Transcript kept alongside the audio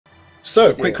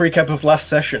So, quick recap of last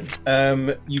session.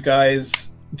 You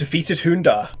guys defeated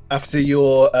Hoondarrh after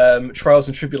your trials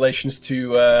and tribulations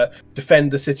to defend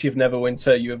the city of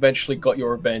Neverwinter. You eventually got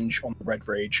your revenge on the Red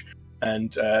Rage,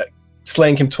 and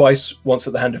slaying him twice, once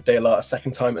at the hand of Daylar, a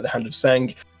second time at the hand of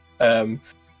Sang.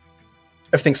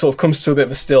 Everything sort of comes to a bit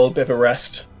of a still, a bit of a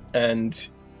rest, and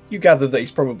you gather that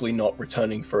he's probably not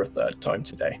returning for a third time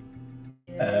today.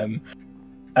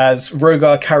 As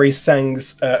Rogar carries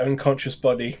Sang's unconscious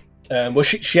body, well,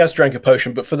 she has drank a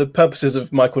potion, but for the purposes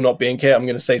of Michael not being here, I'm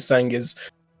going to say Sang is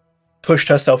pushed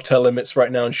herself to her limits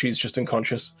right now, and she's just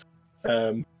unconscious.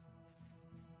 And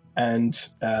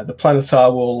the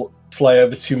Planetar will fly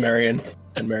over to Marion,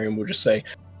 and Marion will just say,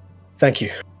 "Thank you.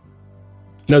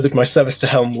 Know that my service to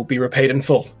Helm will be repaid in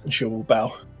full," and she will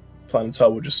bow.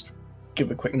 Planetar will just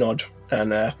give a quick nod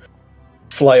and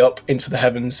fly up into the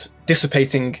heavens,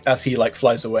 dissipating as he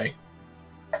flies away.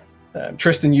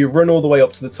 Tristan, you run all the way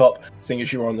up to the top, seeing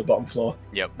as you were on the bottom floor.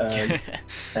 Yep.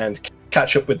 And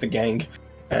catch up with the gang,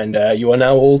 and you are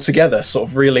now all together, sort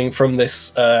of reeling from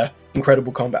this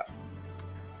incredible combat.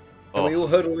 And we all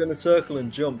huddle in a circle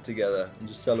and jump together and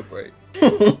just celebrate.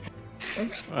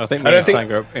 I think me and Sang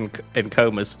are in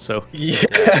comas, so...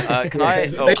 Yeah. Can I...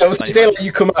 Oh, Daylar,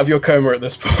 you come out of your coma at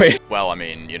this point. Well, I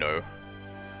mean, you know...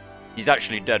 He's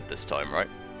actually dead this time, right?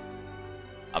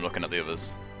 I'm looking at the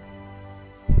others.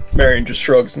 Marion just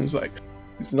shrugs and is like,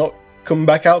 he's not coming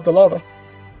back out of the lava.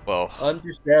 Well... I'm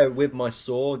just there with my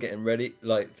saw, getting ready,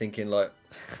 thinking,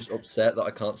 just upset that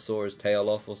I can't saw his tail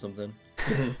off or something.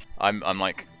 I'm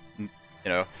like... You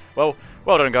know, well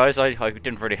done, guys. I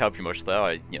didn't really help you much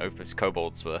there. Those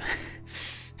kobolds were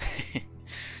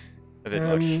a bit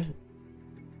much.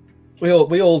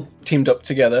 We all teamed up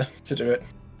together to do it.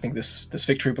 I think this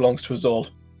victory belongs to us all.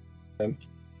 Damn.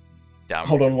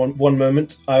 Hold on one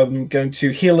moment. I'm going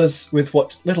to heal us with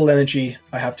what little energy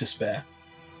I have to spare.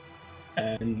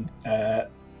 And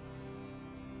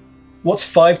what's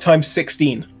 5 times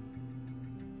 16?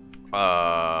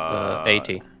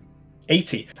 80.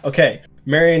 80. Okay.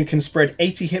 Marion can spread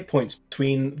 80 hit points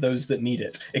between those that need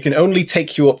it. It can only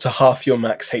take you up to half your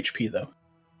max HP, though.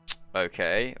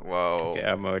 Okay, well... Okay,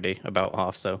 I'm already about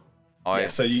half, so... Yeah,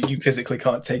 so you physically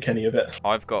can't take any of it.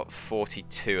 I've got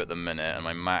 42 at the minute, and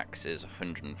my max is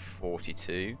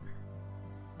 142.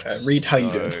 Read how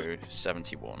you do.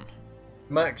 71.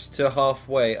 Max to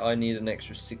halfway, I need an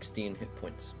extra 16 hit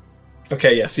points.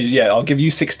 Okay, yeah, so yeah, I'll give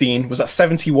you 16. Was that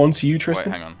 71 to you,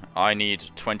 Tristan? Wait, hang on. I need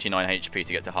 29 HP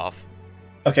to get to half.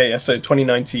 Okay, yeah, so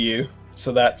 29 to you.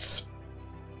 So that's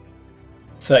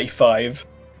 35.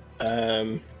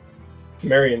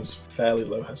 Marion's fairly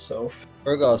low herself.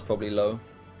 Rogar's probably low.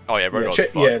 Oh yeah, Rogar's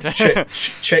check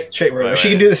Rogar. Right, she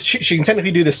can do this. She can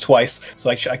technically do this twice, so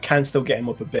I can still get him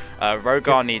up a bit.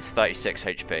 Rogar needs 36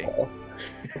 HP.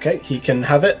 Okay, he can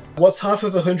have it. What's half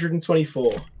of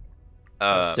 124?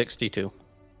 62.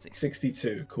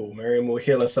 62. Cool. Marion will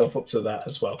heal herself up to that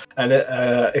as well. And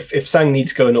if Sang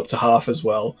needs going up to half as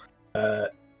well, I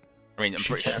mean, I'm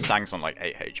pretty sure Sang's on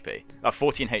 8 HP.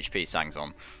 14 HP Sang's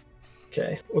on.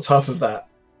 Okay, what's half of that?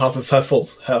 Half of her full.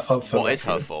 Half of her. What is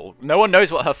her full? No one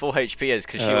knows what her full HP is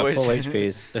because she always. Full HP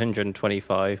is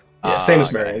 125. Yeah, same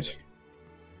as Marion's.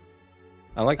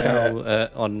 I like how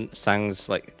on Sang's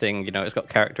thing, it's got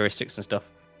characteristics and stuff.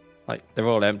 They're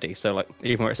all empty, so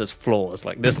even where it says flaws,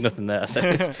 there's nothing there. So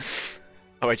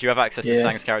Oh wait, do you have access to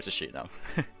Sang's character sheet now?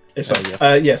 It's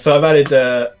fine. Yeah, so I've added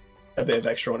a bit of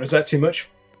extra on. Is that too much?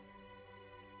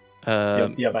 Yeah,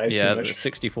 that is too much.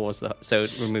 64 is that, so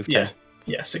remove 10.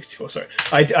 Yeah, 64. Sorry,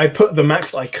 I put the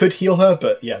max I could heal her,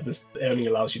 but yeah, this only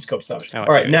allows you to go up to that much. All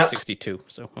right, now 62.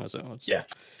 So yeah,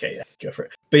 okay, yeah, go for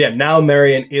it. But yeah, now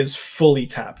Marion is fully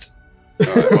tapped.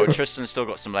 All right, well, Tristan's still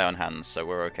got some lay on hands, so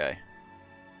we're okay.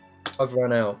 I've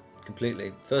run out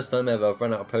completely. First time ever, I've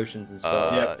run out of potions and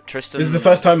spells. Yeah. Tristan... This is the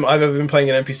first time I've ever been playing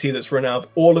an NPC that's run out of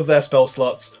all of their spell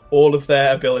slots, all of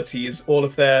their abilities, all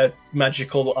of their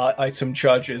magical item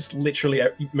charges. Literally,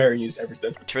 Marion used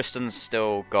everything. Tristan's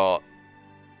still got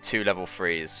 2 level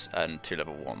 3s and 2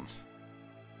 level 1s.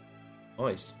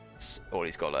 Nice. That's all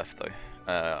he's got left, though.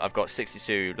 I've got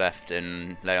 62 left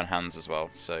in lay on hands as well,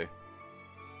 so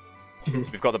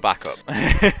we've got the backup.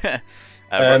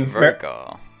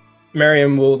 Rogar.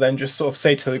 Marion will then just sort of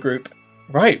say to the group,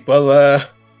 "Right, well,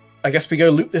 I guess we go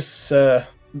loot this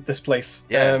place."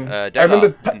 Yeah, I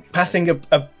remember passing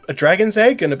a dragon's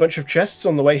egg and a bunch of chests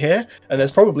on the way here, and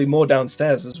there's probably more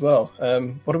downstairs as well.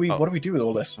 What do we do with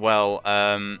all this? Well,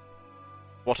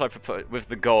 what I propose with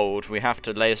the gold, we have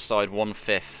to lay aside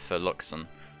 1/5 for Luxon.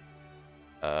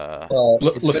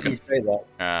 It's when you say that.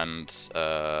 And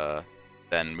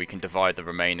then we can divide the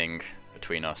remaining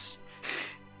between us.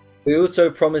 We also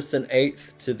promised an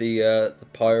 8th to the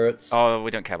pirates. Oh,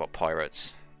 we don't care about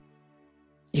pirates.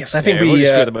 Yes, I think we've already we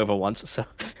screwed them over once. So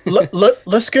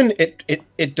Luskan,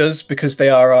 it does because they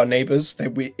are our neighbours.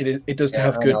 It does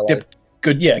have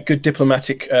good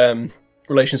diplomatic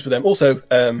relations with them. Also,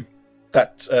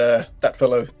 that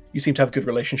fellow, you seem to have a good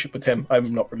relationship with him.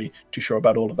 I'm not really too sure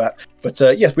about all of that, but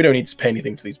yes, we don't need to pay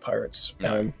anything to these pirates.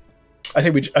 No. I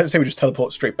say we just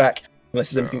teleport straight back,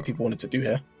 unless there's anything people wanted to do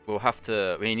here.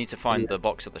 We need to find the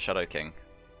box of the Shadow King.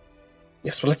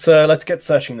 Yes, well let's get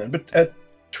searching then. But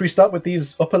should we start with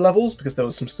these upper levels because there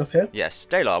was some stuff here? Yes,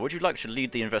 Dalar, would you like to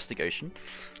lead the investigation?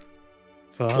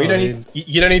 Well, you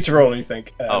don't need to roll anything.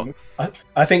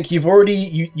 I think you've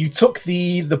already you took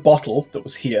the bottle that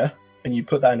was here and you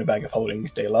put that in a bag of holding,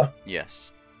 Dalar.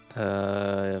 Yes.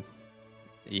 Yeah,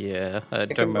 I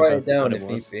don't can remember write it down what if it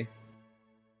need was. be.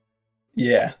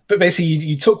 Yeah, but basically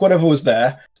you took whatever was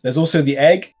there. There's also the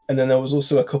egg, and then there was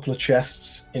also a couple of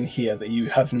chests in here that you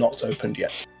have not opened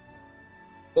yet.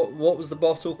 What was the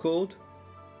bottle called?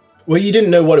 Well, you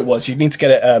didn't know what it was. You'd need to get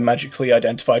it magically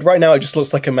identified. Right now, it just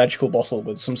looks like a magical bottle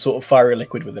with some sort of fiery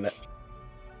liquid within it.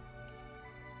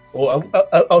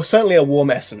 Or certainly a warm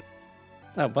essence.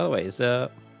 Oh, by the way,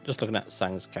 just looking at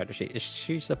Sang's character sheet, is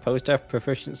she supposed to have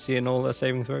proficiency in all her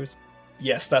saving throws?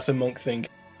 Yes, that's a monk thing.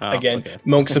 Oh, Again, okay.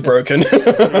 monks are broken.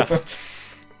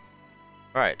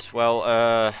 Right.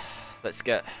 Well, let's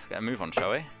get a move on,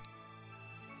 shall we?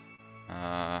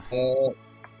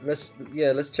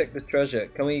 Let's check the treasure.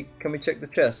 Can we check the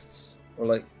chests or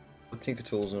like the tinker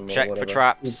tools and Check whatever? for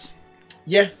traps.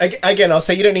 Yeah, again, I'll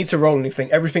say you don't need to roll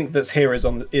anything. Everything that's here is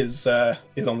on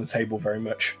the table very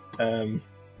much.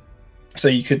 So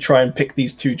you could try and pick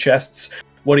these two chests.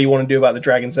 What do you want to do about the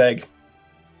dragon's egg?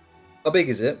 How big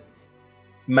is it?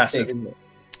 Massive. Big, isn't it?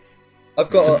 I've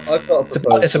got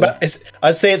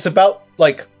I'd say it's about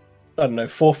like, I don't know,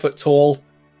 4 foot tall,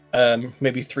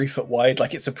 maybe 3 foot wide.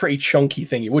 Like it's a pretty chunky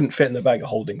thing. It wouldn't fit in the bag of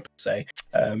holding per se.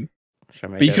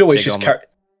 But you could always just carry.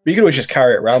 You could always just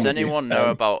carry it around. Does anyone know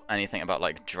about anything about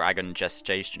like dragon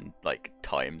gestation like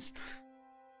times?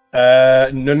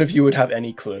 None of you would have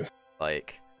any clue.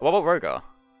 Like, what about Rogar?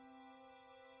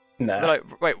 Nah.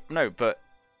 Like, wait, no, but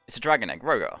it's a dragon egg.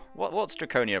 Rogar, what's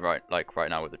Draconia right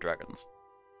now with the dragons?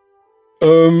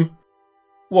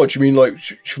 What do you mean? Like,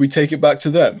 should we take it back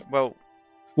to them? Well,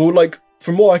 like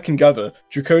from what I can gather,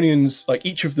 Draconians, like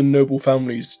each of the noble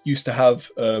families, used to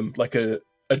have like a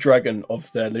dragon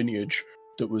of their lineage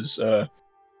that was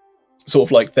sort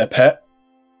of like their pet,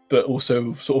 but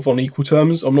also sort of on equal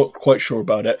terms. I'm not quite sure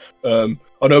about it.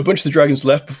 I know a bunch of the dragons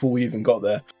left before we even got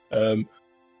there.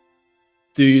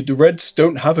 The Reds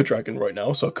don't have a dragon right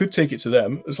now, so I could take it to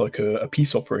them as like a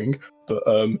peace offering. But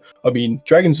I mean,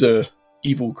 dragons are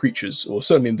evil creatures, or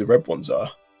certainly the red ones are.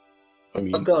 I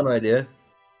mean, I've got an idea.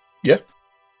 Yeah.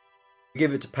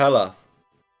 Give it to Palaf.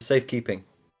 Safekeeping.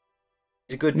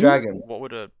 He's a good dragon. What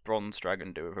would a bronze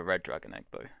dragon do with a red dragon egg,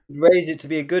 though? Raise it to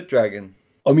be a good dragon.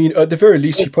 I mean, at the very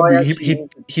least,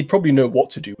 he'd probably know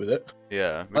what to do with it.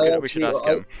 Yeah, we should ask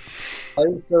him.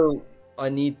 I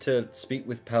need to speak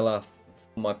with Palaf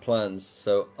for my plans,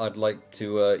 so I'd like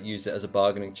to use it as a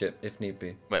bargaining chip if need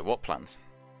be. Wait, what plans?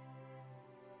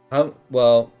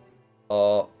 Well,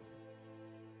 I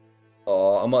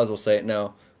might as well say it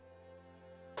now.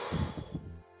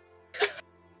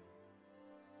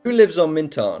 Who lives on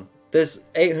Mintarn? There's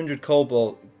 800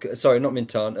 kobold. Sorry, not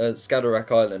Mintarn.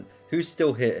 Scatterrack Island. Who's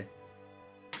still here?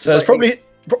 So there's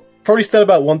probably still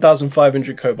about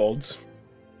 1,500 kobolds.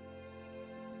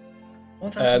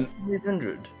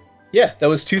 1,500. Yeah, there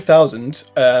was 2,000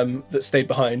 that stayed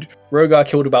behind. Rogar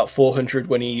killed about 400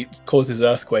 when he caused his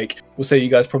earthquake. We'll say you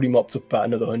guys probably mopped up about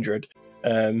another 100.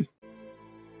 I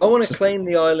want to claim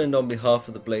the island on behalf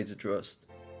of the Blades of Drrust.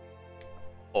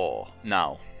 Or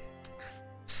now.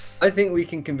 I think we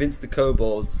can convince the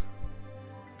kobolds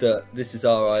that this is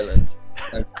our island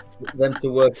and for them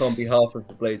to work on behalf of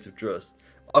the Blades of Drrust.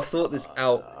 I've thought this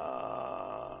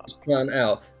out, this plan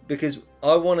out, because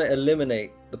I want to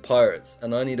eliminate the pirates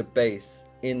and I need a base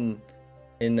in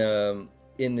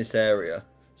this area.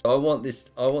 So I want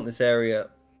this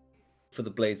area for the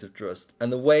Blades of Drrust,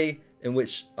 and the way in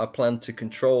which I plan to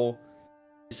control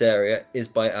this area is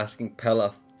by asking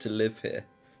Pelaf to live here.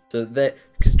 So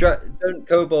because don't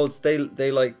kobolds they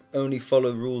like only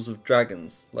follow rules of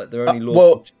dragons, like they're only laws.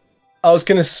 Well, I was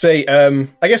gonna say,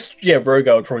 I guess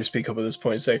Rogar would probably speak up at this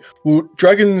point and say, well,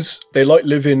 dragons they like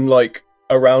living like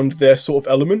around their sort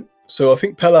of element. So I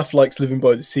think Pelaf likes living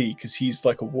by the sea because he's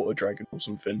like a water dragon or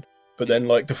something. But then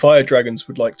like the fire dragons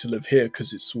would like to live here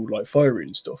because it's all like fiery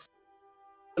and stuff.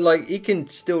 Like he can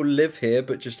still live here,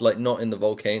 but just like not in the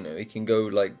volcano. He can go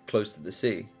like close to the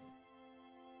sea.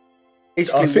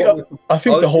 Basically, I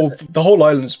think the whole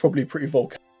island is probably pretty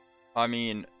volcanic. I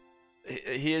mean,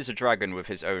 he is a dragon with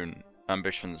his own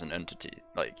ambitions and entity,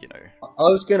 like, you know. I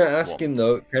was gonna ask him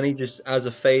though, can he just, as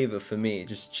a favor for me,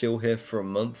 just chill here for a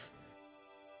month,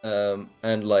 and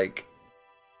then like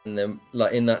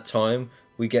in that time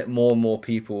we get more and more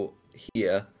people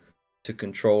here to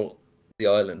control the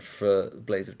island for the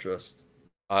Blades of Drrust.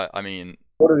 I mean,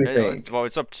 What do we think? well,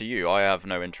 it's up to you. I have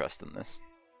no interest in this.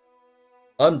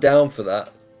 I'm down for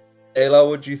that. Ayla,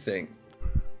 what do you think?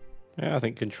 Yeah, I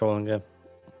think controlling a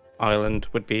island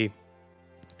would be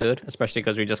good, especially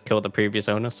because we just killed the previous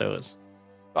owner. So it's.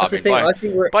 That's the thing. I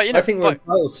think we're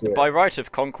entitled to it. By right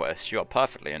of conquest, you are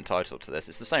perfectly entitled to this.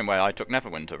 It's the same way I took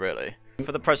Neverwinter, really.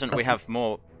 For the present, we have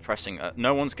more pressing.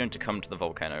 No one's going to come to the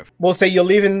volcano. We'll say you're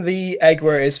leaving the egg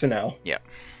where it is for now. Yeah.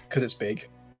 Because it's big.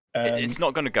 It's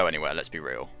not going to go anywhere, let's be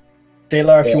real.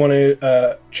 Daylar, if you want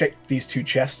to check these 2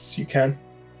 chests, you can.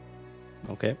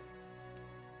 Okay.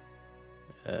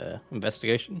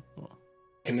 Investigation? You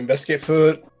can investigate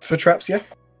for traps, yeah.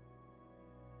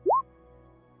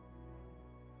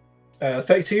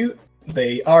 32.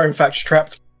 They are in fact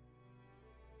trapped.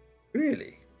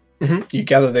 Really? You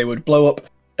gather they would blow up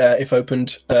if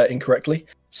opened incorrectly,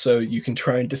 so you can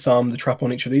try and disarm the trap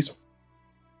on each of these.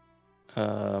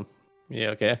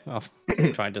 Yeah, okay. I'll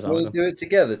try and disarm Will we them. do it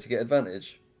together to get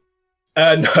advantage?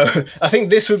 No, I think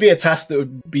this would be a task that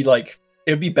would be like,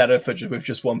 it would be better with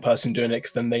just one person doing it,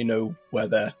 because then they know where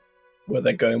they're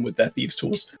going with their thieves'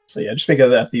 tools. So yeah, just make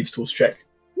a thieves' tools check.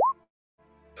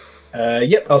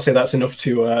 Yep, I'll say that's enough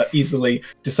to easily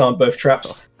disarm both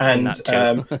traps. And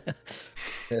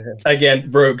again,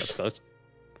 rogues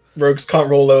can't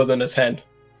roll lower than a 10,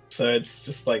 so it's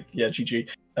just like, yeah, GG.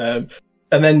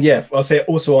 And then yeah, I'll say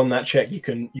also on that check you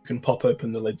can pop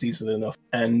open the lids easily enough,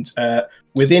 and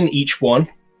within each one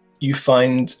you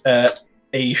find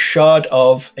a shard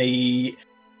of a,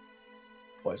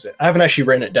 what is it? I haven't actually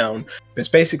written it down, but it's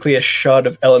basically a shard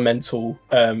of elemental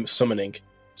summoning.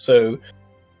 So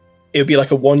it would be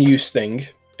like a one-use thing,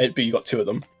 but you got 2 of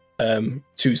them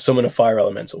to summon a fire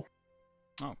elemental.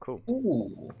 Oh, cool.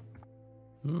 Ooh.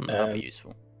 That'd be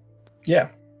useful.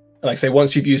 Yeah. Like I say,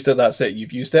 once you've used it, that's it.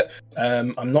 You've used it.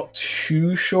 I'm not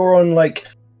too sure on like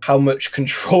how much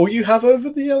control you have over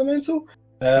the elemental.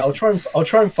 I'll try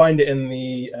and find it in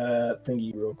the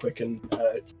thingy real quick and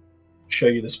show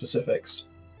you the specifics.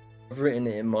 I've written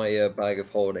it in my bag of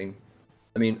holding.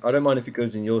 I mean, I don't mind if it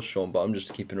goes in yours, Sean, but I'm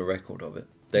just keeping a record of it.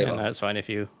 Yeah, no, it's fine if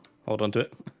you hold on to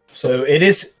it. So it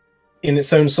is in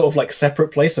its own sort of like separate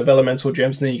place of elemental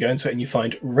gems, and then you go into it and you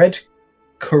find red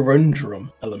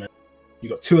corundrum element. You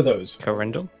got 2 of those.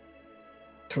 Corundum?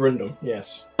 Corundum,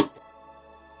 yes.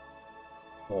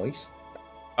 Nice.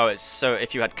 Oh, it's so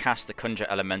if you had cast the Conjure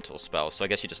Elemental spell, so I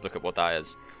guess you just look at what that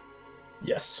is.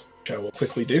 Yes, which I will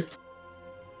quickly do.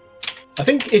 I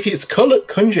think if it's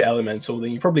Conjure Elemental,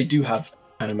 then you probably do have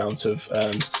an amount of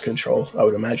control, I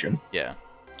would imagine. Yeah.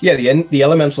 Yeah, the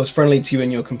elemental is friendly to you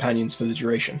and your companions for the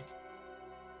duration.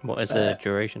 What is the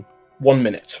duration? 1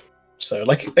 minute. So,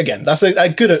 like, again, that's a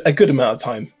good amount of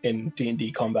time in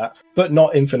D&D combat, but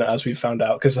not infinite, as we've found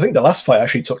out, because I think the last fight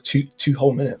actually took two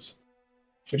whole minutes,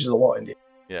 which is a lot indeed.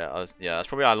 Yeah, that's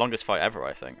probably our longest fight ever,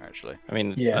 I think, actually. I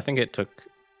mean, yeah. I think it took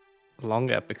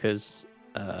longer because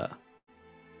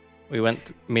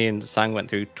me and Sang went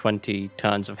through 20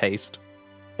 turns of haste.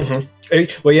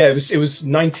 Well, yeah, it was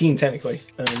 19 technically.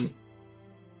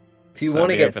 If you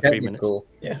want to get technical,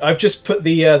 yeah, I've just put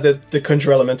the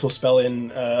Conjure Elemental spell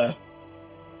in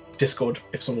Discord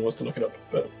if someone wants to look it up.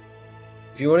 But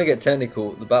if you want to get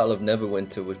technical, the Battle of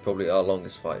Neverwinter was probably our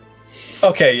longest fight.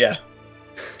 Okay, yeah,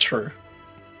 true.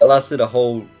 It lasted a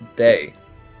whole day.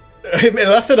 It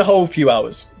lasted a whole few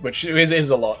hours, which is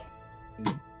a lot.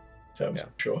 So yeah,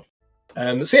 sure.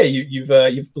 So yeah,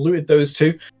 you've looted those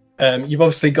 2. You've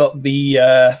obviously got the.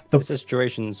 It says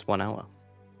duration's 1 hour.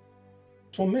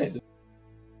 1 minute.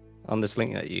 On this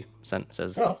link that you sent, it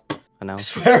says an hour. I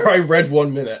swear I read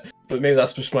 1 minute, but maybe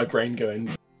that's just my brain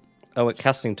going. Oh,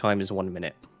 casting time is 1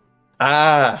 minute.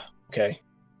 Ah, okay.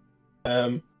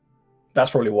 That's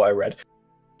probably what I read.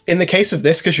 In the case of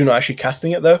this, because you're not actually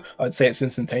casting it, though, I'd say it's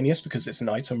instantaneous because it's an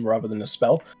item rather than a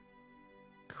spell.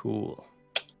 Cool.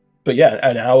 But yeah,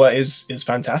 an hour is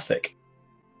fantastic.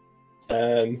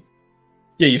 Yeah,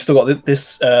 you've still got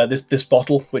this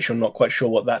bottle, which I'm not quite sure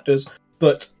what that does.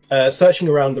 But searching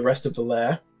around the rest of the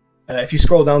lair, if you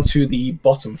scroll down to the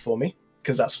bottom for me,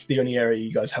 because that's the only area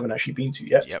you guys haven't actually been to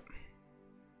yet.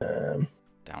 Yep.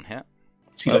 Down here.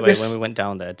 See, By the way, when we went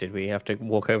down there, did we have to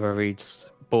walk over Reed's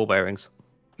ball bearings?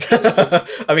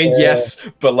 I mean, yes,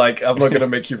 but like, I'm not gonna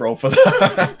make you roll for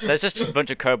that. There's just a bunch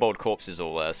of kobold corpses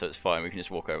all there, so it's fine. We can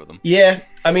just walk over them. Yeah,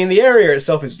 I mean, the area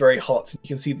itself is very hot. You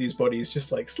can see these bodies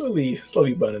just like slowly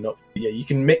burning up. Yeah, you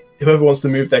can make whoever wants to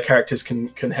move their characters can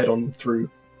head on through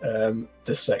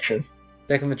this section.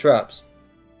 Checking the traps.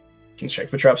 You can check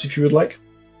for traps if you would like.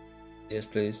 Yes,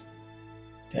 please.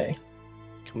 Okay.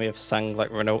 Can we have Sang like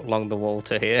run along the wall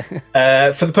to here?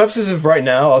 For the purposes of right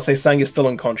now, I'll say Sang is still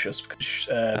unconscious because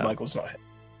Michael's not here.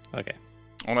 Okay.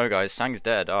 Oh no, guys, Sang's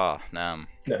dead. Ah, damn.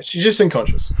 No, she's just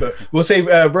unconscious. But we'll say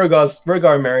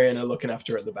Rogar and Marion are looking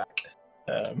after her at the back.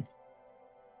 Can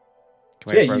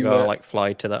So we yeah, have you, Rogar, like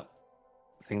fly to that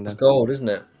thing It's then? gold, isn't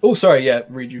it? Oh, sorry. Yeah,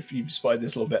 Reed, you've spotted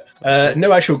this a little bit.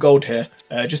 No actual gold here.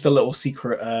 Just a little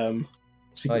secret I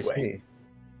way. see.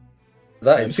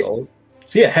 That is see- gold.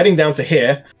 So yeah, heading down to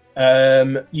here,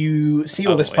 you see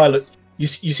all Oh, this wait. pile of you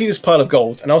see this pile of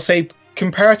gold, and I'll say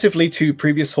comparatively to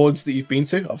previous hordes that you've been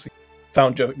to, obviously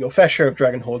found your fair share of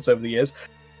dragon hordes over the years.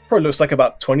 Probably looks like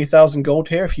about 20,000 gold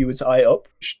here if you were to eye it up,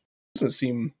 which doesn't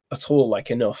seem at all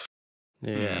like enough.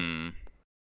 Yeah. Hmm.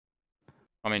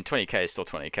 I mean, 20k is still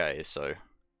 20k, so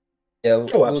Yeah,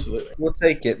 Oh, absolutely. We'll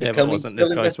take it. Yeah, Can but we wasn't still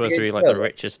this guy supposed to be investigate like the further?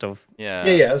 richest of? yeah.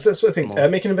 Yeah, that's what I think. Come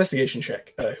on. Make an investigation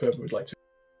check, whoever would like to.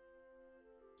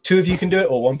 Two of you can do it,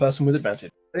 or one person with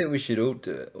advantage. I think we should all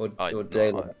do it, or No,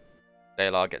 daylight.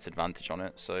 Daylar gets advantage on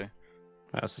it, so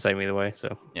That's the same either way.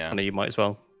 So yeah. I know you might as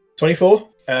well. 24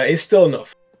 is still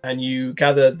enough, and you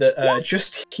gather that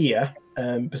just here,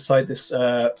 beside this,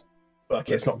 okay,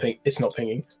 it's not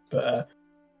pinging, but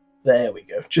there we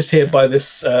go. Just here by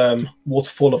this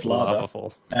waterfall of lava.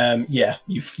 fall. Yeah,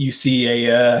 you see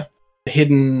a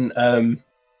hidden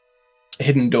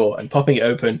door, and popping it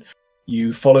open,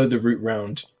 you follow the route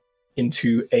round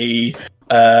into a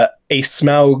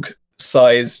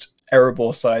Smaug-sized,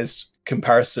 Erebor-sized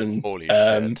comparison. Holy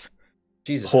shit.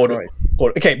 Jesus Hoard.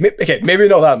 Christ. Okay, maybe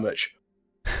not that much.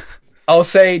 I'll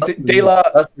say Daylar.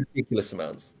 That's ridiculous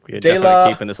amounts. We're Daylar-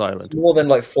 definitely keeping this It's island. more than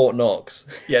like Fort Knox.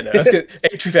 Yeah, no, that's good.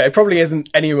 To be fair, it probably isn't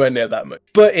anywhere near that much,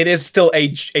 but it is still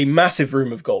a massive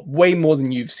room of gold, way more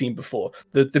than you've seen before.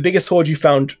 The biggest hoard you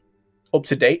found up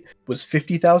to date was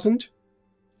 50,000.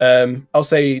 I'll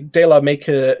say Daylar, make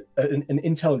an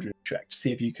intelligence check to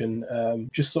see if you can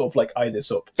just sort of like eye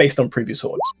this up based on previous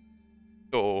hoards.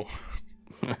 Oh.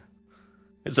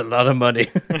 It's a lot of money.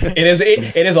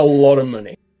 It is a lot of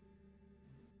money.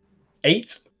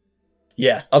 8.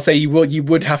 Yeah, I'll say you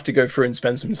would have to go through and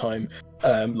spend some time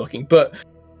looking, but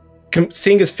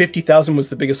seeing as 50,000 was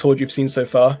the biggest hoard you've seen so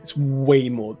far, it's way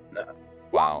more than that.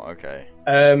 Wow. Okay.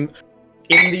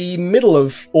 In the middle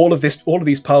of all of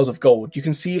these piles of gold, you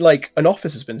can see like an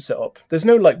office has been set up. There's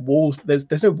no like walls.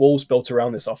 There's no walls built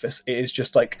around this office. It is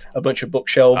just like a bunch of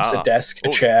bookshelves, a desk, a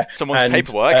Oh, chair, someone's and,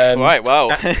 paperwork. Right. Wow.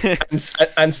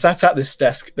 and sat at this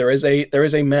desk there is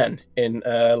a man in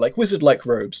like wizard-like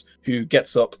robes who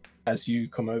gets up as you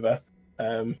come over,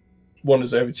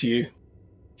 wanders over to you.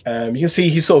 You can see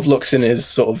he sort of looks in his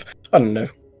sort of, I don't know,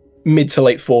 mid to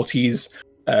late 40s.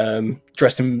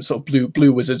 Dressed in sort of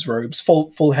blue wizard's robes,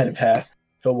 full head of hair.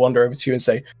 He'll wander over to you and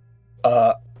say,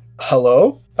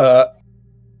 hello?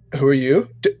 Who are you?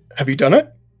 Have you done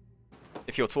it?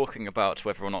 If you're talking about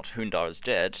whether or not Hoondarrh is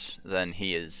dead, then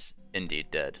he is indeed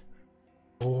dead.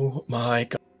 Oh my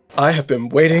god. I have been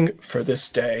waiting for this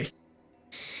day.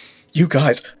 You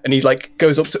guys. And he like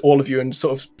goes up to all of you and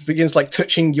sort of begins like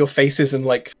touching your faces and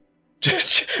like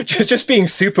just being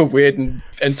super weird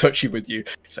and touchy with you.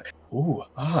 He's like, ooh,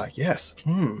 yes,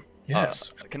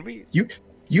 yes. Can we?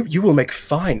 You will make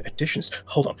fine additions.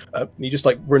 Hold on. And he just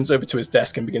like runs over to his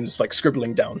desk and begins like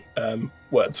scribbling down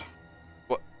words.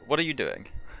 What are you doing?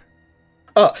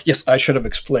 Yes, I should have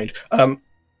explained. I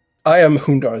am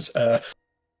Hoondarrh's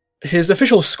his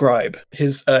official scribe,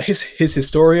 his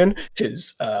historian,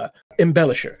 his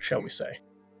embellisher, shall we say.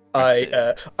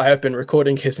 I have been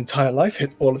recording his entire life,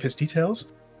 all of his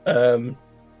details.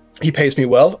 He pays me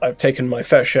well. I've taken my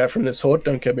fair share from this hoard,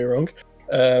 don't get me wrong.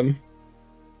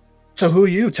 So who are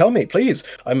you? Tell me, please.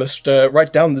 I must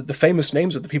write down the famous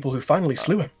names of the people who finally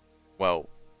slew him. Well,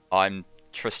 I'm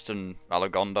Tristan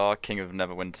Alagondar, King of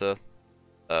Neverwinter.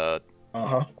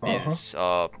 These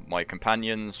are my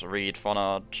companions, Reed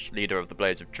Fonard, leader of the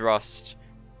Blades of Drrust.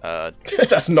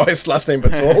 That's a nice last name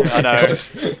at all. I know.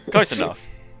 Close enough.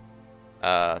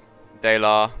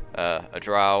 Daylar, a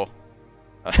drow.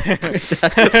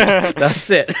 That's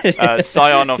it.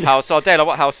 Scion of House. Oh, Daylar,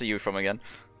 what house are you from again?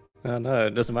 Oh no,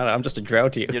 it doesn't matter. I'm just a drow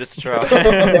to you. You're just a drow.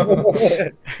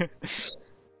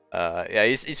 Yeah,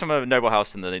 he's from a noble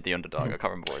house in the Underdark. I can't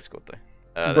remember what it's called though.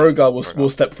 Rogar will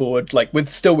step forward, like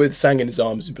still with Sang in his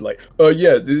arms, and be like,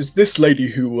 yeah, there's this lady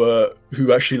who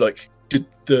actually like did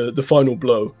the final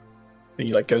blow." And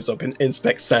he like goes up and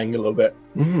inspects Sang a little bit.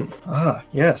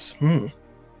 Yes. You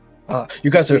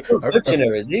guys are. He's not touching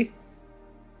her, is he?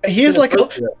 He is like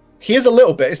he is a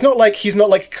little bit. It's not like he's not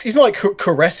like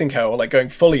caressing her or like going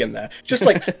fully in there. Just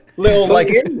like little like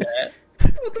in there.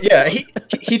 Yeah,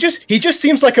 he just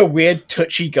seems like a weird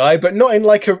touchy guy, but not in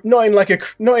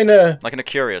a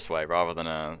curious way rather than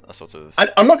a sort of.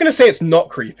 I'm not gonna say it's not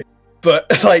creepy,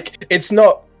 but like it's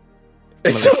not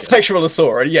sexual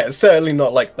assault. Yeah, it's certainly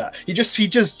not like that. He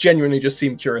just genuinely just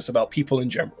seemed curious about people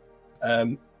in general.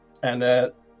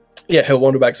 Yeah, he'll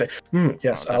wander back and say,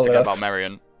 yes, I'll forget about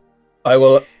Marion. I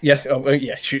will. Yes,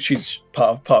 yeah, she's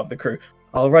part of the crew.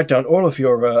 I'll write down all of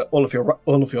your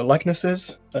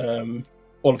likenesses,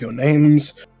 all of your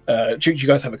names. Do you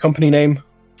guys have a company name?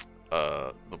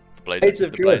 The Blades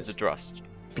of Drrust.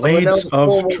 Blades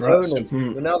of Drrust.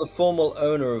 We're now the formal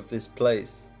owner of this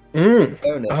place.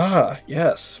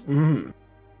 Yes.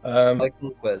 Like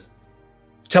Conquest.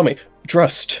 Tell me,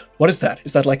 Drrust. What is that?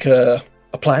 Is that like a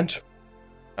plant?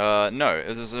 No,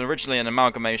 it was originally an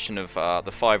amalgamation of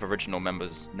the 5 original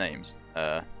members' names.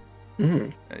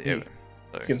 Begins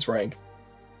rang.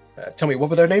 Tell me, what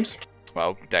were their names?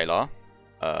 Well, Dalar,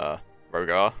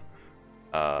 Rogar,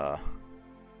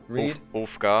 Reed,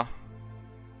 Ulfgar,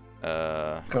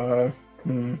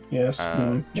 yes,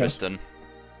 Tristan.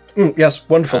 Yes,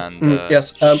 wonderful. And,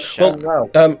 yes.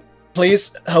 Shan.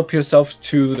 Please help yourself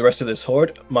to the rest of this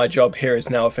horde. My job here is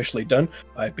now officially done.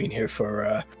 I've been here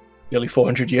for nearly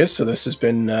 400 years, so this has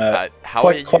been how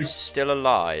are you still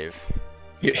alive?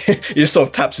 He just sort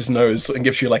of taps his nose and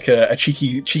gives you like a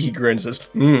cheeky grin and says,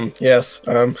 yes.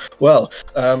 Well,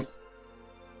 I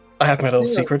have my little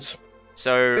secrets.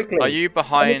 So, are you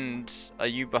behind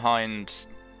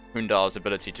Hoondarrh's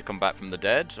ability to come back from the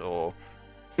dead, or?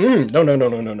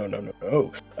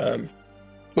 No.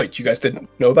 Wait, you guys didn't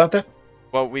know about that?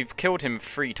 Well, we've killed him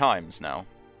 3 times now,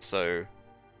 so.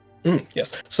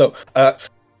 Yes. So,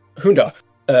 Hoondarrh,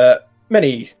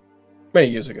 many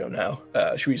years ago now,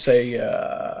 should we say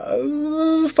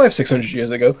 500-600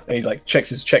 years ago, and he like checks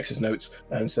his notes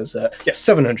and says, yes,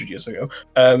 700 years ago,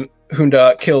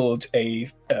 Hoondarrh killed a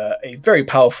very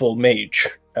powerful mage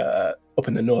up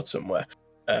in the north somewhere.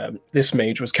 This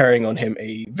mage was carrying on him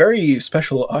a very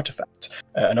special artifact,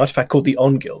 an artifact called the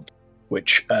Ongild,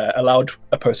 which allowed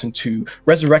a person to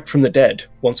resurrect from the dead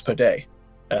once per day.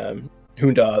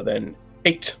 Hoondarrh then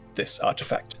ate this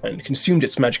artifact and consumed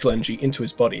its magical energy into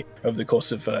his body over the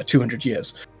course of 200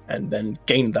 years, and then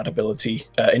gained that ability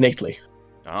innately.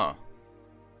 Ah.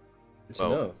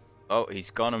 Well, oh, he's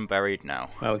gone and buried now.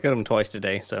 Well, we got him twice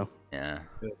today, so. Yeah.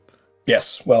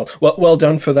 Yes, well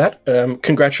done for that.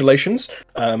 Congratulations.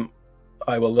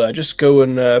 I will just go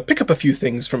and pick up a few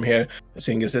things from here,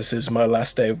 seeing as this is my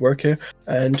last day of work here.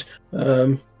 And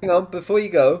hang on, before you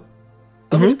go,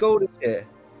 how much gold is here?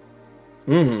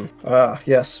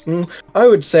 Yes. I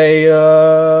would say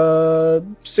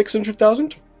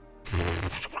 600,000.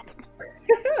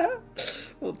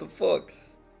 What the fuck?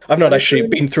 I've not actually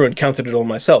been through and counted it all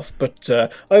myself, but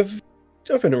I've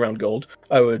been around gold.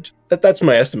 That's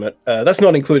my estimate. That's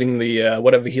not including the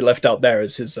whatever he left out there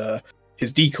as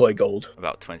his decoy gold.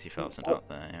 About 20,000 out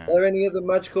there. Yeah. Are there any other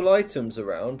magical items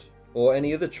around, or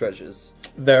any other treasures?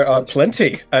 There are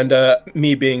plenty, and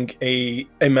me being a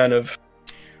man of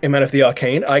the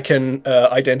arcane, I can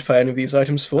identify any of these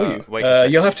items for you. Wait a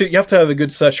second. You have to have a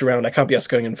good search around. I can't be us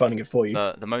going and finding it for you.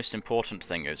 The most important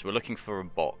thing is we're looking for a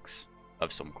box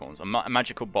of some kinds, a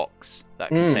magical box that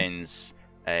contains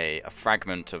a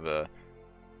fragment of a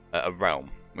realm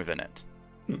within it.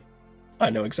 I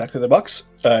know exactly the box.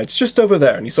 It's just over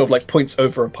there, and he sort of like points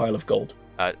over a pile of gold.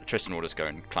 Tristan will just go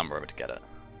and clamber over to get it.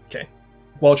 Okay.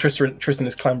 While Tristan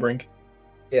is clambering.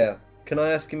 Yeah. Can I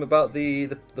ask him about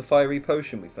the fiery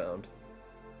potion we found?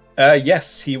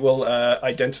 Yes, he will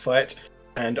identify it,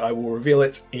 and I will reveal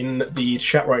it in the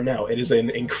chat right now. It is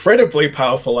an incredibly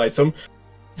powerful item,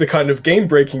 the kind of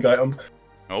game-breaking item.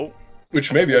 Oh.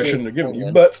 Which maybe I shouldn't have given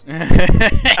you, but... No,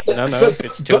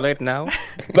 it's too late now.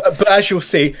 but as you'll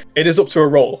see, it is up to a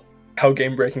roll how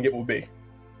game-breaking it will be.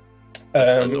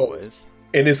 As always.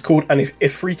 It is called an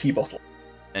Ifriti bottle.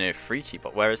 An Ifriti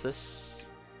bottle? Where is this?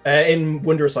 In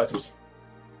Wondrous Items.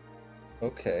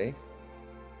 Okay.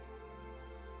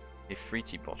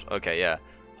 Ifriti bottle. Okay, yeah.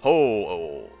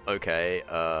 Oh, okay.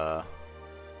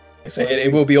 So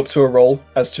it will be up to a roll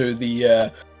as to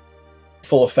the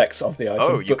full effects of the item.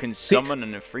 Oh, you can summon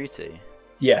an Ifriti.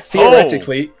 Yeah,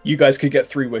 theoretically, you guys could get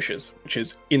 3 wishes, which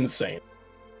is insane.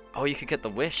 Oh, you could get the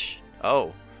wish.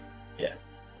 Oh. Yeah.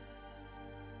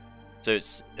 So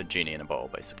it's a genie in a bottle,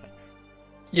 basically.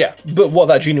 Yeah, but what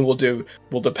that genie will do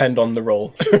will depend on the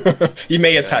roll. He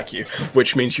may attack you,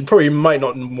 which means you probably might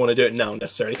not want to do it now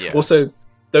necessarily. Yeah. Also,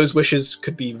 those wishes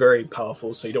could be very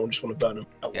powerful, so you don't just want to burn them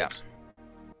at once.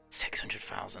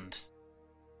 600,000.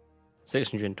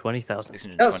 620,000.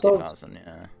 620,000,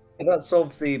 yeah. That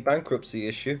solves the bankruptcy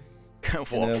issue. What,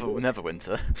 for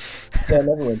Neverwinter? Yeah,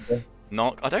 Neverwinter.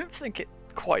 Not, I don't think it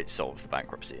quite solves the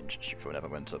bankruptcy issue for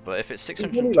Neverwinter, but if it's It's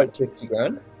only like 50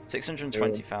 grand.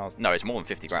 620,000. No, it's more than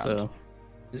 50 grand. So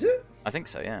Is it? I think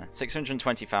so, yeah.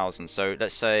 620,000. So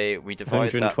let's say we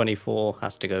divide 124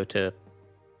 has to go to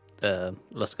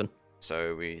Luskan.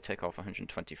 So we take off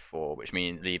 124, which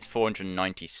means leaves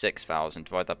 496,000.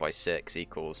 Divide that by 6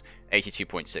 equals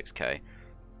 82.6k.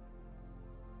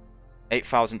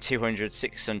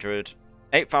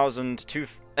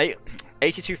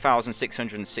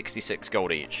 82,666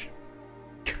 gold each.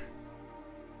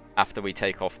 After we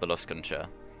take off the Luskan chair.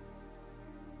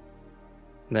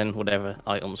 Then whatever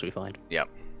items we find. Yep.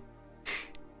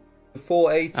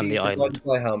 480 And the divided island.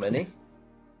 by how many?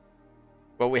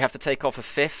 Well, we have to take off a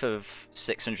fifth of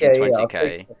Yeah,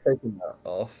 620k, I've taken that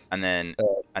off. and then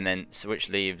so which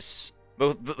leaves.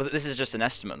 Well, this is just an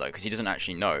estimate though, because he doesn't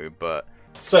actually know. But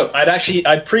So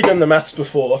I'd pre-done the maths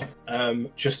before,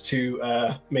 just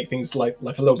to make things life a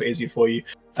little bit easier for you.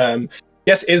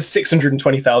 Yes, it is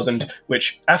 620,000,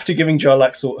 which after giving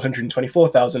Jarlaxle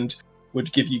 124,000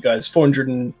 would give you guys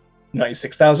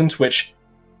 496,000, which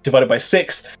divided by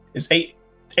 6 is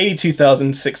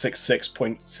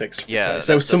 82,666.6. Yeah,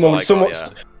 so that's what I got, yeah.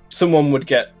 someone would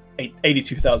get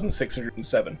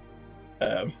 82,607. I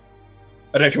don't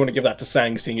know if you want to give that to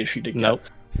Sang, seeing as she did get Nope.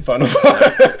 final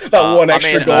that one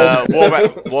extra gold.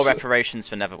 War reparations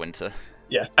for Neverwinter.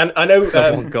 Yeah, and I know.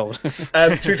 One gold.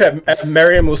 To be fair,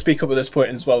 Miriam will speak up at this point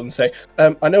as well and say,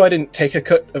 "I know I didn't take a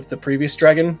cut of the previous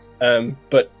dragon,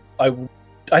 but I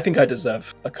think I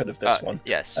deserve a cut of this one."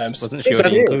 Yes. Wasn't she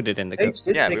already included in the cut? H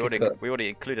did Yeah, take we a cut. already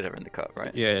included her in the cut,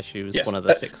 right? Yeah, she was Yes. one of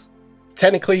the 6.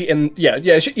 Technically,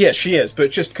 she is,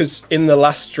 but just because in the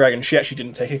last dragon she actually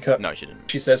didn't take a cut. No, she didn't.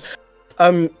 She says,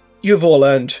 "You've all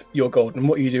earned your gold, and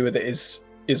what you do with it is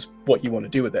what you want to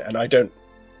do with it, and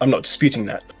I'm not disputing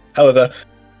that. However,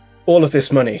 all of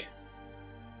this money,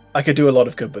 I could do a lot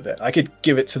of good with it. I could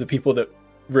give it to the people that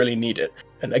really need it.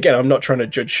 And again, I'm not trying to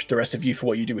judge the rest of you for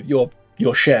what you do with your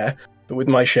share, but with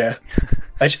my share,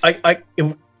 I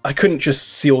couldn't just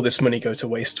see all this money go to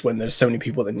waste when there's so many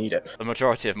people that need it." The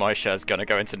majority of my share's gonna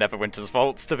go into Neverwinter's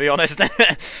vaults, to be honest.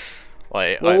 Like,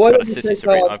 Well, I've why got a don't you city take to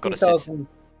re- our I've got a 2,000?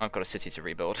 city to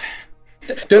rebuild.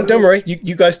 Don't worry,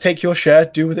 you guys take your share,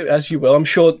 do with it as you will. I'm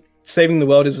sure saving the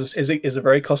world is a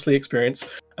very costly experience.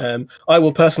 I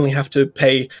will personally have to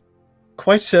pay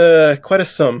quite a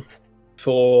sum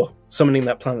for summoning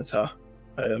that planetar.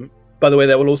 By the way,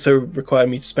 that will also require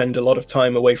me to spend a lot of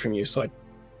time away from you, so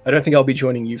I don't think I'll be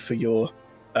joining you for your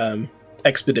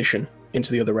expedition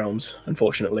into the other realms,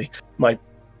 unfortunately. I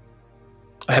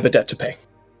have a debt to pay.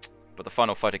 But the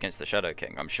final fight against the Shadow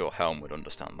King, I'm sure Helm would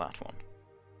understand that one.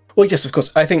 Well, yes, of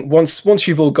course. I think once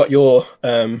you've all got your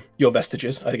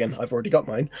vestiges, again, I've already got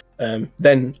mine.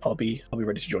 Then I'll be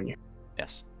ready to join you.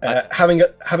 Yes. Having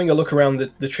a look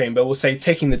around the chamber, we'll say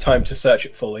taking the time to search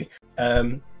it fully.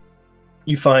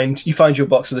 You find your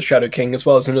box of the Shadow King, as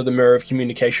well as another mirror of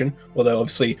communication. Although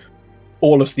obviously,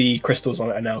 all of the crystals on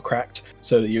it are now cracked,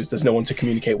 so there's no one to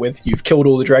communicate with. You've killed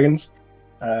all the dragons.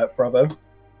 Bravo.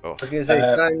 I was going to say,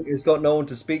 Sang has got no one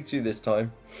to speak to this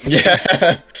time.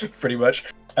 Yeah, pretty much.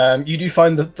 You do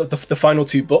find the final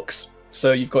 2 books.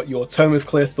 So you've got your Tome of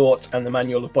Clear Thought and the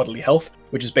Manual of Bodily Health,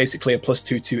 which is basically a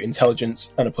 +2 to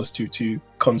Intelligence and a +2 to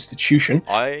Constitution.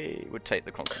 I would take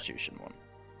the Constitution one.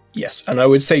 Yes, and I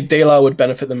would say Dalar would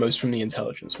benefit the most from the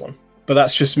Intelligence one. But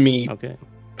that's just me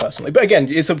personally. But again,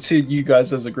 it's up to you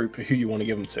guys as a group who you want to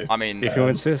give them to. I mean, If you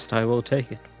insist, I will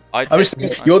take it. I'm just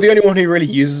thinking, you're the only one who really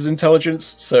uses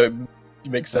Intelligence, so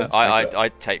it makes sense.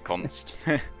 I'd take Const.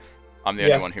 I'm the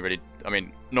only one who really. I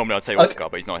mean, normally I'd say Ulfgar,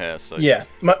 but he's not here, so. Yeah,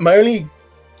 my only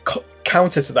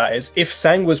counter to that is if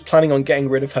Sang was planning on getting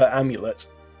rid of her amulet,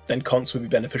 then Const would be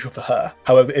beneficial for her.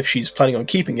 However, if she's planning on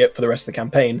keeping it for the rest of the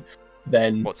campaign,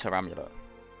 then What's her amulet?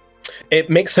 it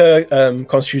makes her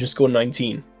Constitution score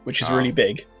 19, which is really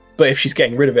big. But if she's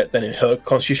getting rid of it, then her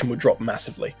Constitution would drop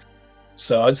massively.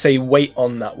 So I'd say wait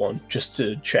on that one just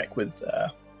to check with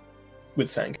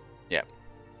Sang. Yeah,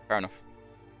 fair enough.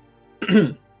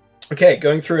 Okay,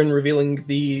 going through and revealing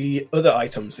the other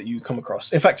items that you come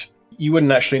across. In fact, you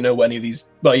wouldn't actually know what any of these.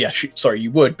 Well, yeah, sorry,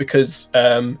 you would, because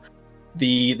the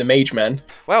mage man.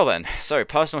 Well then, so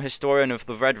personal historian of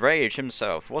the Red Rage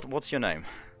himself. What's your name?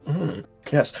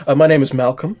 Yes, my name is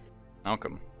Malcolm.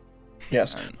 Malcolm.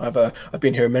 Yes, I've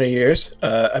been here many years.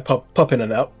 I pop in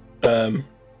and out.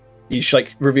 He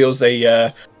reveals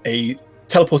a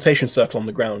teleportation circle on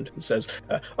the ground and says,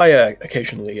 "I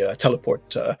occasionally teleport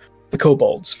the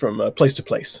kobolds from place to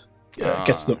place.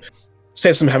 Gets them,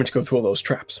 saves them having to go through all those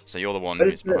traps." So you're the one Where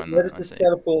who's behind where that. does I this see.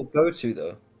 teleport go to,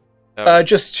 though?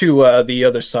 Just to the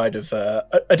other side of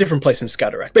a different place in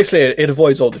Scatterak. Basically, it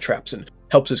avoids all the traps and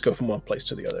helps us go from one place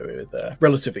to the other with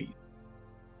relative ease.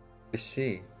 I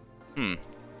see.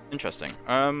 Interesting.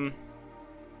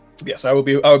 Yes, I will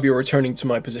be returning to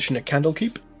my position at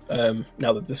Candlekeep.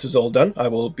 Now that this is all done, I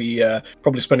will be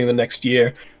probably spending the next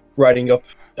year writing up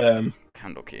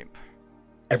Candlekeep.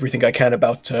 everything I can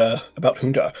about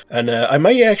Hoondarrh, and I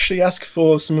may actually ask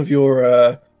for some of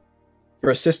your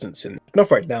assistance.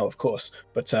 Not right now, of course,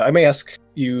 but I may ask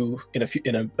you in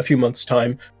a few months'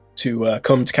 time to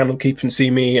come to Candlekeep and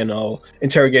see me, and I'll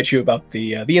interrogate you about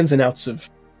the ins and outs of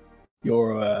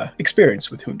your experience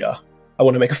with Hoondarrh. I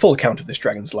want to make a full account of this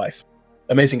dragon's life,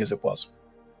 amazing as it was.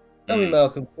 Tell me,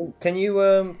 Malcolm, can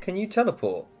you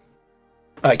teleport?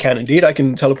 I can indeed. I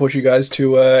can teleport you guys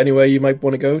to anywhere you might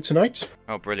want to go tonight.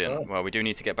 Oh, brilliant. Well, we do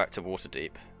need to get back to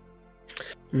Waterdeep.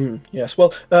 Yes,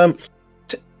 well,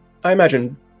 I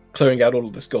imagine clearing out all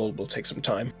of this gold will take some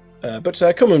time. But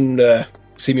come and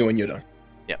see me when you're done.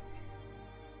 Yep.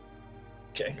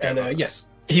 Okay, and yes,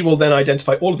 he will then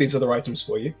identify all of these other items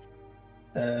for you.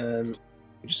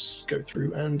 Just go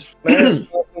through and...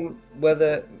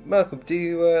 Malcolm, do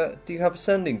you have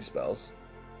ascending spells?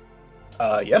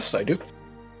 Yes, I do.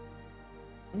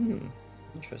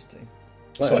 Interesting.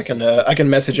 So I can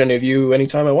message any of you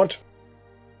anytime I want.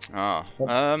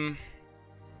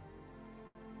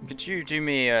 Could you do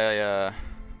me a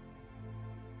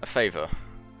favor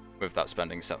with that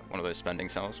one of those spending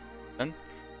cells, then?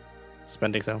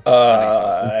 Spending cell.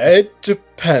 It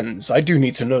depends. I do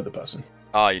need to know the person.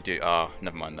 Ah, you do. Ah,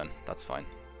 never mind then. That's fine.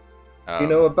 You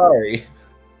know a Barry?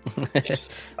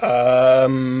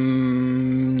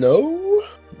 No.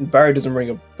 Barry doesn't ring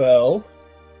a bell.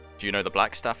 Do you know the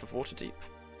Black Staff of Waterdeep?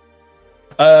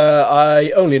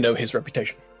 I only know his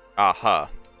reputation. Her.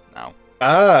 Now.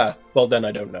 Well then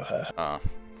I don't know her.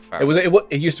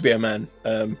 It used to be a man.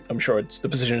 I'm sure the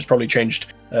position has probably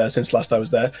changed since last I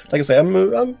was there. Like I say,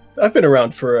 I've been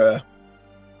around for a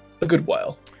good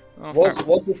while.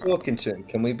 Whilst we're talking to him,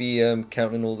 can we be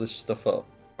counting all this stuff up?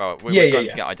 Well, we're going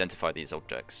to identify these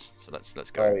objects, so let's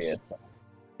go. Oh,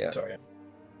 yeah. Sorry.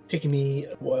 Taking me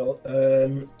a while.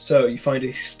 So you find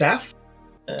a staff,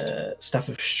 staff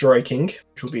of striking,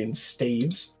 which will be in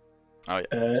staves. Oh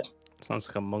yeah. Sounds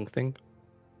like a monk thing.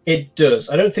 It does.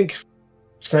 I don't think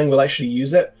Sang will actually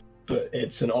use it, but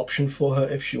it's an option for her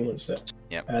if she wants it.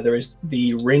 Yeah. There is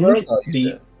the ring.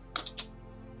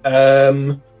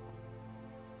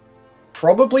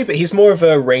 Probably, but he's more of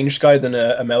a ranged guy than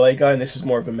a melee guy, and this is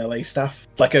more of a melee staff,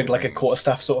 like a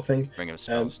quarterstaff sort of thing. Ring of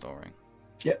spell storing.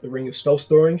 Yeah, the ring of spell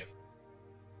storing.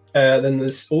 Then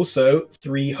there's also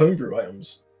 3 homebrew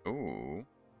items. Ooh.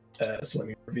 So let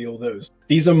me reveal those.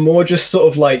 These are more just sort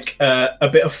of like a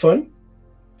bit of fun,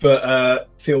 but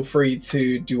feel free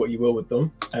to do what you will with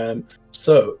them.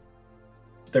 So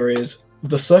there is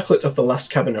the Circlet of the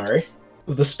Last Cabinary,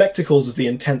 the Spectacles of the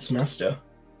Intense Master.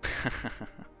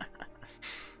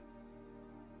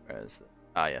 Where is that?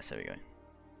 Ah, yes, here we go.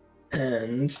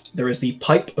 And there is the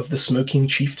Pipe of the Smoking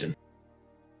Chieftain.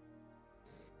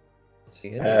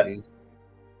 They're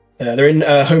in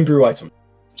homebrew item,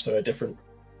 so a different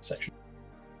section.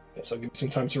 So I'll give you some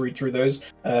time to read through those.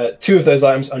 2 of those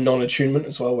items are non-attunement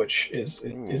as well, which is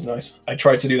nice. I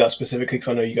tried to do that specifically because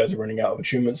I know you guys are running out of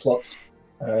attunement slots.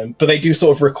 But they do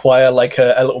sort of require like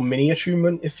a little mini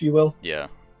attunement, if you will. Yeah.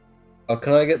 Oh,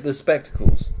 can I get the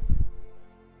spectacles?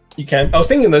 You can. I was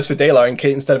thinking those for Daylight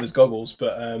instead of his goggles,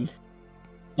 but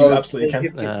you absolutely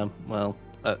can. Well,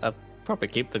 I'll probably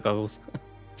keep the goggles.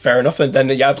 Fair enough, then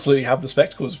you absolutely have the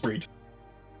spectacles freed.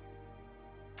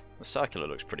 The circular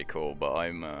looks pretty cool, but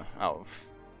I'm out of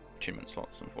attunement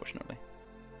slots, unfortunately.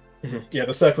 Yeah,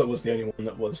 the circlet was the only one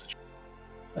that was.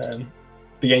 But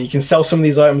yeah, you can sell some of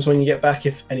these items when you get back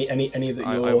if any that you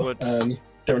don't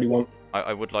really want.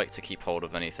 I would like to keep hold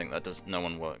of anything that no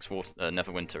one works.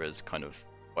 Neverwinter is kind of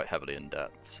quite heavily in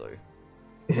debt, so.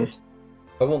 I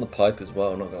want the pipe as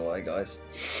well. Not gonna lie, guys.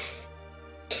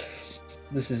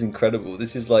 This is incredible.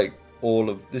 This is like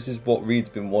this is what Reed's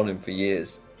been wanting for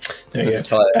years.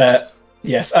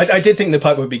 Yes, I did think the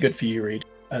pipe would be good for you, Reed.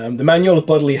 The Manual of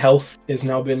Bodily Health has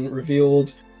now been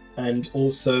revealed, and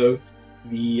also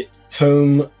the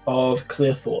Tome of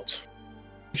Clear Thought,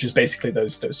 which is basically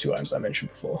those 2 items I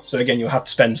mentioned before. So again, you'll have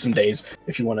to spend some days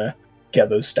if you want to get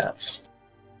those stats.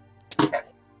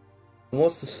 And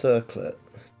what's the circlet?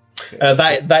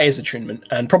 That is attunement,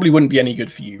 and probably wouldn't be any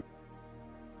good for you.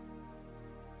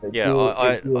 Yeah,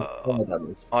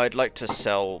 Damage. I'd like to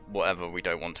sell whatever we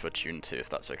don't want to attune to, if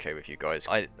that's okay with you guys.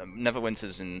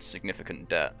 Neverwinter's in significant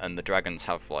debt, and the dragons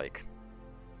have, like,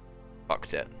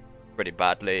 fucked it pretty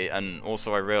badly, and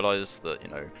also I realised that, you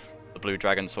know, the Blue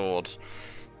Dragon's Hoard,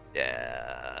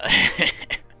 yeah...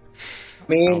 I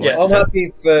mean, Yeah. I'm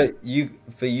happy for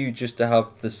you just to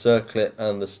have the circlet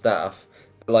and the staff.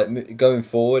 Like, going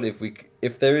forward,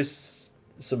 if there is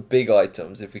some big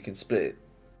items, if we can split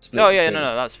Oh yeah, between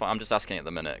no, that's fine. I'm just asking at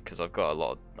the minute because I've got a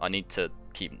lot. I need to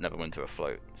keep Neverwinter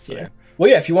afloat. So. Yeah. Well,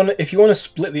 yeah. If you want to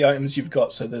split the items you've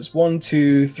got, so there's 1,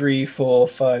 2, 3, 4,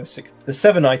 5, 6. There's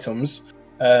 7 items.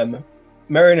 Merrin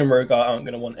and Rogar aren't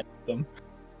going to want any of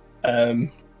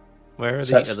them. Where are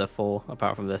So the other 4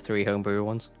 apart from the 3 homebrew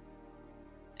ones?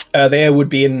 They would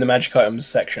be in the magic items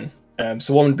section.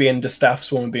 So one would be into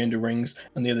staffs, one would be into rings,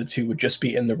 and the other 2 would just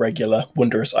be in the regular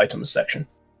wondrous items section.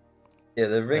 Yeah,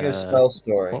 the Ring of Spell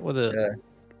Story. What were the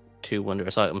 2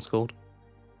 wondrous items called?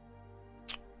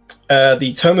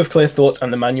 The Tome of Clear Thought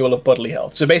and the Manual of Bodily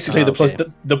Health. So basically, the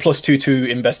plus 2 to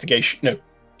investigation. No,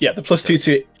 yeah, the plus 2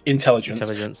 to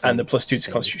intelligence and the plus 2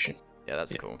 to Constitution. Yeah,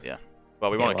 that's cool. Yeah. Well,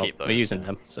 we want to keep those. We're using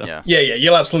them. So. Yeah. Yeah,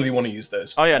 you'll absolutely want to use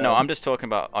those. Oh yeah, no, I'm just talking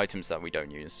about items that we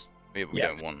don't use. We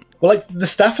don't want. Well, like the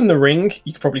staff and the ring,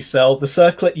 you could probably sell. The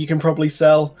circlet, you can probably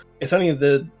sell. It's only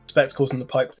the spectacles and the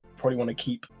pipe that you probably want to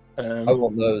keep. I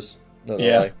want those.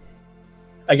 Yeah.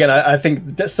 Again, I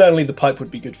think that certainly the pipe would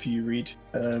be good for you, Reed.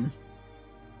 So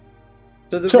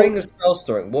the Ring of Spell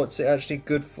Story, what's it actually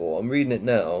good for? I'm reading it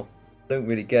now. I don't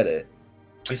really get it.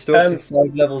 You still have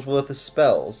 5 levels worth of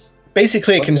spells.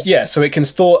 Basically, it can so it can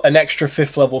store an extra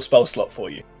 5th level spell slot for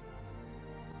you,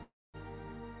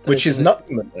 which is not.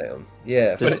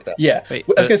 Yeah, yeah. Wait,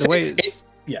 I was going to say,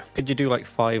 yeah. Could you do like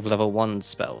 5 level 1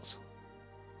 spells?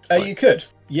 You could.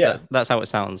 Yeah, that's how it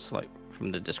sounds like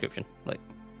from the description. Like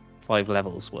 5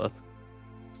 levels worth.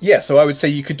 Yeah, so I would say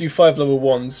you could do 5 level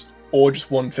 1s or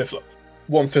just 1 5th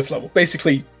level.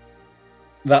 Basically,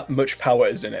 that much power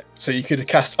is in it. So you could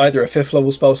cast either a 5th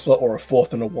level spell slot or a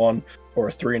 4th and a 1 or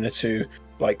a 3 and a 2,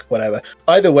 like whatever.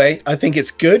 Either way, I think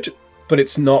it's good, but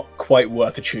it's not quite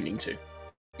worth attuning to.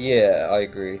 Yeah, I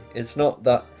agree. It's not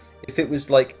that. If it was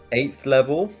like 8th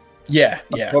level, I'd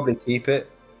probably keep it.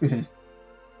 Mhm.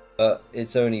 But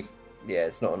it's only,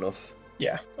 it's not enough.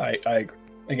 Yeah, I agree.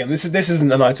 Again, this isn't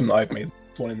an item that I've made.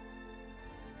 But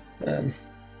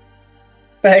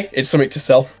hey, it's something to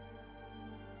sell.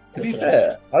 To be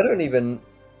fair, I don't even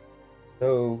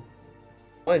know.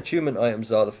 My attunement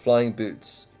items are the Flying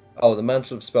Boots, the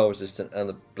Mantle of Spell Resistant, and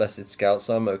the Blessed Scout,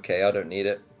 so I'm okay. I don't need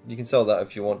it. You can sell that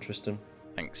if you want, Tristan.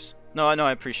 Thanks. No, I know,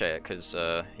 I appreciate it, because,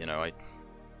 I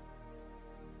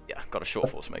got a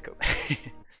shortfall to make up.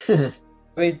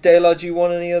 I mean, Dayla, do you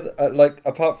want any other,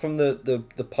 apart from the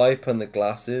pipe and the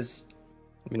glasses?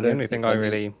 I mean, the only thing I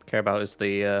really care about is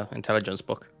the intelligence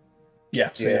book.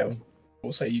 Yeah, so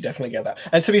we'll say you definitely get that.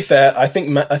 And to be fair, I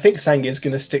think Sang is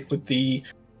going to stick with the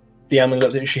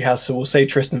amulet that she has, so we'll say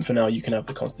Tristan for now. You can have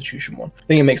the Constitution one. I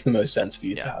think it makes the most sense for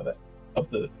you to have it of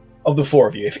the 4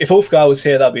 of you. If Ulfgar was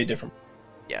here, that'd be a different.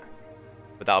 Yeah,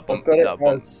 but that'll bump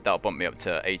me up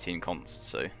to 18 const.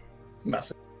 So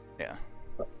massive. Yeah.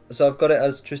 So I've got it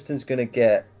as Tristan's going to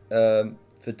get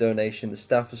for donation the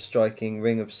Staff of Striking,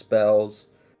 Ring of Spells,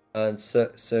 and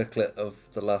Circlet of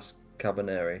the Last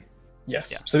Cabaneri.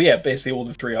 Yes. Yeah. So yeah, basically all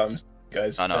the 3 items,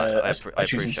 guys. I know. I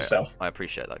choosing to sell. I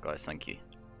appreciate that, guys. Thank you.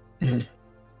 Mm-hmm.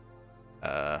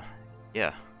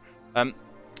 Yeah. I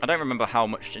don't remember how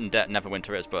much in debt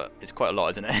Neverwinter is, but it's quite a lot,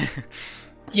 isn't it?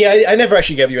 Yeah, I never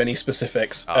actually gave you any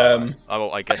specifics. I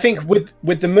guess. I think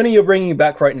with the money you're bringing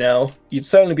back right now, you'd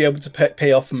certainly be able to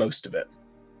pay off most of it.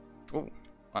 Oh,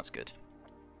 that's good.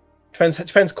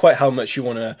 Depends quite how much you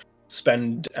want to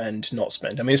spend and not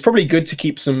spend. I mean, it's probably good to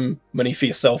keep some money for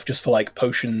yourself, just for like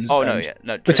potions.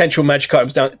 Potential magic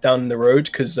items down the road,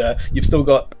 because you've still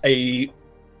got a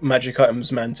magic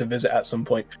items man to visit at some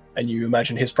point, and you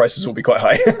imagine his prices will be quite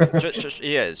high.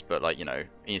 He is, but he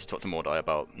needs to talk to Mordai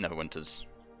about Neverwinter's.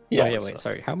 Wait,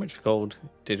 sorry. How much gold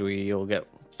did we all get?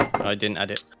 I didn't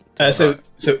add it. So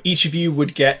each of you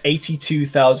would get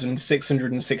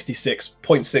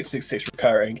 82,666.666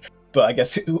 recurring, but I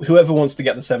guess whoever wants to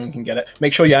get the 7 can get it.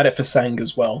 Make sure you add it for Sang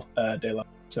as well, Dayla.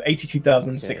 So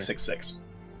 82,666.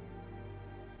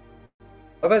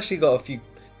 I've actually got a few.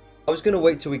 I was going to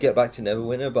wait till we get back to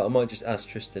Neverwinter, but I might just ask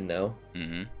Tristan now.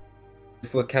 Mm-hmm.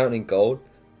 If we're counting gold,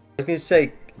 I was going to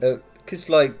say, because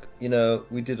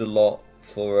we did a lot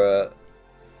for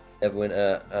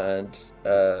Neverwinter and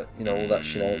all that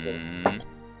shenanigans.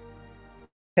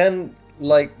 Can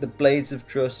like the Blades of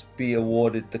Drrust be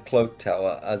awarded the Cloak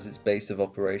Tower as its base of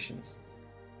operations?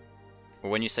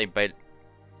 Well, when you say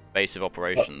base of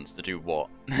operations, to do what?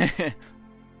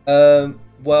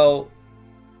 Well,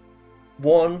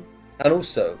 one, and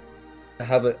also to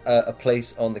have a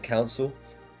place on the council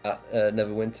at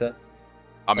Neverwinter.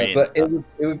 I mean, but it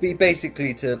would be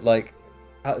basically to like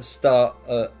start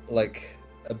like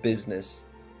a business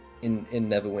in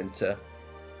Neverwinter.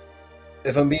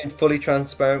 If I'm being fully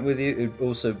transparent with you, it would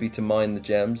also be to mine the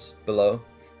gems below.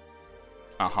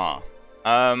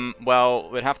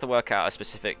 Well, we'd have to work out a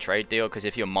specific trade deal, because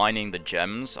if you're mining the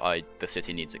gems, the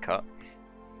city needs a cut.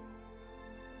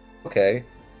 Okay.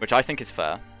 Which I think is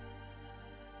fair,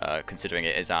 considering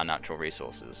it is our natural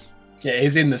resources. Yeah, it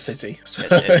is in the city. So...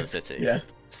 It's in the city. Yeah.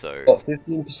 So. What,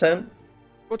 15%?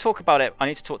 We'll talk about it. I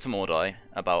need to talk to Mordai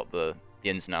about the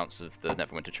ins and outs of the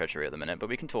Neverwinter treasury at the minute, but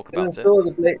we can talk about it. Sure,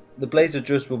 the Blades of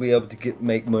Drrust will be able to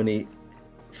make money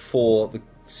for the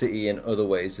city in other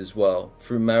ways as well,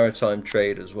 through maritime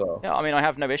trade as well. Yeah, I mean, I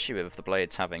have no issue with the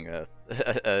Blades having a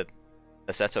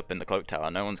setup in the Cloak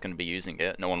Tower. No one's going to be using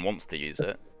it. No one wants to use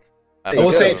it. I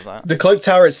will say, the Cloak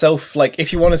Tower itself, like,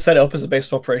 if you want to set it up as a base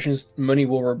of operations, money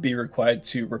will be required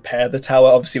to repair the tower.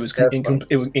 Obviously, it was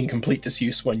in complete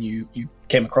disuse when you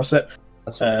came across it.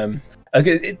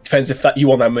 It depends if you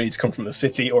want that money to come from the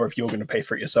city or if you're going to pay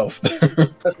for it yourself.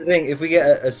 That's the thing. If we get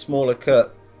a smaller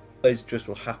cut, Blades of Drrust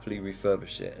will happily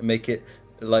refurbish it and make it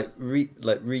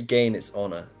regain its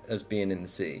honor as being in the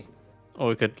city. Or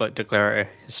we could like declare it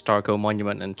a historical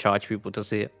monument and charge people to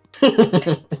see it.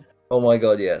 Oh my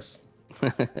god, yes.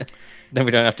 Then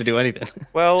we don't have to do anything.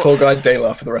 Well, tour guide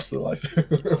Dayla for the rest of the life.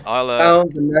 I'll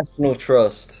found the National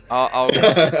Trust.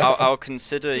 I'll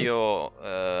consider your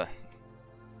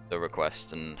the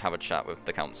request and have a chat with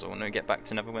the council when we get back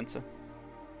to Neverwinter.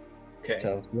 Okay.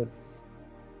 Sounds good.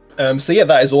 So yeah,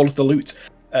 that is all of the loot.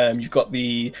 You've got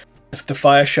the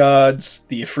fire shards,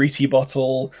 the Afriti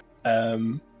bottle,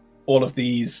 all of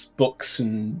these books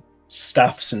and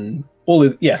staffs and all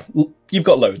of, yeah, you've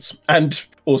got loads, and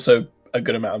also a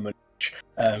good amount of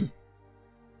money.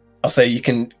 I'll say you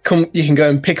can go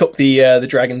and pick up the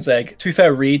dragon's egg. To be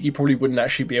fair, Reed, you probably wouldn't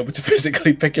actually be able to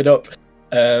physically pick it up.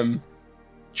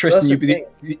 Tristan, you'd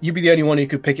be the only one who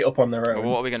could pick it up on their own.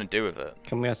 Well, what are we going to do with it?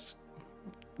 Can we ask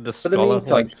the scholar?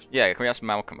 Yeah, can we ask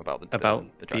Malcolm about the dragon?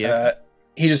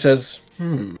 He just says,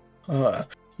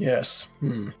 yes,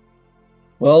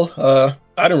 Well,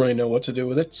 I don't really know what to do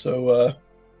with it, so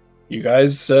you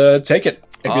guys take it.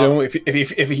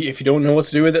 If you don't know what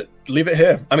to do with it, leave it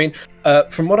here. I mean,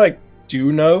 from what I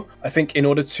do know, I think in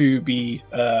order to be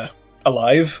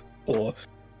alive, or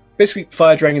basically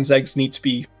fire dragon's eggs need to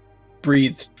be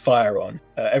breathed fire on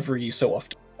every so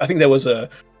often. I think there was a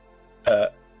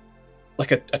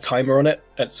timer on it,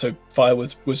 and so fire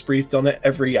was breathed on it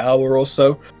every hour or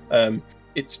so.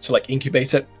 It's to like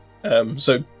incubate it.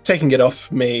 So taking it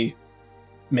off may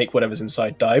make whatever's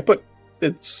inside die, but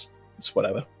it's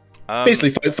whatever.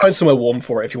 Basically, find somewhere warm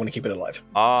for it if you want to keep it alive.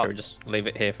 Should we just leave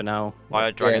it here for now?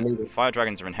 Fire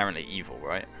dragons are inherently evil,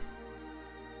 right?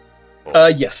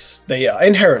 Yes, they are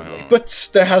inherently, but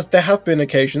there have been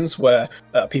occasions where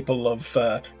people of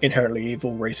inherently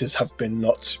evil races have been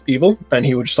not evil, and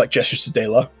he would just like gesture to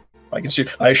Dayla.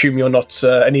 I assume you're not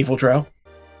an evil drow.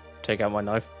 Take out my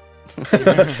knife.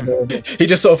 He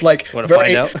just sort of like want to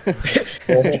find out.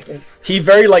 He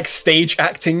very like stage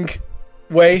acting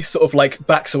way sort of like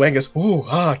backs away and goes, "Ooh,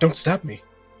 don't stab me."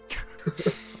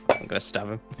 I'm gonna stab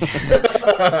him.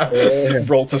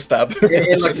 Roll to stab.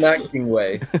 In like an acting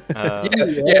way. Yeah,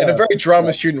 in a very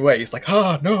drama student way. He's like,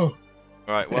 no.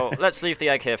 Right, well, let's leave the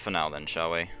egg here for now then,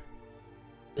 shall we?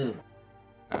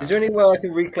 Is there any way I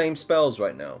can reclaim spells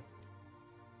right now?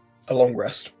 A long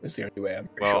rest is the only way, I'm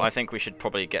pretty sure. I think we should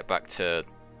probably get back to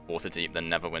Waterdeep then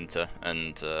Neverwinter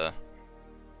and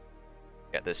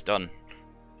get this done.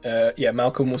 Yeah,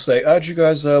 Malcolm will say, do you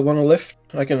guys want a lift?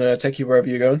 I can take you wherever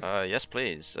you're going. Yes,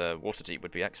 please. Waterdeep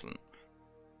would be excellent.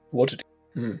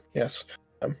 Waterdeep. Yes.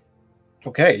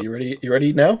 Okay, you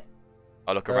ready now?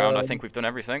 I look around, I think we've done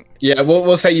everything. Yeah,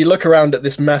 we'll say you look around at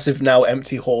this massive, now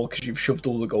empty hall because you've shoved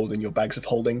all the gold in your bags of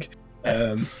holding.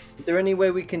 Is there any way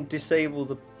we can disable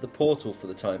the portal for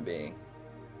the time being?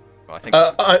 Well, I think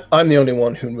I'm the only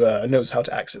one who knows how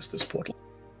to access this portal.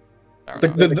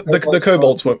 The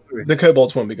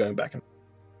kobolds won't be going back.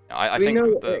 I think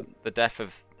the death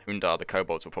of Hoondarrh, the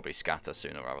kobolds will probably scatter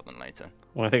sooner rather than later.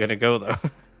 Where are they going to go, though?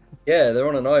 Yeah, they're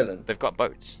on an island. They've got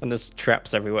boats. And there's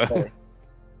traps everywhere. Okay.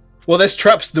 Well, there's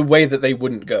traps the way that they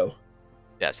wouldn't go.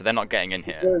 Yeah, so they're not getting in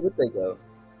here. Where would they go?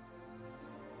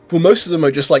 Well, most of them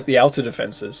are just like the outer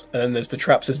defenses, and then there's the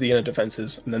traps as the inner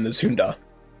defenses, and then there's Hoondarrh.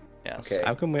 Yes. Okay.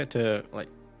 How come we had to like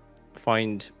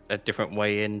find a different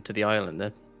way into the island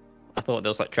then? I thought there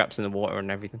was like traps in the water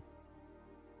and everything.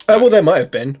 Well, there might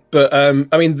have been, but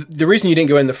I mean, the reason you didn't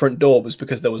go in the front door was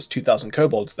because there was 2,000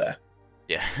 kobolds there.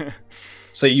 Yeah.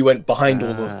 So you went behind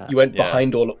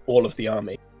behind all of the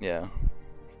army. Yeah.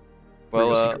 Through your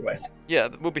Well, secret way. yeah,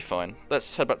 we'll be fine.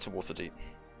 Let's head back to Waterdeep.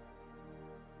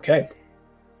 Okay.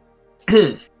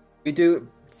 We do,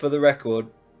 for the record,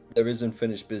 there is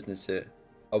unfinished business here.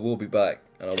 I will be back,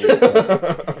 and I will be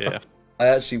back. Yeah. I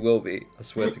actually will be. I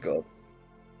swear to God.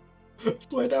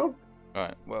 Swear down.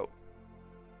 Alright, well.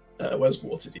 Where's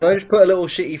Waterdeep? Can I just put a little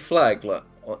shitty flag like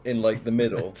in like the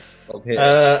middle of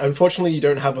here? Unfortunately, you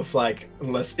don't have a flag.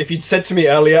 Unless if you'd said to me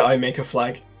earlier, I make a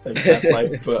flag. Then that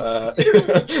flag, but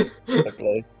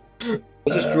Okay.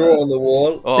 I'll just draw on the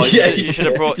wall. Oh, you should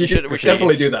have brought. You should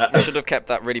definitely do that. You should have kept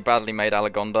that really badly made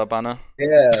Alagonda banner.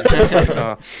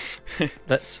 Yeah.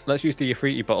 Let's use the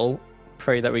Ifriti bottle.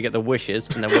 Pray that we get the wishes,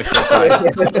 and then wish for a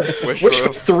flag. Wish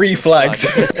for 3 flags.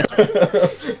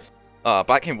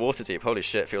 Back in Waterdeep. Holy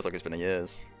shit! Feels like it's been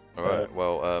years. All right.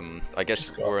 Well, I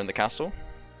guess we're in the castle.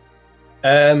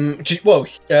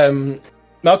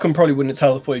 Malcolm probably wouldn't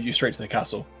have teleported you straight to the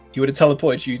castle. He would have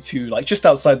teleported you to like just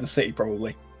outside the city,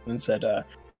 probably, and said,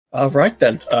 "All right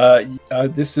then.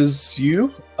 This is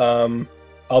you.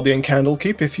 I'll be in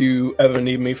Candlekeep if you ever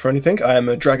need me for anything. I am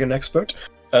a dragon expert.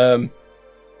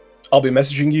 I'll be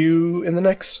messaging you in the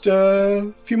next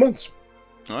few months.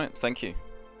 All right. Thank you.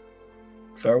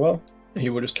 Farewell." And he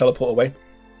will just teleport away.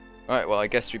 All right. Well, I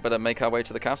guess we better make our way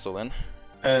to the castle then.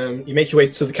 You make your way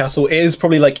to the castle. It is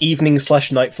probably like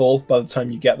evening/nightfall by the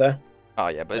time you get there. Oh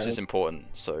yeah, but this is important,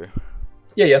 so.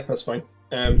 Yeah, that's fine.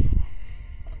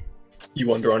 You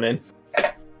wander on in.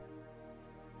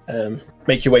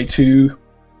 Make your way to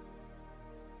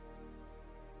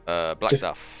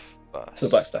Blackstaff. to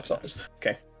the Blackstaff's office.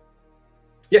 Okay.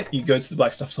 Yeah, you go to the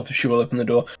Blackstaff's office. She will open the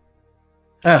door.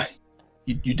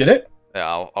 You did it?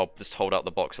 Yeah, I'll just hold out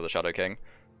the box of the Shadow King.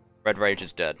 Red Rage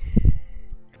is dead.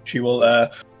 She will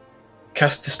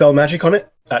cast Dispel Magic on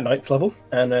it at 9th level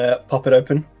and pop it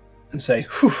open and say,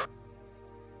 "Whew,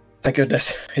 thank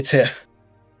goodness, it's here.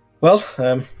 Well,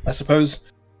 I suppose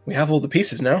we have all the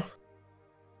pieces now.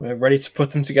 We're ready to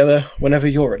put them together whenever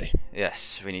you're ready."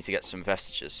 Yes, we need to get some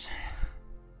vestiges.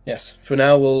 Yes, for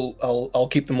now I'll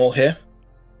keep them all here.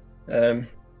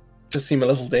 Does seem a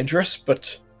little dangerous,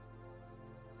 but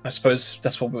I suppose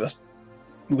that's what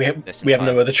we have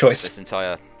no other choice. This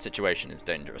entire situation is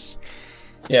dangerous.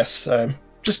 Yes,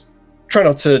 just try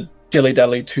not to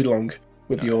dilly-dally too long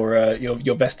with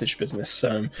your vestige business.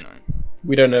 No.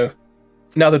 We don't know.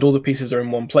 Now that all the pieces are in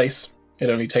one place, it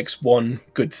only takes one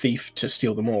good thief to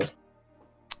steal them all.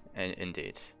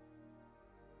 Indeed.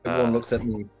 Everyone looks at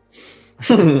me.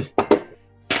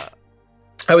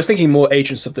 I was thinking more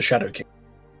agents of the Shadow King.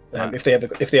 If they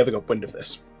ever got wind of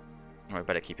this. I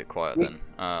better keep it quiet then.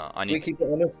 We keep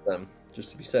it on us then,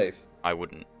 just to be safe. I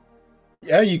wouldn't.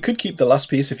 Yeah, you could keep the last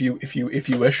piece if you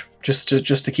wish, just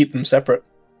to keep them separate.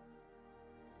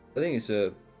 I think it's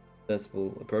a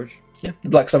sensible approach. Yeah, the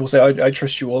Black Star will say, I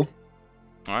trust you all.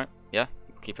 Alright, yeah,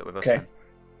 keep it with us Okay. then.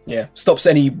 Yeah, stops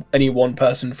any one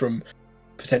person from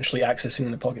potentially accessing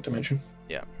the pocket dimension.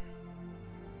 Yeah.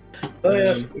 Can I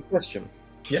ask a question?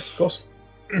 Yes, of course.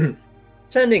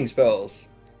 Sending spells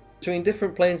between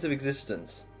different planes of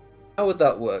existence. How would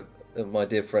that work, my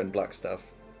dear friend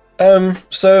Blackstaff?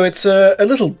 So it's a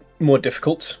little more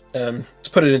difficult. To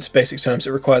put it into basic terms,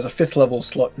 it requires a 5th level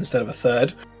slot instead of a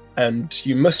 3rd, and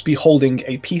you must be holding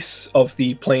a piece of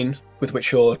the plane with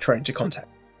which you're trying to contact.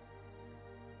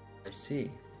 I see.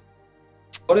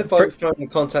 What if I was trying to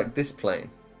contact this plane?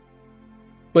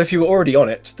 Well, if you were already on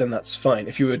it, then that's fine.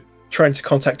 If you were trying to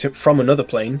contact it from another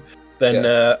plane, then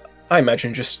I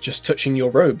imagine just touching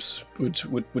your robes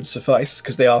would suffice,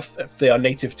 because they are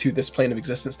native to this plane of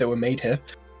existence. They were made here,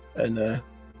 and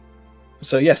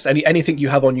so yes, anything you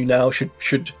have on you now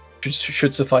should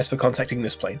suffice for contacting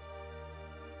this plane.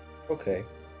 Okay.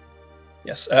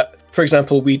 Yes. For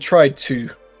example, we tried to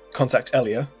contact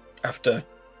Elia after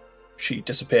she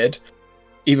disappeared.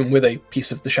 Even with a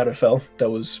piece of the Shadowfell, there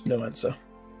was no answer.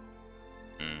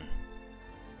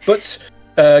 But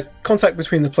contact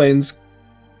between the planes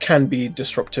can be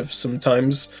disruptive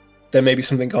sometimes. There may be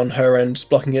something on her end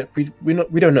blocking it. We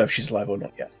don't know if she's alive or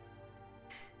not yet.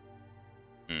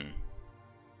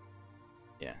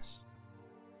 Yes.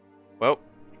 Well,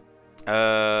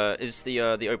 is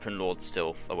the Open Lord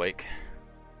still awake?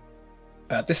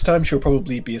 At this time, she'll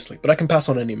probably be asleep, but I can pass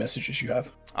on any messages you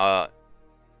have. Well,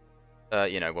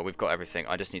 we've got everything.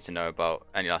 I just need to know about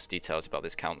any last details about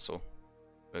this council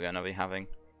we're going to be having.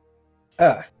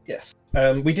 Ah, yes.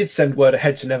 We did send word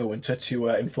ahead to Neverwinter to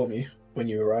inform you when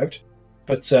you arrived,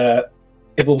 but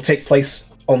it will take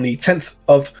place on the 10th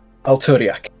of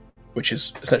Alturiak, which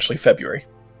is essentially February.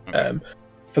 Okay.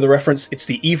 For the reference, it's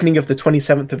the evening of the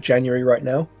 27th of January right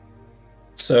now.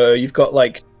 So you've got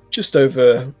like just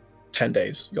over 10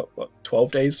 days. You've got what,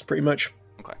 12 days pretty much.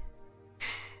 Okay.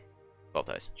 12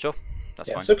 days. Sure.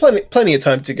 That's fine. So plenty of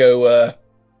time to go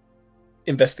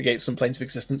investigate some planes of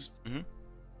existence. Mhm.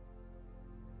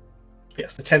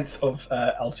 Yes, the 10th of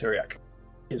Alturiak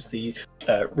is the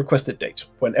requested date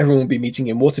when everyone will be meeting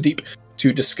in Waterdeep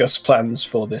to discuss plans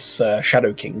for this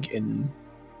Shadow King in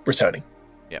returning.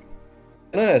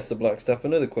 Can I ask the Blackstaff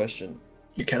another question?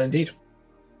 You can indeed.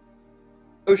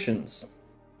 Potions.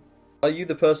 Are you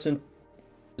the person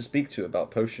to speak to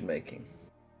about potion making?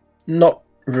 Not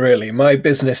really. My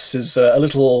business is a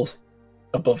little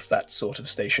above that sort of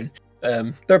station.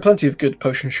 There are plenty of good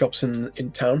potion shops in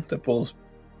town that will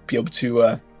be able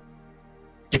to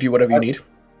give you whatever you need.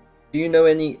 Do you know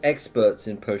any experts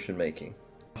in potion making?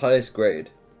 Highest grade?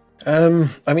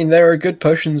 I mean, there are good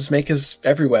potions makers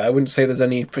everywhere. I wouldn't say there's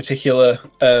any particular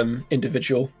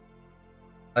individual.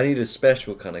 I need a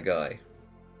special kind of guy.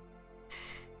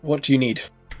 What do you need?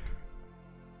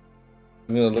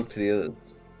 I'm gonna look to the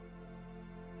others.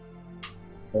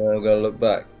 I'm gonna look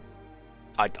back.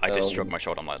 I just shrugged my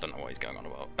shoulder. I'm like, I don't know what he's going on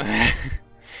about. I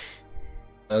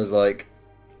was like,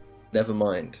 never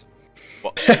mind.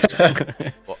 What?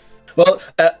 What? Well,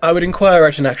 I would inquire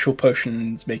at an actual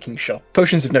potions making shop.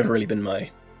 Potions have never really been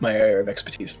my area of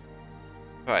expertise.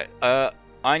 Right.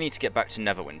 I need to get back to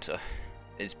Neverwinter.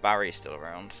 Is Barry still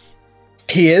around?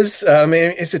 He is.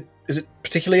 Is it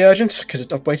particularly urgent? Could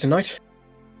it not wait a night?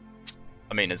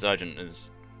 I mean, as urgent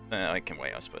as I can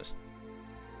wait, I suppose.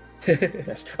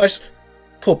 Yes.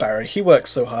 Poor Barry. He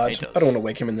works so hard. He does. I don't want to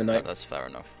wake him in the night. That's fair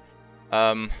enough.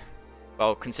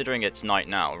 Well, considering it's night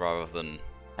now, rather than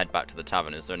head back to the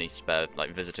tavern, is there any spare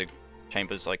visitor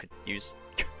chambers I could use?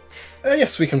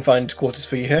 Yes, we can find quarters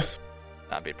for you here.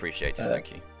 That'd be appreciated.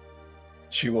 Thank you.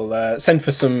 She will send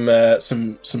for some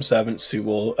servants who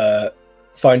will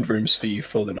find rooms for you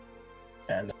for the night,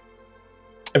 and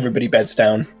everybody beds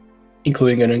down,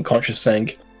 including an unconscious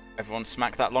Sang. Everyone,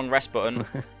 smack that long rest button.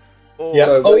 Oh, Yeah.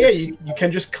 So- Oh yeah. You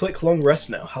can just click long rest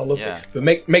now. How lovely. Yeah. But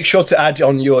make sure to add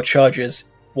on your charges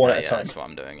one at a yeah, time. that's what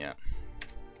I'm doing. Yeah.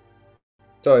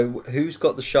 Sorry, who's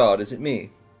got the shard? Is it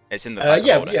me? It's in the bag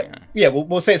of holding, Yeah.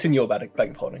 We'll say it's in your bag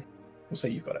of holding. We'll say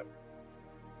you've got it.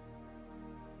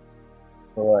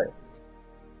 Alright.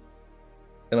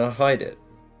 Can I hide it?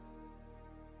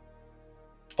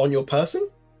 On your person?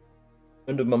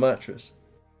 Under my mattress?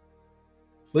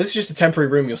 Well, this is just a temporary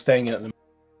room you're staying in at the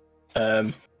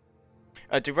moment.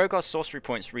 Do Rogar's sorcery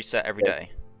points reset every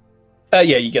day?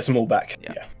 Yeah, you get them all back.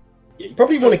 Yeah. Yeah. You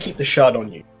probably want to keep the shard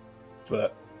on you,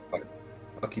 but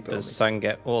I'll keep it on Does me. Sang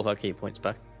get all her key points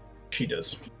back? she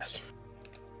does. Yes.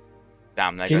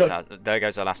 Damn, there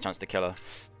goes our last chance to kill her.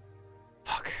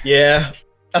 Fuck. Yeah.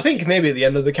 I think maybe at the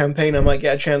end of the campaign I might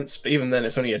get a chance, but even then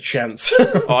it's only a chance.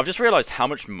 Oh, I've just realised how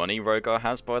much money Rogar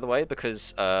has, by the way,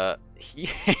 because he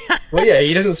Well, yeah,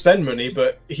 he doesn't spend money,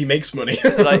 but he makes money. so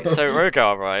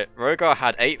Rogar, right? Rogar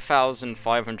had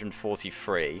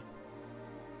 8,543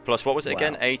 plus what was it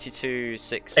again? Wow.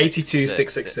 82,666.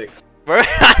 82,666.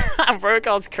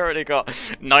 Rogar's currently got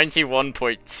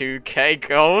 91.2k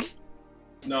gold.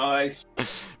 Nice.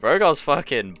 Rogar's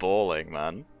fucking balling,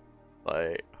 man.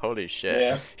 Like, holy shit.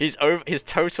 Yeah. He's his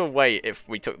total weight, if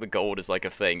we took the gold as like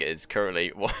a thing, is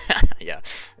currently yeah,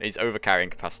 he's over carrying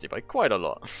capacity by quite a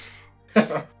lot.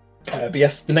 But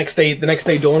yes, the next day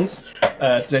dawns. If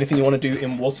there's anything you want to do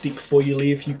in Waterdeep before you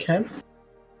leave, you can.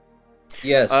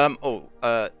 Yes.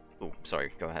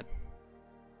 Sorry, go ahead.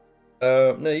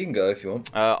 No, you can go if you want.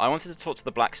 I wanted to talk to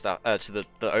the Blackstaff, to the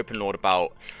Open Lord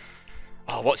about,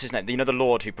 oh, what's his name? You know, the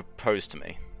Lord who proposed to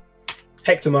me.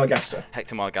 Hector Margaster.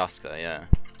 Hector Margaster, yeah.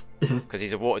 Mhm. Because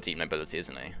he's a Waterdeep nobility,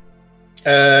 isn't he?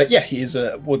 Yeah, he is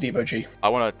a Waterdeep OG. I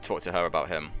want to talk to her about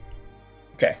him.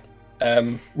 Okay.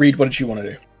 Reed, what did you want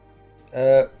to do?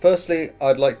 Firstly,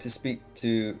 I'd like to speak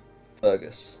to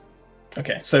Fergus.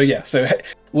 Okay, so yeah,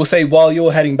 we'll say while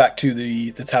you're heading back to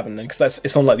the tavern, then, because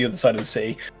it's on like the other side of the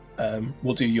city.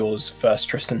 We'll do yours first,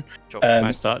 Tristan. Sure. Can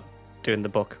I start doing the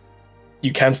book?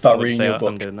 You can start I'll just reading say your book.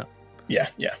 I'm doing that. Yeah.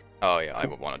 Oh yeah, I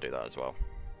would want to do that as well.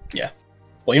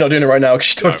 Well, you're not doing it right now because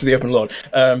you talked No. to the Open Lord.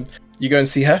 You go and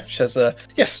see her. She says,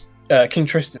 "Yes, King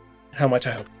Tristan, how am I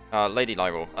to help?" Lady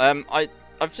Lyril,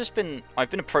 I've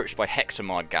been approached by Hector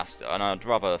Margaster, and I'd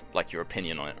rather like your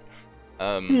opinion on it.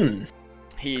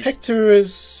 He's Hector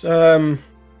is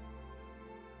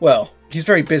Well, he's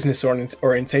very business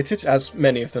orientated, as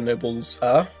many of the nobles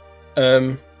are.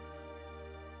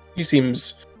 He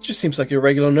just seems like a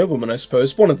regular nobleman, I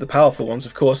suppose. One of the powerful ones,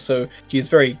 of course. So keeps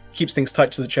things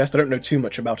tight to the chest. I don't know too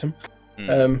much about him.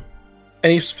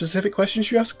 Any specific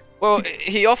questions you ask? Well,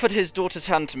 he offered his daughter's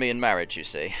hand to me in marriage, you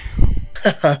see.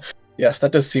 Yes,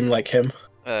 that does seem like him.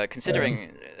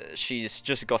 Considering she's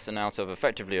just gotten out of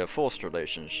effectively a forced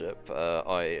relationship,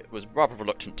 I was rather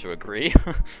reluctant to agree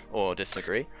or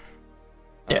disagree.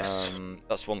 Yes.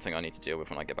 That's one thing I need to deal with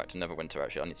when I get back to Neverwinter,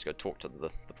 actually. I need to go talk to the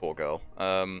poor girl.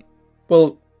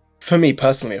 Well, for me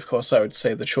personally, of course, I would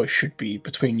say the choice should be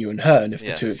between you and her, and if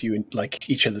the two of you like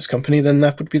each other's company, then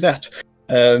that would be that.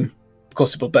 Of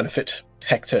course, it will benefit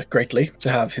Hector greatly to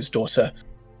have his daughter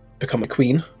become a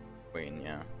queen. Queen,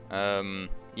 yeah.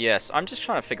 Yes, I'm just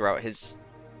trying to figure out his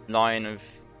line of...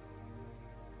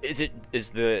 Is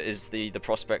the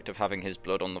prospect of having his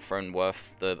blood on the throne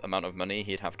worth the amount of money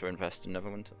he'd have to invest in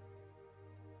Neverwinter?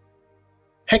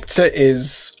 Hector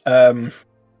is the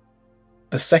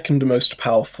second most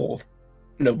powerful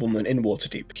nobleman in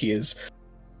Waterdeep. He is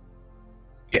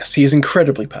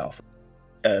incredibly powerful.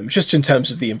 Just in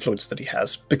terms of the influence that he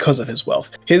has because of his wealth.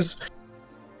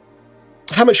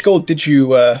 How much gold did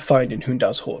you find in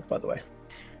Hoondarrh's hoard, by the way?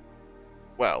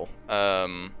 Well,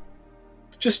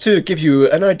 just to give you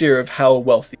an idea of how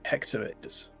wealthy Hector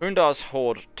is. Hoondarrh's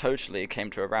hoard totally came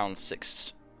to around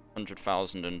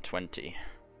 600,020.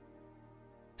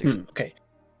 Okay.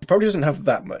 He probably doesn't have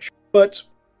that much, but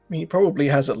he probably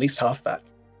has at least half that.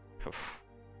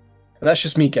 And that's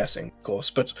just me guessing, of course,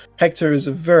 but Hector is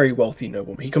a very wealthy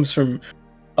nobleman. He comes from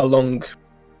a long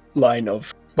line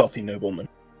of wealthy noblemen,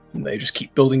 and they just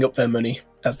keep building up their money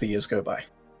as the years go by.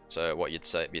 So what you'd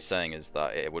be saying is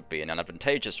that it would be an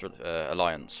advantageous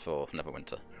alliance for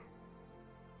Neverwinter.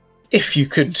 If you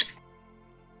could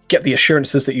get the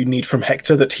assurances that you need from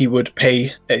Hector that he would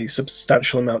pay a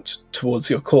substantial amount towards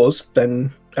your cause,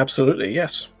 then absolutely,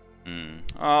 yes.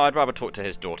 Oh, I'd rather talk to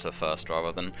his daughter first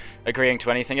rather than agreeing to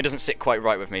anything. It doesn't sit quite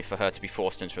right with me for her to be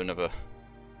forced into another...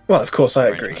 Well, of course, I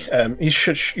agree. You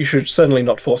should certainly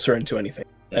not force her into anything.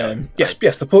 No, yes,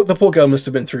 the poor girl must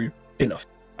have been through enough.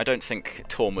 I don't think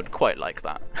Torm would quite like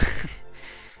that.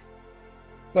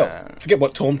 Well, forget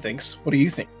what Torm thinks. What do you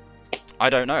think?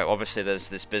 I don't know. Obviously, there's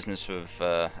this business with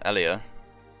Elia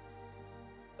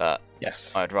that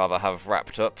I'd rather have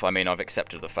wrapped up. I mean, I've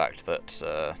accepted the fact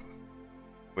that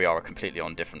we are completely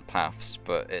on different paths,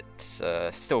 but it's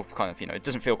still kind of, it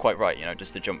doesn't feel quite right,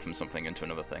 just to jump from something into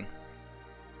another thing.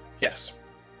 Yes,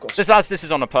 of course. This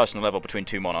is on a personal level between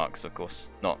two monarchs, of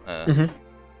course, not a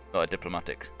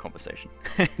diplomatic conversation.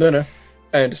 No,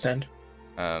 I understand.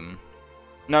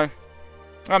 No,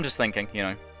 I'm just thinking,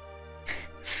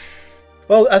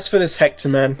 Well, as for this Hector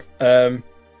man, don't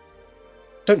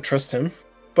trust him,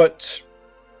 but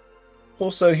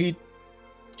also he's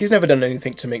never done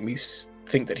anything to make me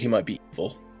think that he might be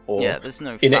evil. Or yeah, there's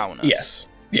no foulness.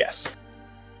 Yes.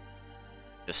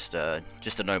 Just a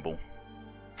noble.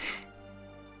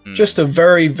 Just a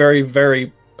very, very,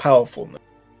 very powerful man.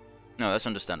 No, that's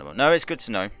understandable. No, it's good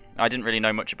to know. I didn't really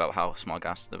know much about House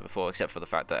Margaster before, except for the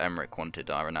fact that Emmerich wanted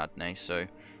Aranadne, so...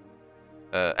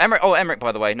 Emmerich,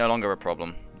 by the way, no longer a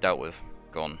problem. Dealt with.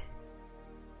 Gone.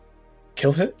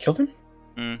 Killed him? Killed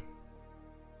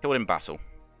in battle.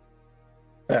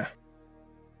 Yeah.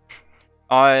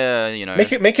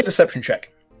 Make a deception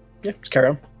check. Yeah, just carry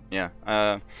on. Yeah.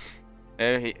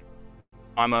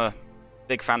 I'm a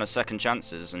big fan of second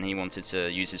chances, and he wanted to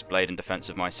use his blade in defense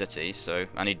of my city,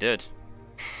 and he did.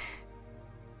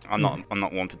 I'm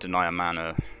not one to deny a man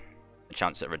a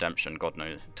chance at redemption. God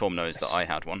knows, Torm knows that I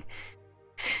had one.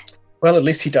 Well, at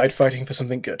least he died fighting for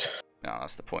something good. No,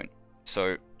 that's the point.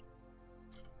 So,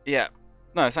 yeah.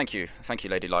 No, thank you,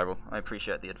 Lady Lyrel. I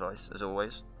appreciate the advice as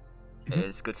always. It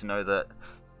is good to know that,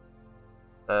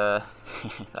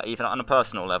 that even on a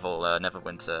personal level,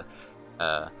 Neverwinter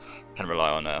can rely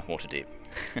on Waterdeep.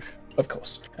 Of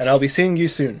course. And I'll be seeing you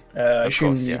soon. I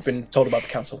assume you've been told about the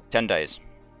council. 10 days.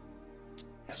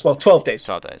 Yes, well, 12 days.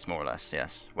 12 days, more or less,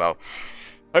 yes. Well,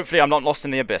 hopefully I'm not lost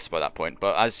in the abyss by that point,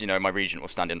 but as you know, my regent will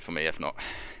stand in for me if not.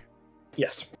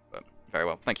 Yes. But very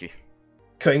well, thank you.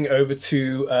 Cutting over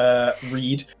to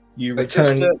Reed, you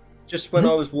return... Just when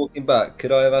I was walking back,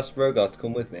 could I have asked Rogar to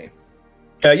come with me?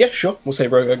 Yeah, sure. We'll say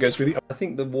Rogar goes with you. I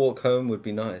think the walk home would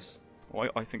be nice.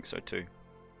 I think so too.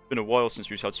 Been a while since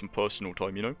we've had some personal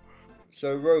time,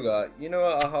 So Rogar, you know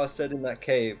what I said in that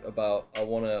cave about I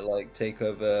want to take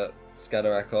over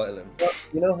Scadarak Island?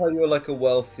 You know how you're a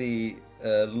wealthy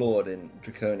lord in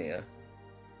Draconia?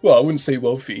 Well, I wouldn't say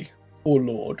wealthy. or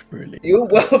lord, really. You're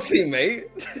wealthy, mate.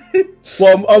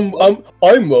 Well,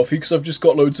 I'm wealthy because I've just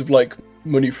got loads of like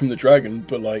money from the dragon.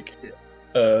 But like,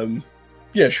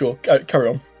 yeah, sure, carry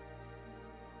on.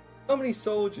 How many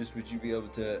soldiers would you be able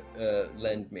to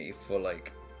lend me for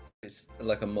like it's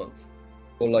like a month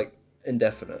or like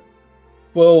indefinite?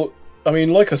 Well, I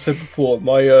mean, like I said before,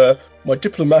 my my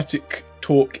diplomatic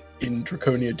talk in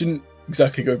Draconia didn't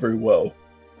exactly go very well.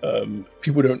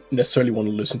 People don't necessarily want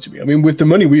to listen to me. I mean, with the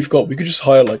money we've got, we could just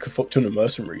hire like a fuck ton of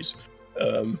mercenaries.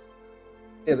 Yeah,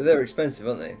 but they're expensive,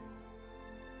 aren't they?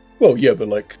 Well, yeah, but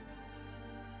like,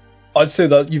 I'd say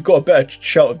that you've got a better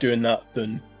shout of doing that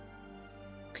than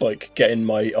like getting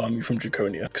my army from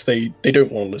Draconia, because they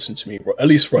don't want to listen to me, at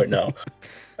least right now.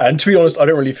 And to be honest, I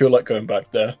don't really feel like going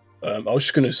back there. I was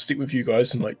just gonna stick with you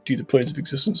guys and like do the planes of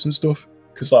existence and stuff,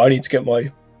 because I need to get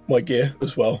my gear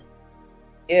as well.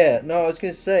 Yeah, no, I was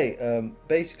gonna say,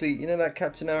 basically, you know that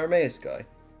Captain Arameus guy?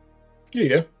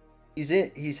 Yeah.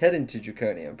 He's heading to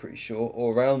Draconia, I'm pretty sure,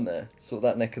 or around there, sort of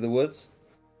that neck of the woods.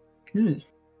 Hmm.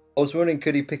 I was wondering,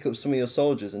 could he pick up some of your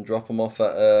soldiers and drop them off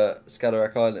at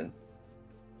Skadorak Island,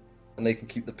 and they can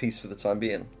keep the peace for the time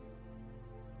being?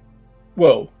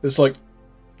 Well, there's like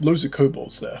loads of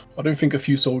kobolds there. I don't think a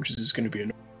few soldiers is going to be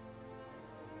enough.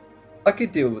 I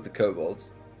could deal with the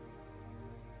kobolds.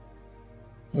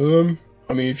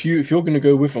 I mean, if you're going to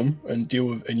go with them and deal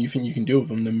with, and you think you can deal with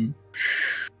them, then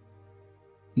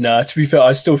nah. To be fair,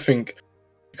 I still think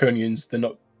Draconians,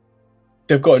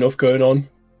 they've got enough going on.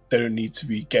 They don't need to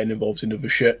be getting involved in other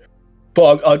shit.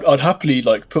 But I'd happily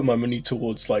like put my money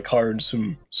towards like hiring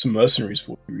some mercenaries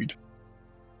for you, Reed.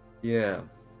 Yeah.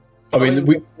 I mean,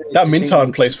 that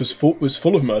Mintarn place was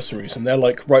full of mercenaries, and they're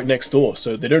like right next door,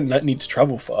 so they don't need to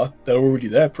travel far. They're already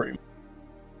there, pretty much.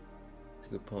 That's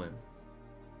a good point.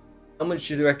 How much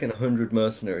do you reckon 100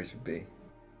 mercenaries would be?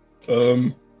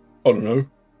 I don't know.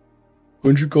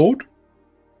 100 gold?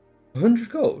 100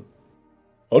 gold?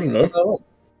 I don't know. Oh.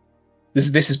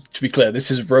 This is, to be clear, this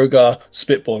is Rogar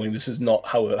spitballing. This is not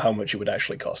how much it would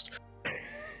actually cost.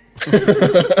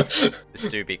 This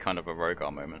do be kind of a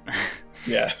Rogar moment.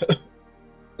 Yeah.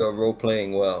 You're role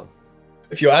playing well.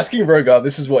 If you're asking Rogar,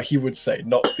 this is what he would say,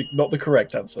 not the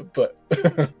correct answer, but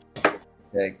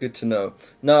Yeah, good to know.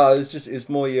 No, it was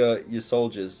more your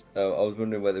soldiers. I was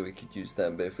wondering whether we could use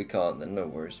them, but if we can't, then no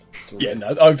worries. yeah,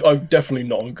 no, I'm definitely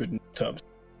not on good terms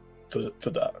for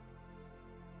that.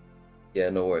 Yeah,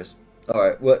 no worries. All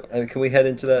right, well, can we head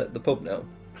into the pub now?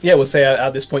 Yeah, we'll say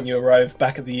at this point you arrive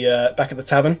back at the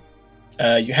tavern.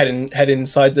 You head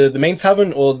inside the main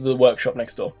tavern or the workshop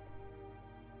next door.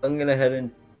 I'm gonna head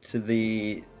into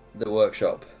the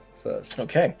workshop first.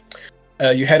 Okay.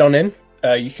 You head on in.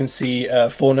 You can see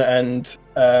Fauna and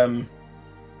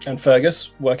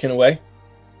Fergus working away.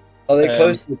 Are they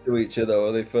closer to each other, or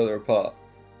are they further apart?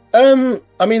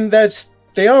 I mean,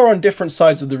 they are on different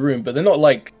sides of the room, but they're not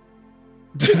like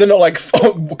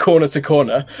corner to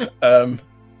corner.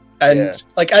 And Yeah.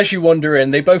 like as you wander in,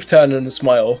 they both turn and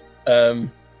smile. Are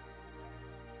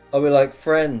we like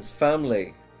friends,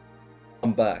 family?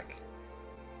 I'm back.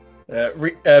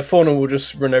 Fauna will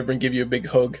just run over and give you a big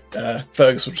hug.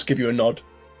 Fergus will just give you a nod.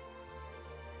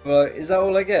 Well, is that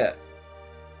all I get?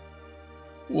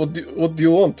 What do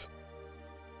you want?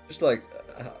 Just like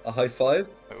a high five?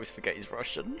 I always forget he's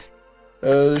Russian.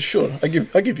 Sure. I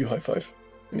give you a high five.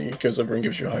 And he goes over and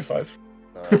gives you a high five.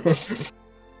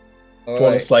 All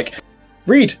Fauna's right. like,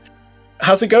 Reed,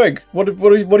 how's it going? What have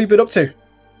you been up to?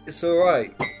 It's all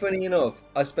right. Funny enough,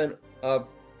 I spent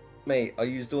mate, I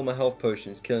used all my health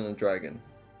potions killing a dragon.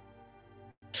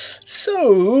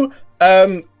 So,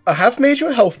 I have made you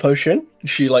a health potion.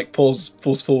 She like pulls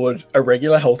forward a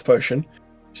regular health potion.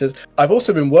 She says, I've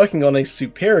also been working on a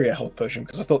superior health potion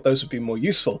because I thought those would be more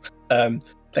useful.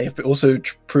 They have also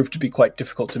proved to be quite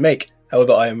difficult to make.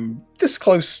 However, I am this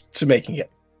close to making it.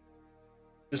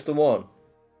 Just the one.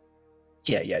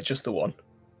 Yeah, just the one.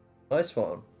 Nice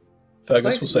one.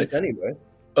 Fergus Thanks will say, anyway.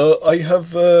 I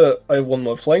have one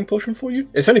more flying potion for you.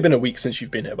 It's only been a week since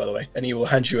you've been here, by the way, and he will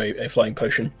hand you a flying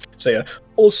potion. Say,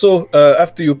 also,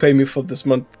 after you pay me for this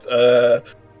month,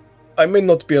 I may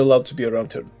not be allowed to be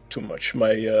around here too much.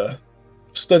 My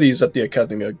studies at the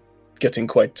academy are getting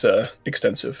quite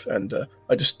extensive, and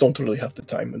I just don't really have the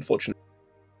time, unfortunately.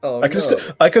 Oh,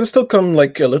 I can still come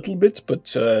like a little bit,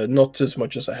 but not as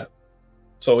much as I have.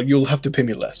 So you'll have to pay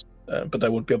me less, but I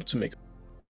won't be able to make it.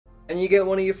 And you get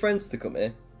one of your friends to come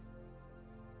here?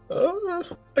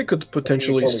 I could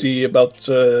potentially see about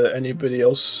anybody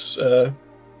else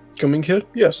coming here.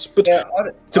 Yes, but Yeah,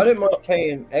 I don't mind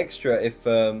paying extra if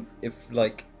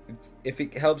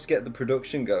it helps get the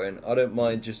production going. I don't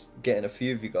mind just getting a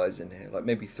few of you guys in here, like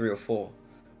maybe 3 or 4.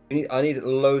 I need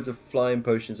loads of flying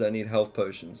potions. I need health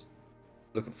potions.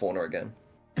 Look at fauna again.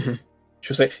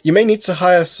 She'll say, you may need to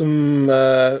hire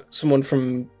someone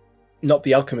from not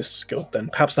the Alchemist's Guild then,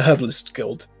 perhaps the Herbalist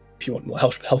Guild, if you want more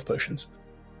health potions.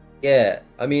 Yeah,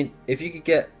 I mean, if you could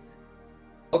get...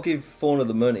 I'll give fauna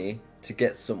the money to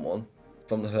get someone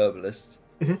from the Herbalist.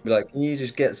 Be like, can you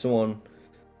just get someone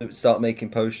to start making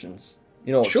potions?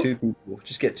 You know what, Sure. 2 people.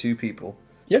 Just get 2 people.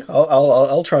 Yeah,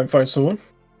 I'll try and find someone.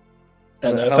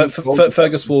 And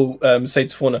Fergus will say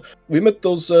to Fauna, "We met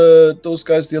those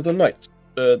guys the other night.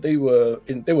 They were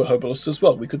herbalists as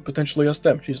well. We could potentially ask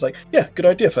them." She's like, "Yeah, good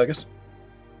idea, Fergus."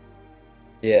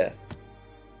 Yeah.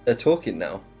 They're talking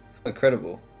now.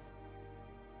 Incredible.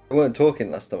 They weren't talking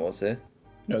last time I was here.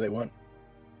 No, they weren't.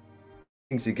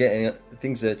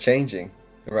 Things are changing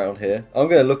around here. I'm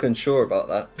going to look unsure about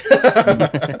that.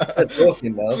 They're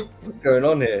talking now. What's going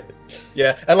on here?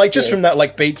 Yeah, and like just from that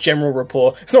like general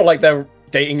rapport, it's not like they're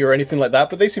dating you or anything like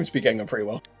that, but they seem to be getting on pretty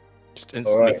well. Just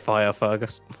instantly Alright. fire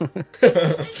Fergus.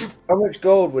 How much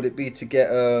gold would it be to get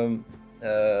 2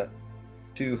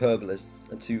 herbalists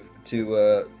and two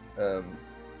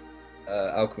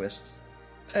alchemists?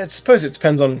 I suppose it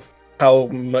depends on how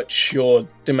much you're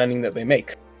demanding that they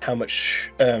make, how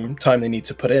much time they need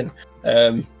to put in.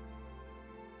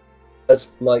 That's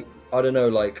like, I don't know,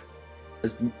 like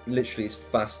literally as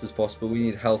fast as possible. We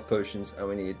need health potions and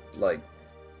we need like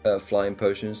flying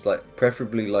potions, like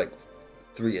preferably like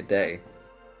 3 a day.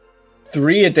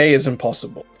 3 a day is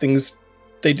impossible. Things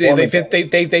they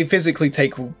physically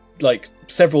take like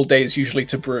several days usually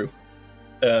to brew.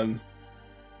 What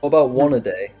about 1 a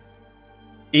day?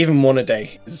 Even 1 a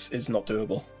day is not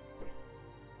doable.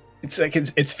 It's like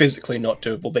it's physically not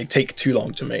doable. They take too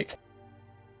long to make.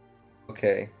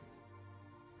 Okay.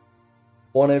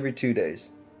 1 every 2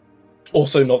 days.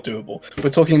 Also not doable. We're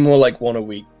talking more like 1 a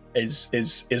week.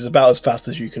 Is about as fast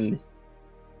as you can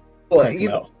crank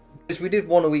them out. Because we did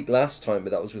 1 a week last time,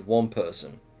 but that was with 1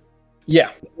 person.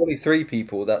 Yeah. With only 3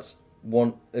 people. That's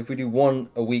 1. If we do 1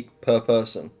 a week per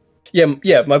person.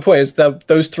 Yeah. My point is that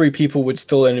those 3 people would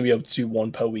still only be able to do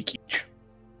 1 per week each.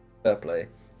 Fair play.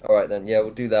 All right then. Yeah,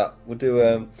 we'll do that. We'll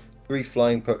do 3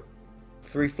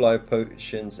 fly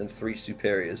potions and 3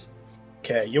 superiors.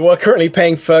 Okay, you are currently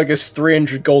paying Fergus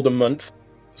 300 gold a month.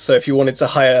 So if you wanted to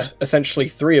hire essentially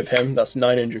 3 of him, that's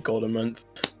 900 gold a month.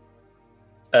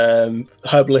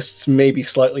 Herbalists may be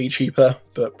slightly cheaper,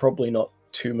 but probably not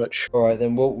too much. All right,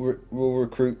 then we'll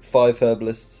recruit 5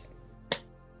 herbalists.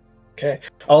 Okay,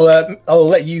 I'll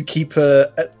let you keep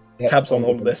tabs on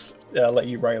all of this. I'll let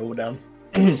you write it all down.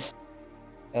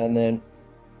 And then,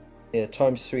 yeah,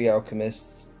 times 3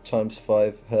 alchemists, times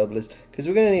 5 herbalists, because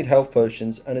we're going to need health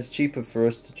potions, and it's cheaper for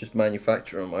us to just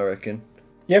manufacture them, I reckon.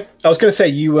 Yeah, I was going to say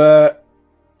you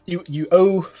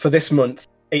owe for this month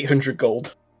 800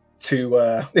 gold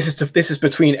to this is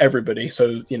between everybody.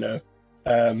 So you know,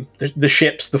 the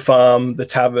ships, the farm, the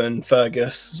tavern,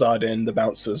 Fergus, Zardin, the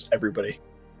bouncers, everybody.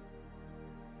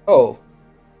 Oh,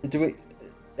 can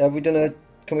we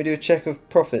do a check of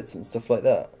profits and stuff like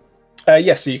that?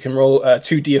 Yes, so you can roll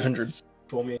 2 D100s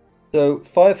for me. So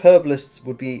 5 herbalists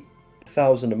would be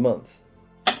 1,000 a month.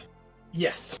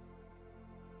 Yes.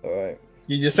 All right.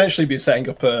 You'd essentially be setting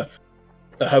up a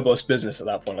herbalist business at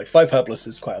that point. Like 5 herbalists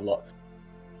is quite a lot.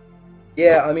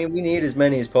 Yeah, I mean, we need as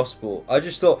many as possible. I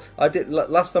just thought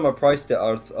last time I priced it.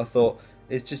 I thought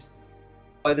it's just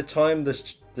by the time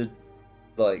the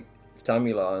like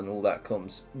Samula and all that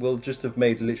comes, we'll just have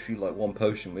made literally like 1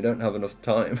 potion. We don't have enough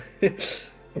time.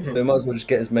 So we might as well just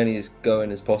get as many as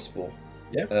going as possible.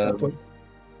 Yeah, fair point.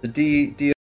 The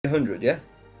D100, yeah?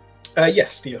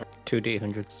 Yes, D100. 2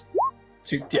 D100s.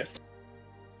 2, yeah.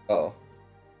 Oh.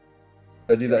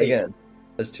 I'll do that again.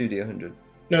 That's 2 D100.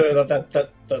 No,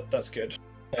 that's good.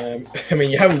 I mean,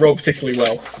 you haven't rolled particularly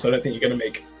well, so I don't think you're going to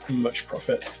make much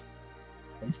profit.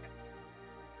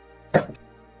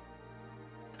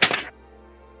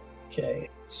 Okay,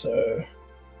 so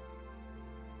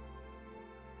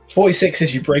 46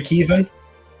 is you break even,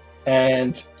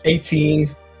 and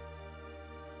 18.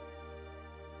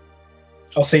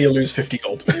 I'll say you lose 50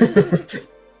 gold.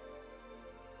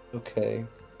 Okay.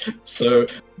 So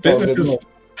businesses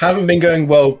haven't been going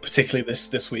well, particularly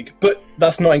this week. But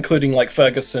that's not including like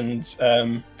Fergus and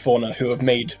Fauna, who have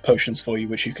made potions for you,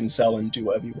 which you can sell and do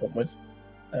whatever you want with.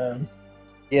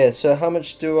 Yeah. So how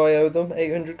much do I owe them?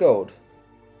 800 gold.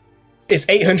 It's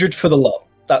 800 for the lot.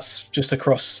 That's just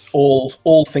across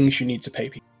all things you need to pay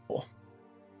people for.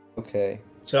 Okay.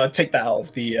 So I'd take that out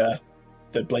of the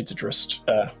Blades of Drrust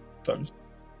funds.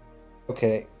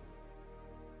 Okay.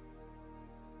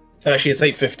 And actually, it's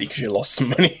 850 because you lost some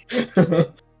money.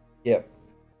 Yep.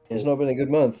 It's not been a good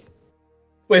month.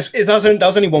 Well, that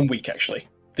was only 1 week actually.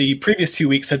 The previous 2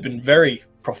 weeks had been very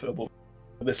profitable.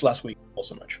 But this last week, not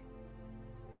so much.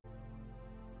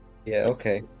 Yeah.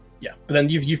 Okay. Yeah, but then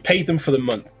you've paid them for the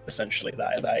month essentially.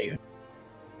 That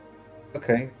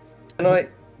Okay. Can I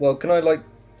like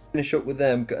finish up with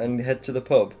them and head to the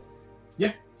pub?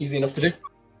 Yeah, easy enough to do.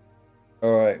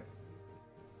 All right.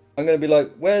 I'm gonna be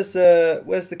like, where's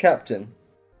the captain?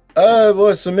 Well,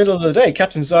 it's the middle of the day.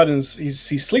 Captain Zarden's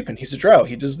he's sleeping. He's a drow.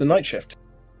 He does the night shift.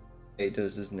 He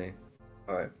does, doesn't he?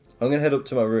 All right. I'm gonna head up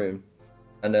to my room,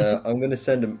 and I'm gonna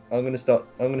send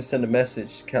a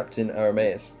message to Captain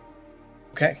Arameus.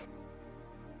 Okay.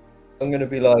 I'm gonna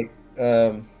be like,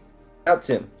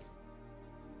 Captain,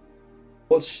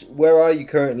 where are you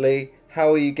currently?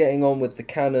 How are you getting on with the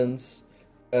cannons?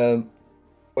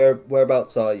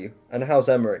 Whereabouts are you? And how's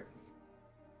Emmerich?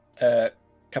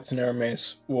 Captain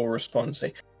Arameus will respond and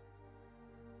say,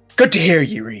 "Good to hear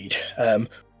you, Reed.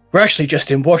 We're actually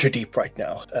just in Waterdeep right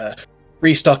now,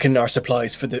 restocking our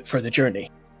supplies for the journey.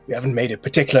 We haven't made it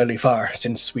particularly far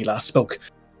since we last spoke.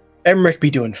 Emmerich be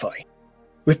doing fine.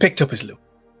 We've picked up his loot."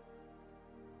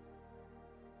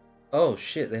 Oh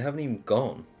shit! They haven't even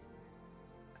gone.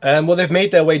 Well, they've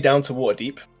made their way down to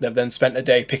Waterdeep. They've then spent a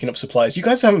day picking up supplies. You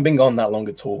guys haven't been gone that long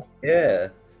at all. Yeah.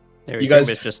 You guys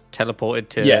just teleported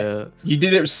to you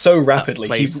did it so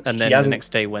rapidly. And then the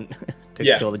next day went to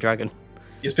kill the dragon.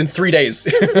 It's been 3 days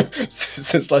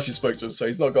since last you spoke to him, so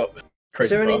he's not got crazy.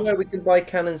 Is there any way we can buy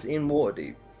cannons in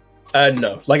Waterdeep?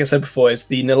 No. Like I said before, it's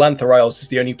the Nilantha Isles is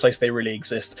the only place they really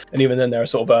exist, and even then they're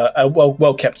sort of a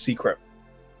well kept secret.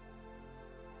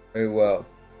 Very well.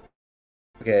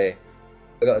 Okay,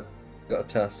 I got a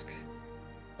task.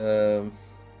 How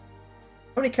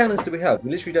many cannons do we have?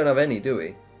 We literally don't have any, do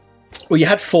we? Well, you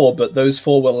had 4, but those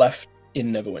 4 were left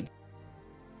in Neverwinter.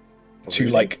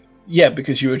 To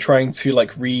because you were trying to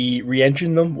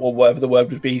re-engine them, or whatever the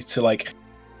word would be, to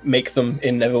make them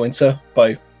in Neverwinter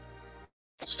by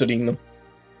studying them.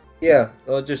 Yeah,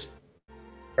 I'll just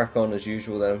crack on as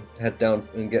usual then. Head down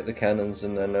and get the cannons,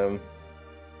 and then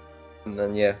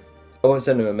yeah, I won't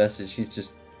send him a message.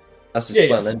 That's his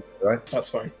plan, anyway, right? That's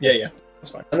fine. Yeah,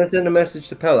 that's fine. I'm gonna send a message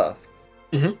to Pelath.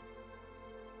 Mm-hmm.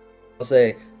 I'll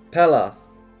say, Pelath,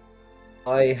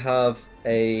 I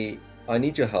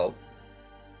need your help.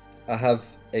 I have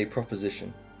a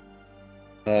proposition.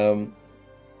 We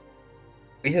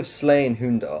have slain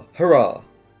Hoondarrh. Hurrah!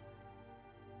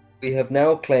 We have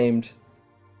now claimed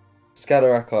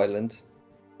Scadarak Island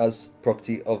as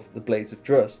property of the Blades of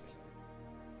Drrust.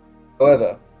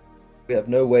 However, we have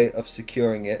no way of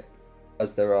securing it,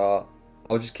 as there are.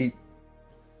 I'll just keep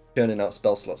churning out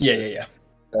spell slots. Yeah.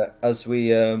 As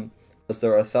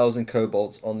there are 1,000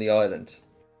 kobolds on the island.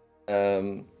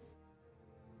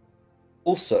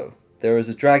 Also, there is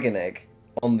a dragon egg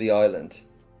on the island.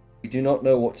 We do not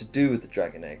know what to do with the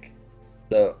dragon egg,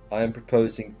 so I am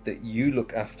proposing that you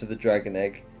look after the dragon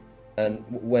egg, and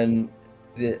when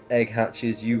the egg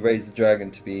hatches, you raise the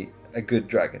dragon to be a good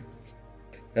dragon.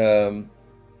 However,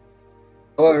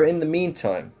 in the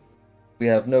meantime, we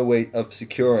have no way of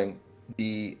securing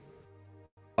the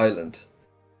island.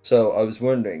 So I was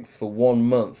wondering, for 1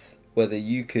 month, whether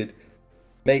you could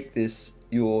make this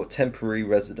your temporary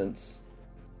residence,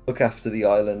 look after the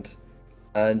island,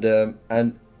 and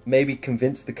maybe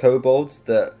convince the kobolds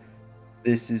that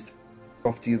this is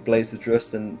property of Blades of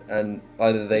Drrust, and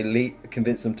either they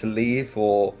convince them to leave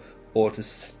or to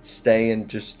stay and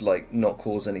just not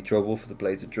cause any trouble for the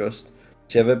Blades of Drrust,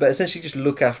 whichever. But essentially, just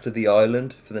look after the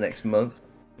island for the next month.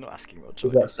 I'm not asking Roger.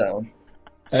 Does that sound?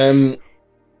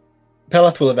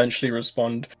 Pelath will eventually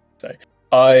respond, say,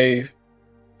 "I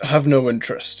have no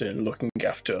interest in looking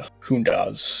after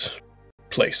Hoondarrh's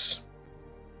place.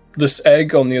 This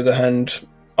egg, on the other hand,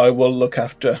 I will look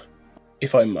after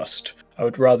if I must. I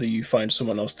would rather you find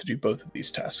someone else to do both of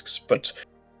these tasks, but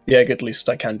the egg at least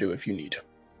I can do if you need."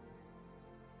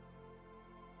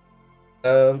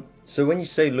 So when you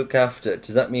say look after it,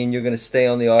 does that mean you're going to stay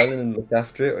on the island and look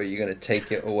after it, or are you going to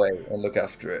take it away and look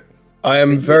after it? I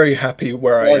am very happy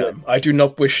where I am. I do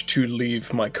not wish to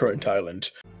leave my current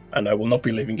island, and I will not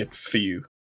be leaving it for you.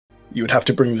 You would have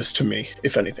to bring this to me,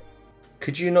 if anything.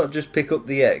 Could you not just pick up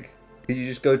the egg? Could you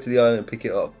just go to the island and pick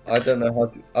it up? I don't know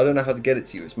how to get it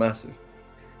to you. It's massive.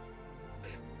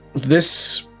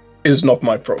 This is not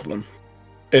my problem.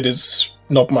 It is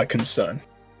not my concern.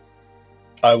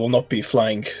 I will not be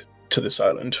flying to this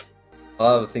island.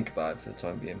 I'll have a think about it for the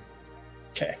time being.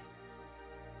 Okay.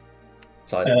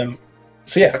 So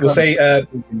yeah, we'll say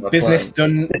business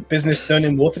done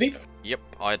in Waterdeep. Yep,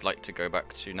 I'd like to go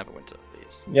back to Neverwinter,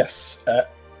 please. Yes.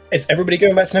 Is everybody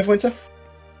going back to Neverwinter?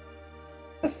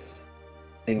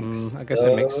 I guess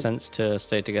it makes sense to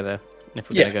stay together if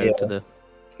we're going to go to the.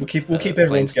 We'll keep everyone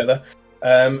planes. together.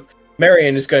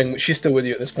 Marion is going. She's still with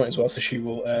you at this point as well, so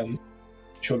she'll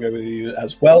go with you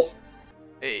as well.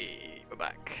 Hey, we're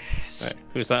back. Right,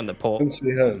 who's that in the port? Home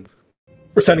sweet home.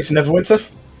 Returning to Neverwinter.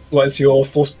 What is your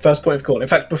first point of call? In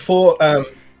fact, before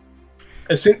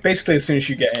as soon as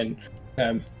you get in,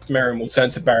 Marion will turn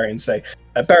to Barry and say,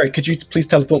 "Barry, could you please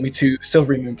teleport me to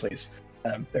Silvery Moon, please?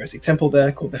 There is a temple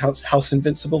there called the House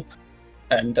Invincible,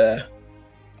 and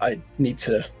I need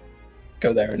to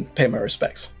go there and pay my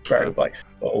respects." Barry will be like,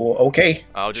 "Oh, okay."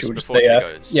 I'll just She'll before say, she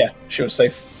goes. Yeah, she'll say,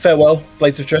 "Farewell,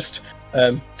 Blades of Drrust.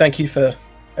 Thank you for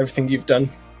everything you've done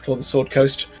for the Sword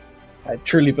Coast. I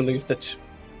truly believe that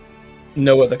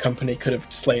no other company could have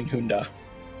slain Hoondarrh.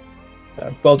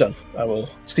 Well done. I will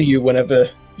see you whenever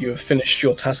you have finished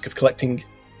your task of collecting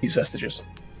these vestiges."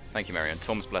 Thank you, Marion.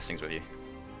 Tom's blessings with you.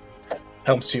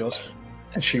 Helms to yours.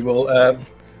 And she will, I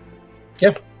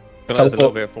feel like there's a little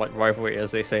teleport. bit of like rivalry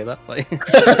as they say that. Like,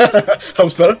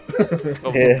 Helms better.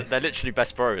 Well, Yeah. they're literally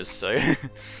best bros, so.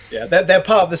 Yeah, they're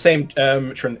part of the same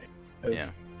trinity of Yeah.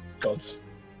 gods.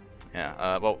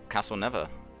 Yeah. Well, Castle Never.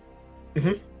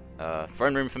 Mhm.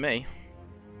 Throne room for me.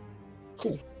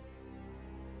 Cool.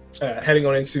 Heading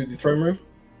on into the throne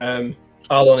room.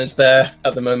 Arlon is there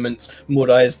at the moment.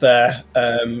 Mordai is there.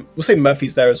 We'll say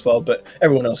Murphy's there as well, but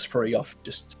everyone else is probably off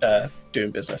just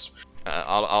doing business.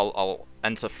 I'll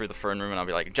enter through the throne room and I'll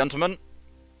be like, "Gentlemen,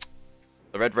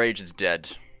 the Red Rage is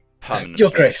dead. Permanently."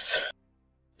 Your Grace.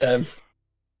 Arlon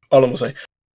will say,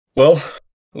 "Well,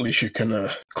 at least you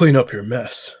can clean up your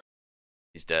mess."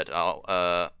 He's dead.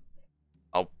 I'll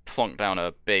plonk down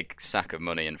a big sack of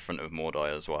money in front of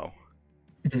Mordai as well.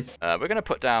 Mhm. We're gonna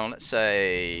put down, let's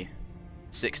say,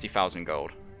 60,000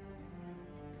 gold.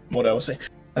 Mordai will say,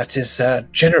 "That is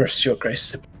generous, Your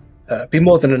Grace. Be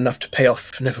more than enough to pay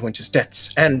off Neverwinter's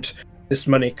debts, and this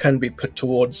money can be put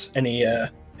towards any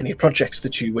projects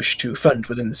that you wish to fund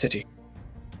within the city."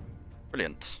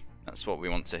 Brilliant. That's what we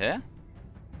want to hear.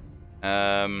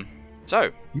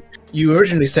 So, You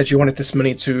originally said you wanted this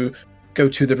money to go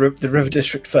to the River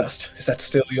District first. Is that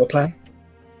still your plan?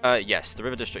 yes, the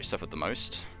River District suffered the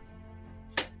most.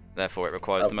 Therefore, it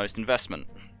requires the most investment.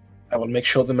 I will make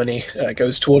sure the money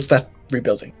goes towards that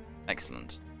rebuilding.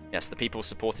 Excellent. Yes, the people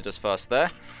supported us first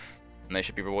there, and they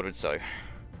should be rewarded so.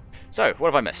 So, what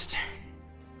have I missed?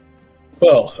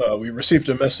 Well, we received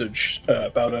a message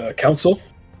about a council.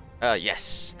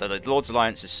 Yes, the Lord's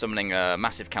Alliance is summoning a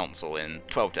massive council in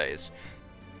 12 days.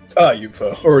 Ah, you've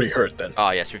already heard then.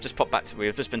 Ah, yes, we've just popped back to.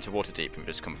 We've just been to Waterdeep and we've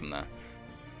just come from there.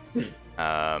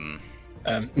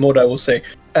 Mordai will say,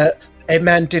 a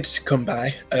man did come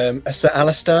by, a Sir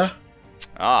Alistair.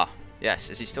 Ah, yes,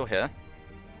 is he still here?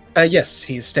 Yes,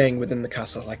 he is staying within the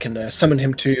castle. I can summon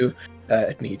him to you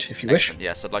at need, if you wish. Excellent.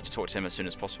 Yes, I'd like to talk to him as soon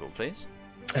as possible, please.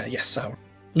 Yes, I'll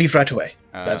leave right away.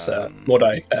 As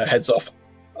Mordai heads off,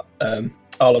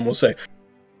 Arlen will say,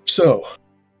 "So,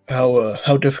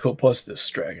 how difficult was this,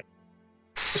 dragon?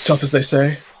 As tough as they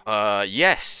say?"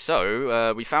 Yes,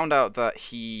 so, we found out that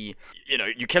he,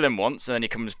 you kill him once and then he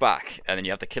comes back and then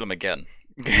you have to kill him again.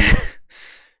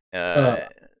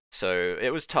 So,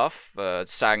 it was tough.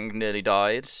 Sang nearly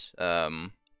died.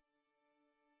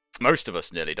 Most of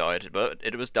us nearly died, but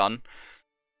it was done.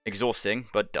 Exhausting,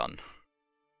 but done.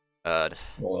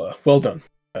 Well done.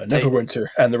 Neverwinter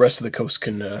and the rest of the coast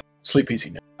can sleep easy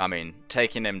now. I mean,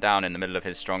 taking him down in the middle of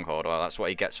his stronghold, well, that's what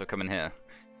he gets for coming here.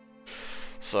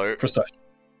 So, Precise.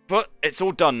 but it's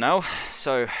all done now,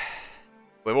 so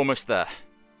we're almost there.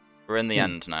 We're in the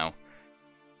end now.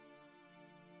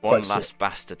 One Quite last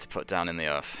bastard to put down in the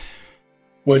earth.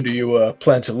 When do you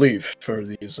plan to leave for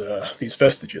these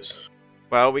vestiges?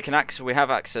 Well, we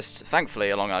have access to, thankfully,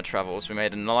 along our travels, we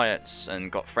made an alliance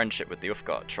and got friendship with the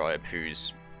Uthgardt tribe,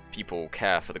 whose people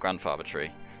care for the grandfather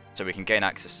tree. So we can gain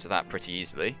access to that pretty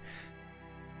easily.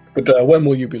 But when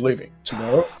will you be leaving?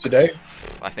 Tomorrow? Today?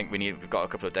 I think we've got a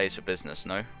couple of days for business,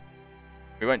 no?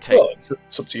 We won't take... Well,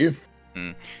 it's up to you.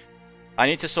 I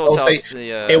need to sort out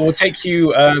the... It will take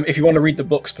you, if you want to read the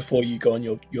books before you go on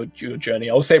your journey,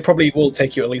 I will say it probably will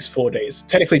take you at least 4 days.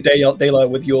 Technically, daylight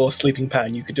with your sleeping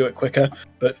pattern, you could do it quicker,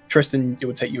 but Tristan, it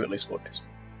would take you at least 4 days.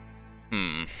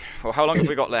 Well, how long have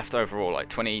we got left overall? Like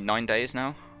 29 days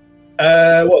now?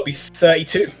 It'll be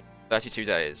 32. 32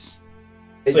 days.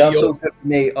 So That's all good for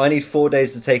me. I need 4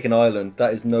 days to take an island.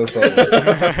 That is no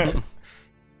problem.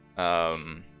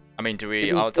 I mean, do we...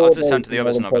 Give me I'll 4 just turn to the days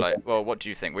others and and I'll be I'll like, well, what do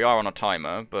you think? We are on a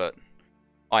timer, but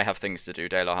I have things to do.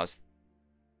 Dayla has...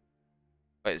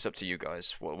 Wait, it's up to you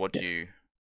guys. What do you...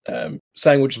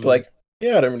 Sang would just be like,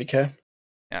 yeah, I don't really care.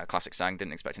 Yeah, classic Sang.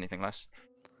 Didn't expect anything less.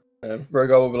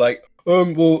 Rogar will be like,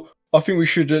 well, I think we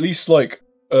should at least like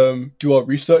do our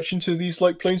research into these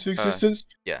like planes of existence.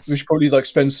 Yes. We should probably like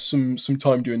spend some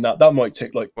time doing that. That might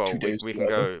take like 2 days. We can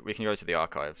go to the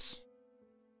archives.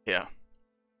 Yeah.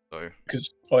 So.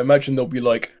 Because I imagine they'll be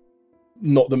like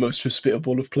not the most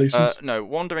hospitable of places. No,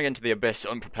 wandering into the abyss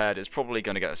unprepared is probably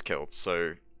going to get us killed.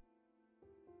 So.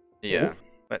 Yeah.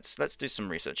 Oh. Let's do some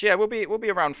research. Yeah, we'll be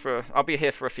around for. I'll be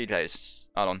here for a few days.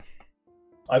 Alon.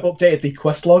 I've updated the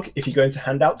quest log if you go into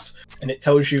handouts, and it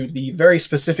tells you the very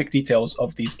specific details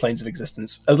of these planes of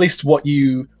existence. At least what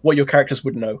your characters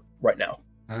would know right now.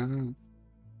 Oh,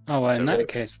 well, in that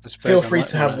case, I suppose feel free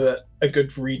to have a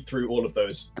good read through all of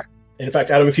those. In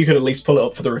fact, Adam, if you could at least pull it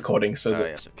up for the recording so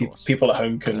that yes, people at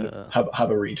home can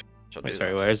have a read. Wait,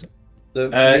 sorry, where is it?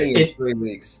 In 3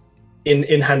 weeks.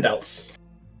 In handouts.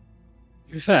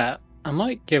 To be fair, I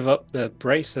might give up the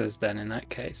bracers then in that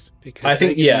case, because I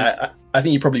think I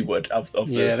think you probably would.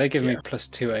 They give me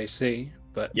 +2 AC,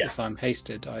 but Yeah. if I'm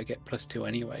hasted, I get +2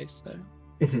 anyway. So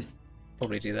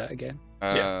probably do that again.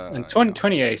 And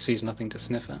 20 AC is nothing to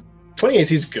sniff at. 20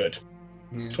 AC is good.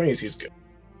 Yeah. 20 AC is good.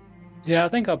 Yeah, I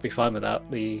think I'll be fine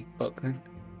without the book then.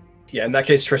 Yeah, in that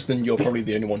case, Tristan, you're probably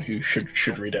the only one who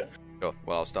should read it. Sure.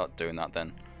 Well, I'll start doing that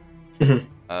then.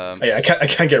 Yeah, I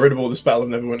can't get rid of all this Battle of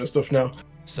Neverwinter stuff now.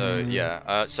 So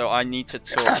yeah, so I need to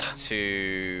talk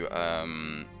to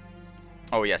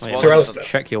oh yes, Wait, Sir Alistair.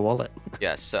 check your wallet.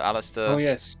 Yes, Sir Alistair. Oh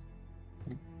yes.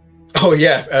 Oh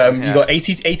yeah, you got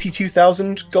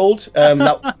 82,000 gold.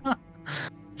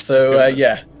 So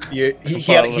yeah, he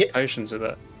had potions with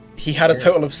that. he had a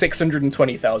total of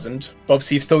 620,000.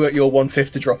 Obviously, you've still got your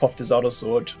 1/5 to drop off to Zardo's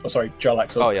sword. Oh, sorry,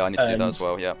 Jarlax's sword. Oh yeah, I need to do that as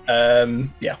well. Yeah.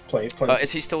 Yeah, plenty.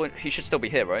 Is he still? He should still be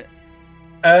here, right?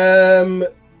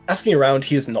 Asking around,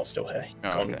 he is not still here.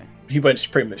 Oh, okay. He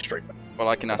went pretty much straight back. Well,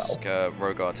 I can ask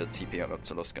Rogar to TP up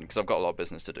to Luskan because I've got a lot of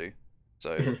business to do.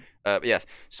 So, yeah.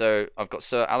 So I've got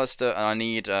Sir Alistair, and I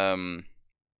need are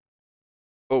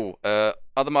the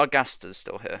Margasters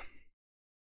still here?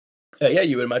 Yeah,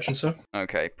 you would imagine so.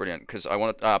 Okay, brilliant. Because I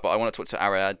want to, but I want to talk to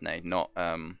Ariadne, not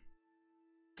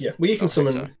Yeah, well, you can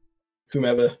summon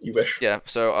whomever you wish. Yeah.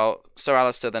 So Sir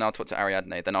Alistair, then I'll talk to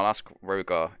Ariadne, then I'll ask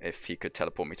Rogar if he could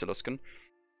teleport me to Luskan.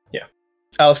 Yeah,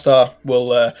 Alistair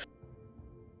will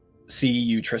see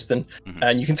you, Tristan,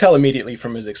 and you can tell immediately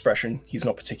from his expression he's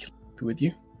not particularly happy with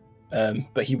you.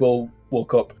 But he will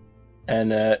walk up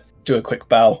and do a quick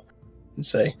bow and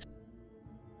say,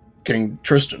 "King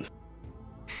Tristan."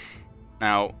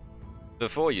 Now,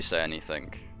 before you say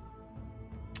anything,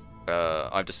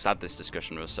 I've just had this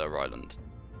discussion with Sir Ryland,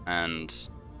 and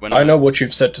when I know what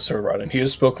you've said to Sir Ryland. He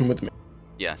has spoken with me.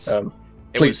 Yes.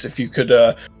 Please, if you could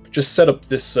just set up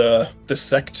this this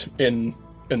sect in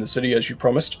the city as you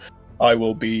promised, I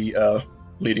will be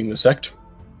leading the sect,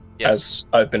 as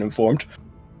I've been informed.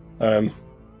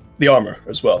 The armor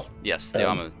as well. Yes, the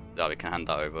armor. That we can hand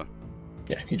that over.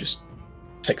 Yeah, he just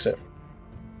takes it.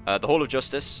 The Hall of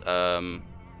Justice will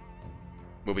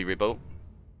be rebuilt.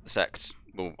 The sect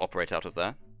will operate out of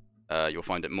there. You'll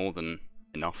find it more than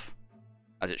enough,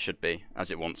 as it should be,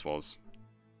 as it once was,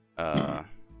 for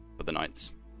the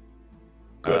knights.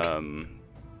 Good.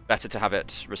 Better to have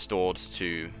it restored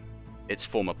to its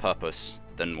former purpose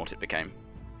than what it became.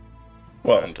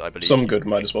 Well, and I believe some good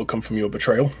might as well come from your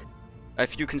betrayal.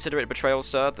 If you consider it betrayal,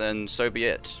 sir, then so be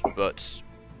it. But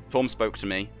Torm spoke to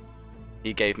me.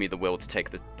 He gave me the will to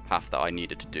take the path that I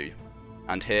needed to do.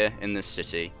 And here, in this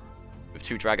city, with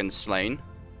 2 dragons slain,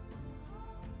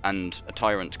 and a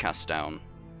tyrant cast down,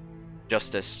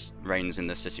 justice reigns in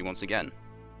this city once again.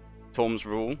 Torm's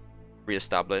rule,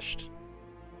 re-established,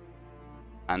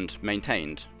 and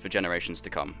maintained for generations to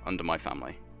come under my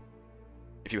family.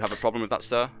 If you have a problem with that,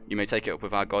 sir, you may take it up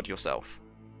with our god yourself.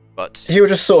 But he would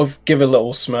just sort of give a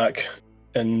little smirk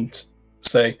and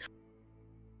say,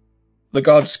 "The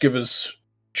gods give us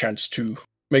chance to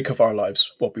make of our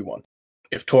lives what we want.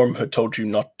 If Torm had told you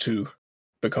not to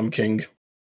become king,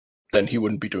 then he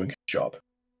wouldn't be doing his job.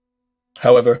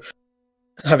 However,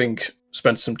 having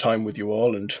spent some time with you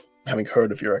all and having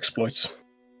heard of your exploits,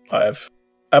 I have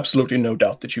absolutely no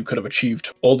doubt that you could have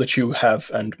achieved all that you have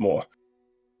and more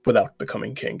without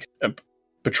becoming king and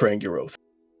betraying your oath."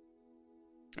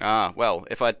 Ah, well,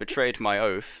 if I'd betrayed my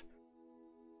oath,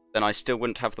 then I still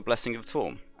wouldn't have the blessing of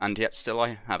Torm, and yet still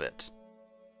I have it.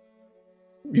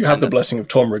 You have the blessing of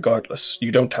Torm regardless. You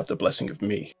don't have the blessing of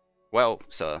me. Well,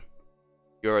 sir,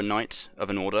 you're a knight of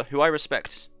an order who I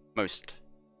respect most.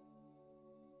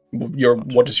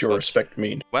 What does your respect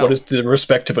mean? Well, what is the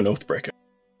respect of an oathbreaker?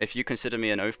 If you consider me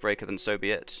an oathbreaker, then so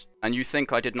be it. And you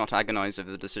think I did not agonize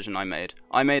over the decision I made.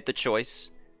 I made the choice.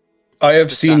 I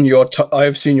have seen your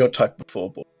type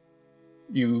before, boy.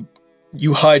 You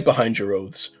hide behind your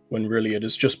oaths when really it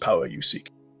is just power you seek.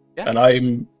 Yeah.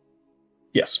 And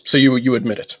yes. So you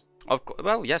admit it.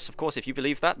 Well, yes, of course. If you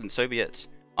believe that, then so be it.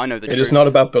 I know the truth. It is not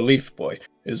about belief, boy.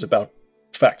 It is about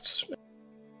facts.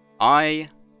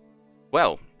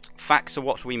 Well, facts are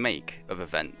what we make of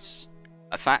events.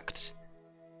 A fact,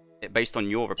 based on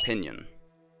your opinion,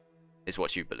 is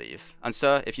what you believe. And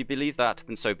sir, if you believe that,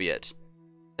 then so be it.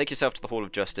 Take yourself to the Hall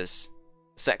of Justice.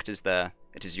 The sect is there.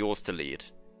 It is yours to lead.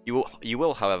 You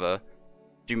will, however,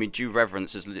 do me due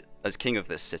reverence as king of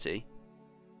this city.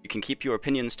 You can keep your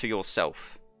opinions to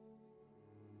yourself.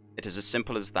 It is as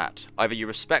simple as that. Either you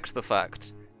respect the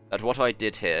fact that what I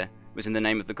did here was in the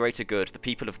name of the greater good, the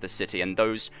people of this city, and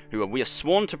those who we are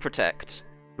sworn to protect,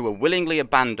 who were willingly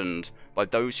abandoned by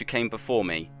those who came before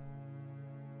me.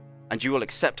 And you will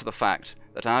accept the fact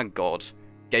that our God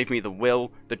gave me the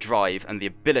will, the drive, and the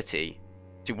ability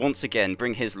to once again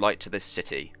bring his light to this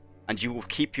city. And you will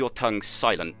keep your tongue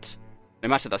silent. No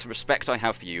matter the respect I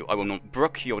have for you, I will not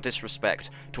brook your disrespect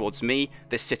towards me,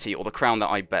 this city, or the crown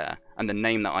that I bear, and the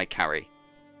name that I carry.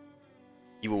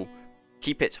 You will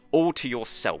keep it all to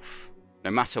yourself,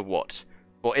 no matter what.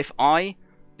 For if I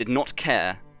did not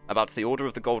care about the Order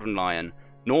of the Golden Lion,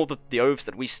 nor the oaths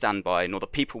that we stand by, nor the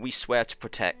people we swear to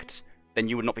protect, then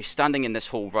you would not be standing in this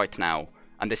hall right now,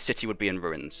 and this city would be in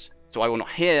ruins. So I will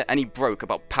not hear any broke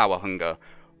about power hunger,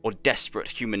 or desperate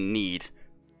human need.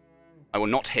 I will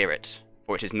not hear it,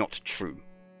 for it is not true.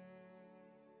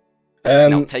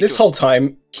 This whole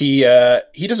time, he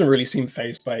doesn't really seem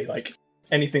fazed by like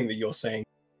anything that you're saying.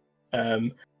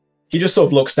 He just sort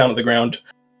of looks down at the ground,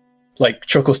 like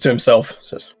chuckles to himself,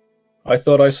 says, "I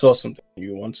thought I saw something in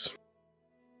you once.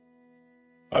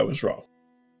 I was wrong."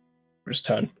 Just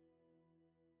turn.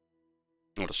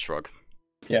 I'll just shrug.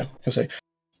 Yeah, he'll say,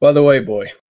 "By the way,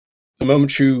 boy, the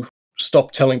moment you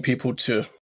stop telling people to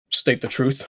state the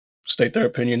truth, state their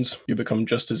opinions, you become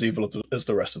just as evil as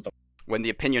the rest of them." When the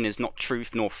opinion is not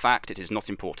truth nor fact, it is not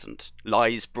important.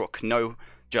 Lies brook no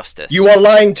justice. You are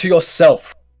lying to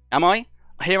yourself. Am I?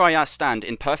 Here I stand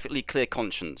in perfectly clear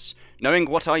conscience, knowing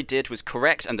what I did was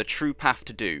correct and the true path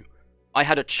to do. I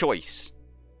had a choice.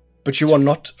 But you are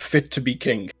not fit to be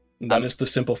king. That is the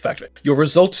simple fact. Your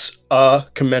results are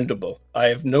commendable. I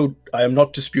am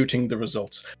not disputing the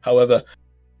results. However,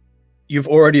 you've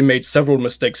already made several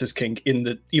mistakes as king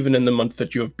even in the month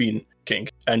that you have been king,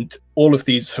 and all of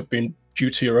these have been due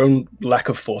to your own lack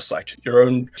of foresight, your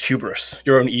own hubris,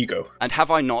 your own ego. And have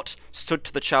I not stood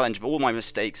to the challenge of all my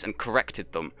mistakes and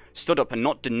corrected them, stood up and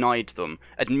not denied them,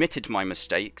 admitted my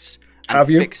mistakes, and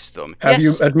fixed them? Have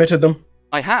you admitted them?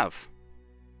 I have.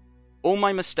 All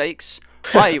my mistakes.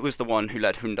 I was the one who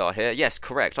led Hoondarrh here. Yes,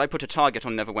 correct. I put a target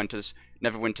on Neverwinter's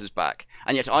back,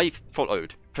 and yet I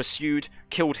followed, pursued,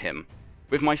 killed him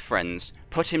with my friends,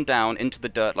 put him down into the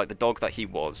dirt like the dog that he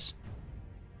was.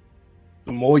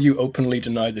 The more you openly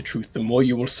deny the truth, the more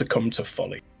you will succumb to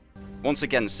folly. Once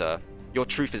again, sir, your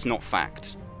truth is not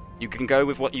fact. You can go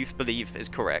with what you believe is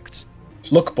correct.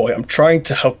 Look, boy, I'm trying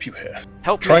to help you here.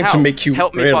 Help me trying how? To make you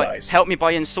realize. Help me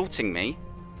by insulting me.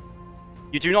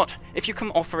 You do not. If you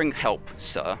come offering help,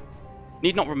 sir,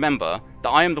 need not remember that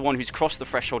I am the one who's crossed the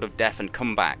threshold of death and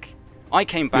come back. I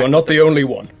came back. You are not the only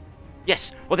one.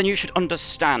 Yes. Well, then you should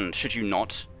understand, should you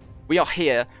not? We are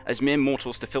here as mere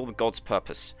mortals to fill the god's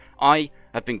purpose. I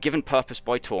have been given purpose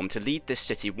by Torm to lead this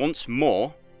city once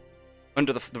more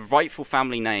under the rightful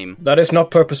family name. That is not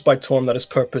purpose by Torm, that is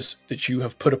purpose that you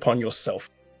have put upon yourself.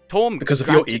 Torm because of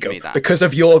your ego, because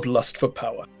of your lust for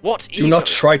power. What ego? Do not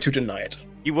try to deny it.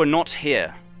 You were not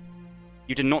here.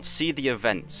 You did not see the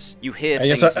events. You hear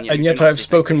things and yet I have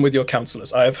spoken with your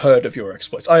counselors. I have heard of your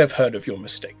exploits. I have heard of your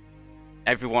mistake.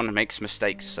 Everyone makes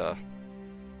mistakes, sir.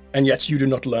 And yet you do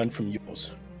not learn from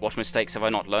yours. What mistakes have I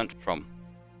not learnt from?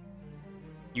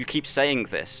 You keep saying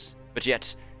this, but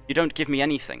yet you don't give me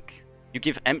anything. You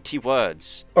give empty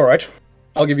words. Alright,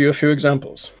 I'll give you a few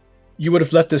examples. You would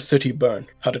have let this city burn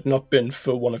had it not been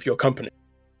for one of your company.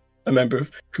 A member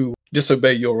who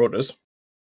disobey your orders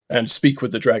and speak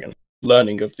with the dragon,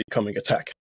 learning of the coming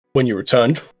attack. When you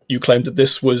returned, you claimed that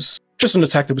this was just an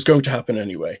attack that was going to happen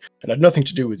anyway, and had nothing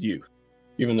to do with you,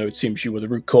 even though it seems you were the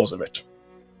root cause of it.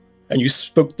 And you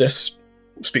spoke this,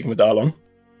 speaking with Arlon,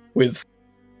 with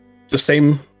the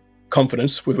same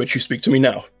confidence with which you speak to me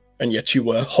now, and yet you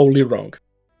were wholly wrong.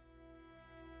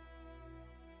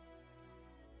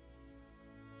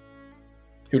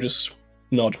 He'll just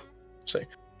nod, say,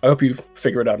 I hope you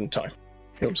figure it out in time.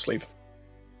 He'll just leave.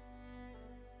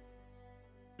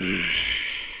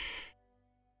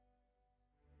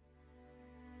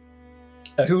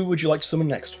 Who would you like to summon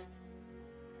next?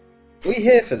 Are we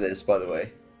here for this, by the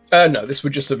way? No, this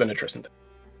would just have been a Tristan thing.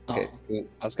 Okay, cool.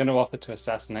 I was going to offer to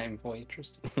assassinate him for you,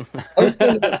 Tristan.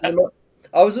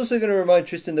 I was also going to remind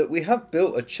Tristan that we have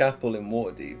built a chapel in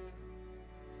Waterdeep.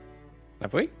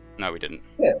 Have we? No, we didn't.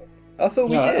 Yeah, I thought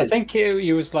we did. I think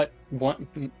he was like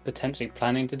potentially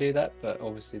planning to do that, but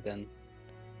obviously then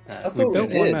I thought We we built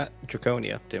did. one at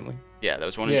Draconia, didn't we? Yeah, there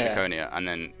was one in Yeah. Draconia, and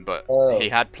then Oh. he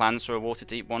had plans for a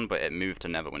Waterdeep one, but it moved to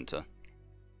Neverwinter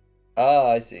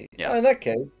Ah, I see. Yeah. Oh, in that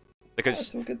case, because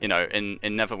that's all good. you know in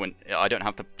Neverwinter I don't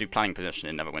have to do planning permission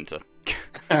in Neverwinter.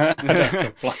 I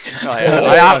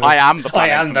I am the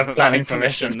planning, I am the planning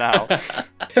permission now.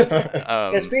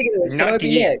 Yeah, speaking of which, can I not be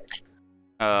yet. next?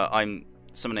 I'm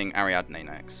summoning Ariadne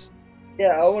next.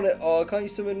 Yeah, I want to. Oh, can't you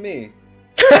summon me?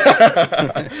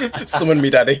 Summon me,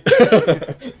 daddy.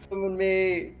 Summon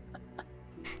me.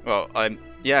 Well,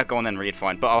 yeah, go on then, Reed.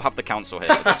 Fine, but I'll have the council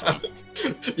here for this one.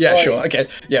 Yeah, Right. sure. Okay.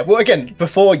 Yeah. Well, again,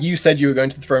 before you said you were going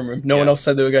to the throne room, no one Yeah. else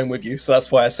said they were going with you, so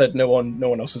that's why I said no one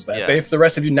else was there. Yeah. But if the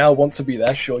rest of you now want to be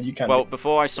there, sure, you can. Well,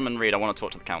 before I summon Reed, I want to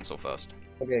talk to the council first.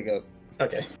 Okay, go. be.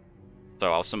 Okay.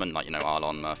 So I'll summon, like,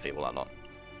 Arlon, Murphy, all that lot.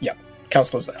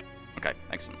 Councilor's there. Okay,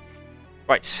 excellent.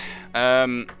 Right.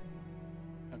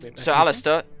 So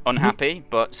Alistair, unhappy,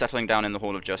 but settling down in the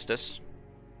Hall of Justice.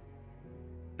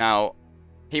 Now,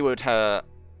 he would have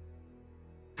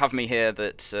me here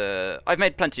that I've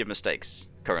made plenty of mistakes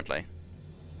currently,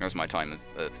 as my time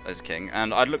as king,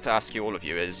 and I'd look to ask you, all of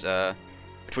you, is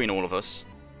between all of us,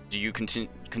 do you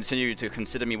continue to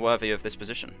consider me worthy of this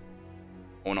position,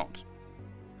 or not?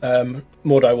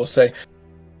 Mordai will say,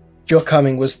 your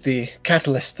coming was the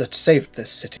catalyst that saved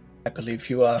this city. I believe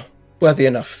you are worthy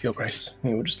enough, Your Grace.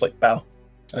 He will just, bow.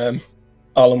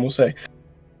 Arlen will say,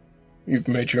 you've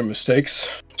made your mistakes,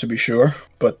 to be sure,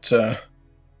 but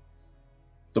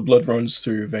the blood runs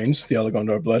through your veins, the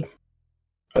Allegondar blood.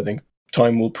 I think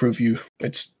time will prove you.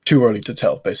 It's too early to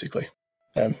tell, basically.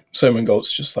 Simon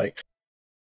Galt's just like,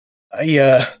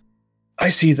 I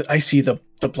see the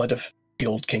blood of the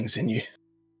old kings in you.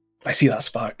 I see that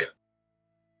spark.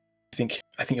 I think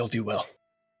you'll do well.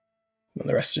 And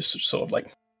the rest just sort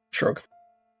of shrug.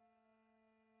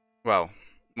 Well,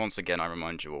 once again, I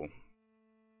remind you all,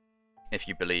 if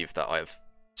you believe that I've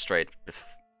strayed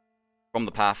from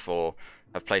the path or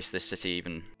have placed this city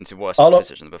even into worse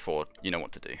position than before, you know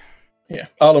what to do. Yeah,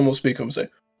 Arlen will speak up and say,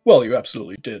 well, you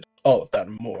absolutely did all of that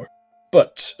and more.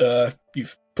 But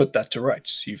you've put that to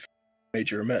rights. You've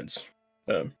made your amends.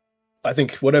 I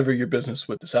think whatever your business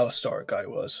with this Alistar guy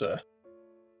was,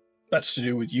 that's to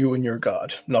do with you and your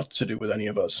god, not to do with any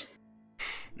of us.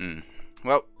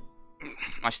 Well,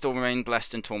 I still remain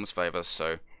blessed in Torm's favour,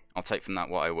 so I'll take from that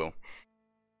what I will.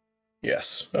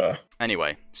 Yes.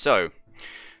 Anyway, so,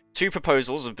 2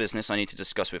 proposals of business I need to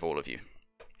discuss with all of you.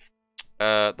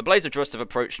 The Blades of Drrust have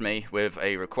approached me with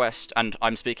a request, and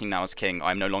I'm speaking now as king.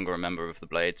 I'm no longer a member of the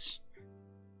Blades.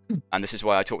 And this is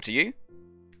why I talk to you,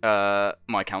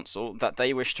 my council, that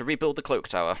they wish to rebuild the Cloak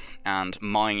Tower and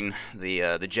mine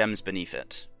the gems beneath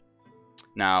it.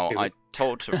 Now, I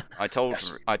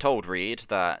told Reed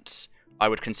that I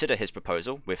would consider his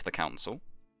proposal with the council,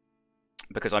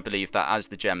 because I believe that as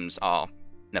the gems are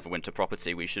Neverwinter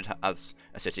property, we should, as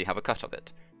a city, have a cut of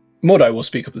it. Mordai will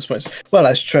speak up this point. Well,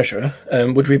 as treasurer,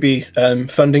 would we be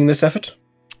funding this effort?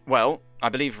 Well, I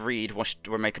believe Reed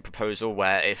will make a proposal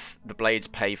where if the Blades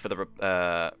pay for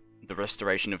the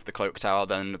restoration of the Cloak Tower,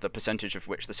 then the percentage of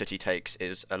which the city takes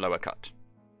is a lower cut.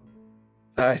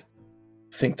 I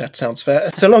think that sounds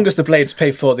fair. So long as the Blades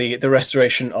pay for the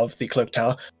restoration of the Cloak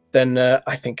Tower, then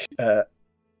I think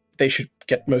they should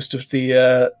get most of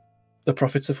the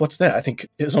profits of what's there. I think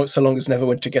so long as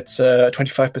Neverwinter gets a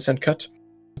 25% cut,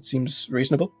 it seems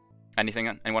reasonable.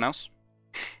 Anyone else?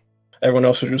 Everyone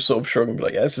else would just sort of shrug and be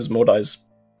like, yeah, this is Mordai's,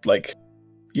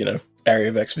 area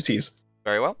of expertise.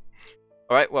 Very well.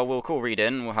 Alright, well, we'll call Reed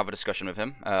in, we'll have a discussion with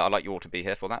him. I'd like you all to be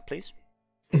here for that, please.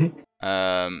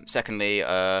 Secondly,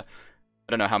 I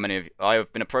don't know how many of you... I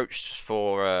have been approached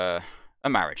for a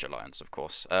marriage alliance, of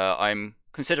course. I'm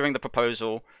considering the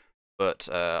proposal, but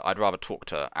I'd rather talk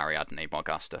to Ariadne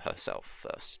Margasta herself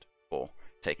first, before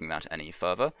taking that any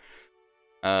further.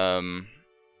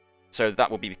 So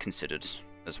that will be considered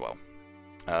as well.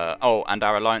 And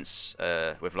our alliance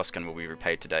with Luskan will be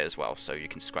repaid today as well, so you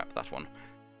can scrap that one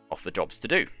off the jobs to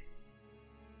do.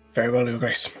 Very well, Your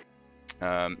Grace.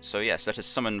 So yes, let us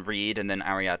summon Reed and then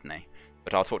Ariadne,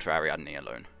 but I'll talk to Ariadne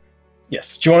alone.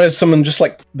 Yes. Do you want to summon just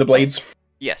the Blades?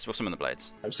 Yes, we'll summon the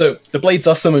Blades. So the Blades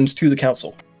are summoned to the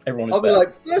council. Everyone is I'll be there.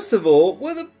 like, first of all,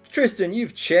 Tristan,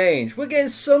 you've changed. We're getting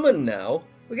summoned now.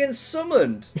 We're getting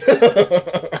summoned.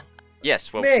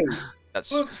 Yes, well, Mate,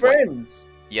 that's we're friends.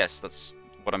 Yes, that's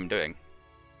what I'm doing.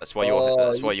 That's why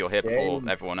Oh, you're here before changed.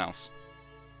 everyone else.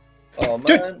 Oh man,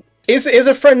 Dude. Is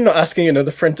a friend not asking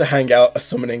another friend to hang out a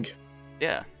summoning?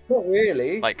 Yeah. not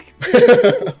really. Like,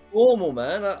 Formal,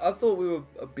 man. I thought we were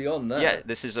beyond that. yeah,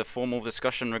 this is a formal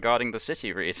discussion regarding the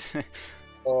city, Reed.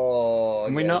 Oh,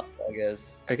 Can we not- I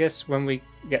guess. I guess when we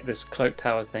get this cloak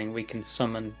tower thing, we can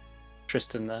summon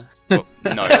Tristan there. Well,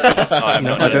 no, 'cause I'm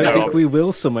No, not I don't no, think we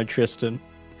will summon Tristan.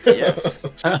 Yes.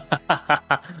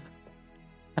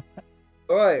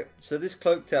 All right. So this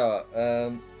cloak tower.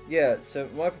 Yeah. So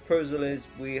my proposal is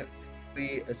we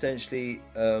essentially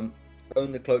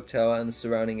own the cloak tower and the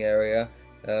surrounding area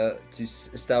to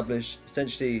establish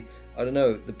essentially, I don't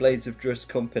know, the Blades of Drrust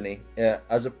company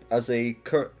as a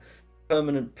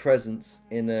permanent presence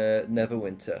in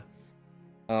Neverwinter.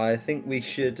 I think we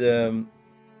should.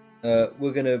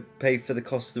 We're gonna pay for the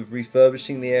cost of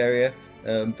refurbishing the area,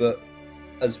 but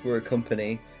as we're a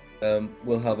company,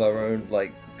 we'll have our own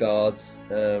like guards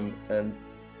and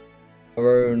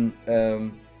our own.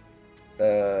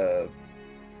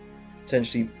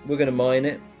 Essentially, we're gonna mine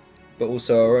it, but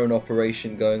also our own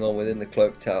operation going on within the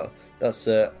cloak tower. That's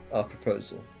our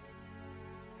proposal.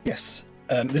 Yes,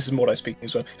 this is Mordai speaking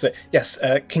as well. So, yes,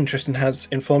 King Tristan has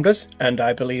informed us, and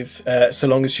I believe so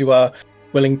long as you are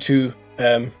willing to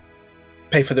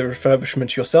pay for the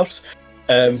refurbishment yourselves,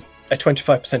 a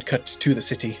 25% cut to the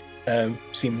city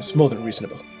seems more than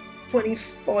reasonable.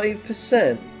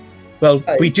 25%. Well,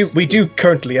 we do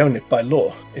currently own it by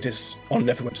law. It is on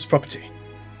Neverwinter's property.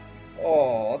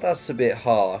 Oh, that's a bit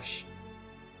harsh.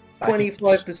 I think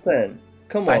 25%.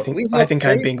 Come on. I think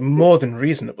I'm being more than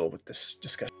reasonable with this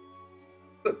discussion.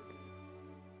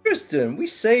 Tristan, we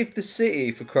saved the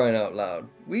city for crying out loud.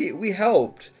 We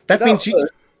helped. That Without means you. us,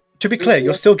 To be clear,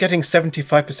 you're still getting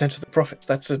 75% of the profits.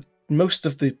 That's most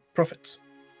of the profits.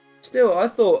 Still, I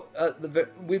thought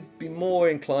we'd be more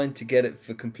inclined to get it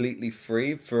for completely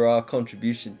free for our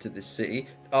contribution to this city,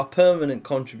 our permanent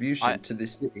contribution to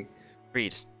this city.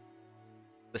 Reed,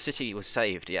 the city was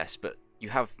saved, yes, but you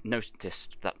have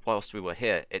noticed that whilst we were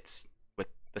here,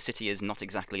 the city is not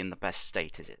exactly in the best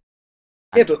state, is it?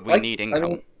 And Yeah, but we need income. I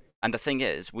mean, and the thing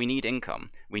is, we need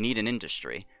income. We need an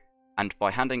industry. And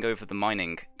by handing over the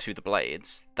mining to the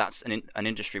Blades, that's an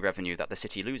industry revenue that the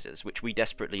city loses, which we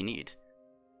desperately need.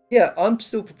 yeah, I'm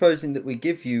still proposing that we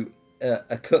give you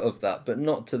a cut of that, but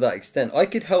not to that extent. I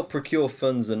could help procure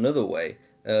funds another way,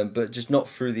 but just not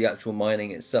through the actual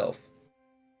mining itself.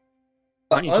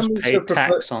 Can't you just pay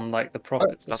tax on like the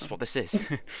profits? That's what this is.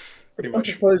 Pretty I'm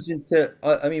much. proposing to.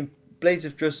 I mean, Blades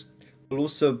of Drrust will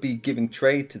also be giving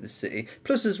trade to the city.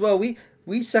 Plus, as well,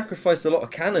 we sacrificed a lot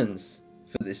of cannons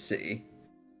for this city.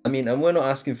 I mean, and we're not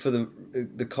asking for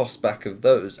the cost back of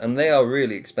those, and they are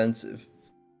really expensive.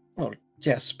 Well,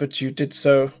 yes, but you did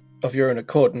so of your own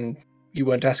accord, and you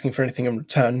weren't asking for anything in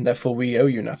return. Therefore, we owe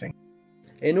you nothing.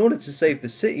 In order to save the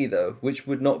city, though, which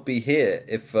would not be here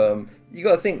if you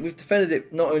got to think we've defended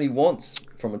it not only once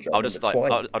from a dragon, but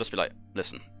twice. I'll just be like,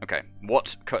 listen, okay,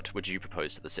 what cut would you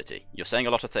propose to the city? You're saying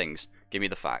a lot of things. Give me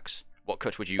the facts. What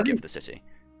cut would you give the city?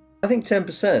 I think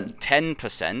 10%.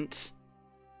 10%?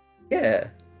 Yeah.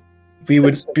 We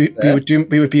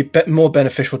would be more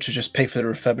beneficial to just pay for the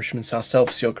refurbishments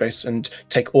ourselves, Your Grace, and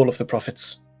take all of the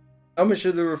profits. How much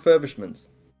are the refurbishments?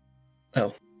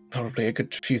 Well, probably a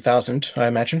good few thousand, I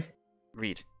imagine.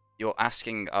 Reed, you're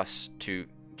asking us to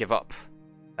give up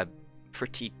a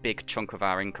pretty big chunk of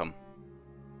our income.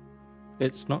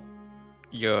 It's not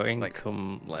your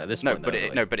income like this No, point. but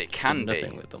though, but it can be.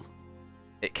 Nothing with them.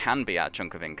 It can be our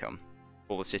chunk of income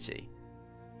for the city.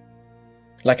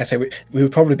 Like I say, we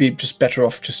would probably be just better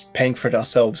off just paying for it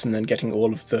ourselves and then getting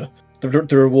all of the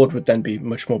reward would then be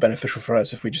much more beneficial for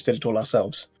us if we just did it all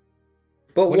ourselves.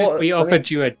 But What if we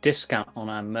offered you a discount on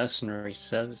our mercenary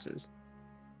services?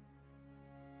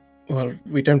 Well,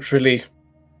 we don't really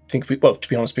think well, to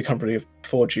be honest, we can't really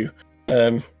afford you,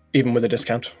 even with a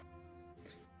discount.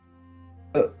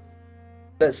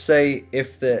 Let's say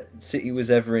if the city was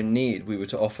ever in need, we were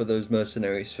to offer those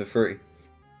mercenaries for free.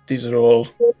 These are all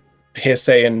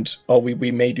hearsay and, oh,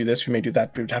 we may do this, we may do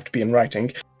that, but it would have to be in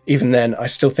writing. Even then, I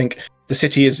still think the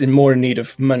city is more in need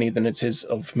of money than it is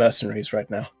of mercenaries right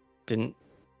now. Didn't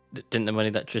the money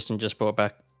that Tristan just brought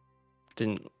back,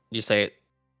 didn't you say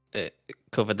it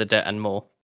covered the debt and more?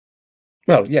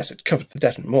 Well, yes, it covered the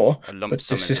debt and more. A lump but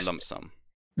sum is a lump sum.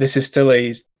 This is still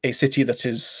a city that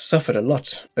has suffered a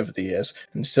lot over the years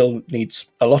and still needs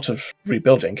a lot of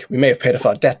rebuilding. We may have paid off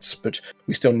our debts, but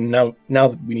we still now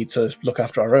that we need to look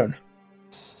after our own.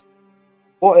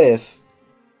 What if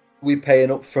we pay an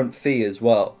upfront fee as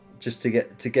well, just to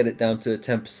get it down to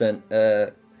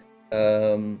 10%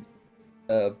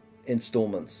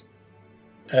 installments?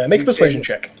 Make a persuasion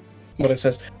check. What it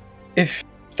says. If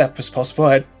that was possible,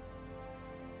 I'd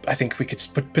I think we could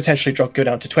potentially go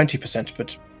down to 20%,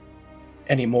 but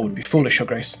any more would be foolish, Your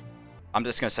Grace. I'm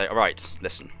just going to say, alright,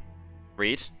 listen.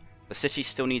 Reed, the city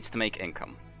still needs to make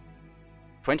income.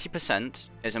 20%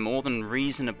 is a more than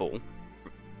reasonable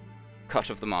cut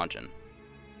of the margin.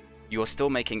 You are still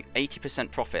making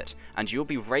 80% profit, and you'll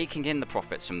be raking in the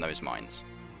profits from those mines.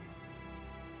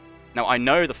 Now, I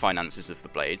know the finances of the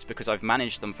Blades because I've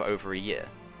managed them for over a year.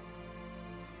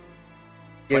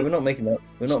 Yeah, we're not making that.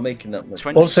 We're not making that much.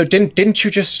 Also, didn't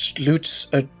you just loot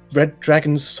a red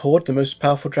dragon's hoard, the most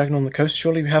powerful dragon on the coast?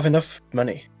 Surely we have enough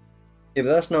money. Yeah,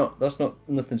 but that's not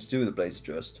nothing to do with the Blades of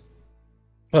Drrust.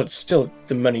 Well, it's still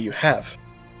the money you have.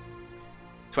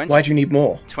 Why do you need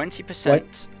more?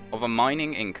 20% of a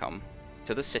mining income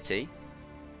to the city,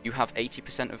 you have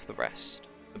 80% of the rest.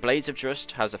 The Blades of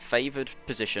Drrust has a favoured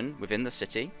position within the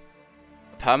city,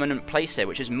 a permanent place here,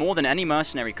 which is more than any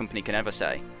mercenary company can ever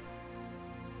say.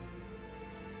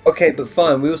 Okay, but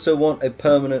fine. We also want a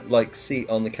permanent, like, seat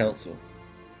on the council.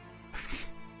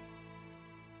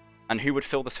 And who would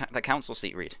fill that council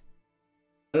seat, Reed?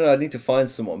 I don't know. I need to find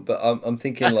someone, but I'm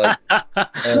thinking like,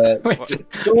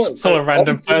 it's all a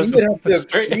random person.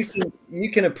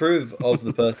 You can approve of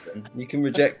the person. You can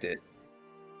reject it.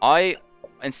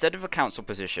 Instead of a council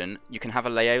position, you can have a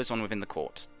liaison within the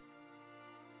court.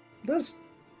 That's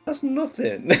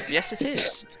nothing. Yes, it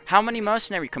is. How many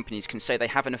mercenary companies can say they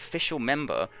have an official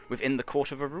member within the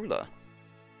court of a ruler?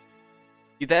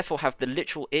 You therefore have the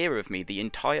literal ear of me the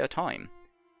entire time.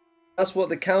 That's what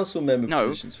the council member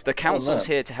position's for. The council's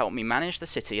here to help me manage the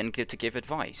city and to give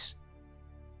advice.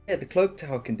 Yeah, the cloak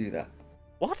tower can do that.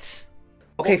 What?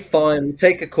 Okay, fine. We'll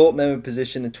take a court member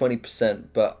position at 20%,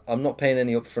 but I'm not paying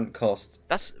any upfront costs.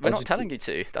 We're not telling you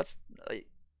to. That's.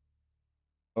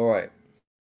 All right.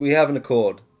 We have an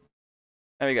accord.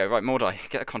 There we go. Right, Mordai,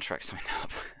 get a contract signed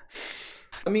up.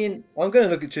 I mean, I'm going to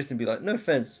look at Tristan and be like, no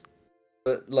offense,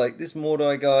 but like this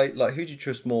Mordai guy, like, who do you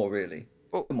trust more, really?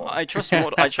 Well, I trust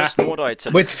Mordai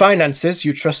to... With finances,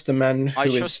 you trust the man who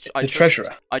is the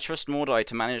treasurer. I trust Mordai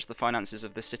to manage the finances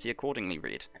of the city accordingly,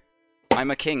 Reed. I'm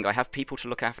a king. I have people to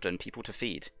look after and people to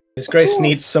feed. His Grace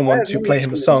needs someone to play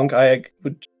him a song. I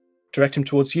would direct him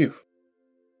towards you.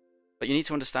 But you need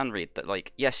to understand, Reed, that,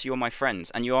 like, yes, you're my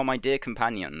friends, and you are my dear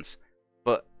companions,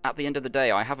 but at the end of the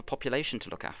day, I have a population to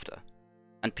look after,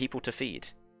 and people to feed.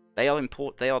 They are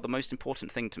the most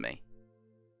important thing to me.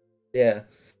 Yeah.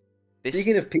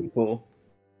 Speaking of people,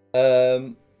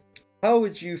 how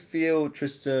would you feel,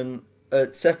 Tristan,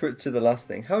 separate to the last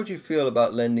thing, how would you feel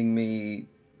about lending me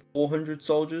 400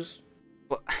 soldiers?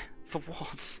 What? For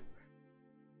what?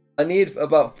 I need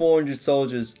about 400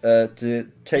 soldiers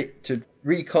to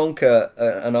reconquer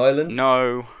an island.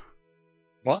 No.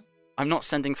 What? I'm not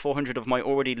sending 400 of my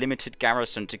already limited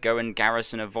garrison to go and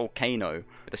garrison a volcano.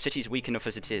 The city's weak enough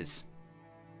as it is.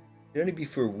 It'd only be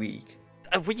for a week.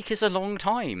 A week is a long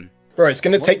time. Bro, it's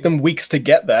going to take them weeks to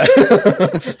get there.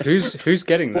 Who's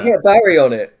getting that? We'll get Barry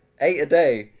on it. 8 a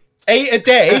day. 8 a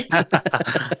day? 8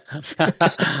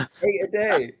 a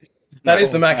day. That is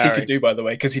the max he could do, by the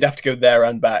way, because he'd have to go there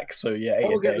and back. So yeah, 8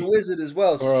 we'll a day. get the wizard as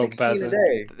well, so 16 a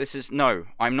day. This is no.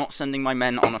 I'm not sending my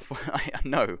men on a.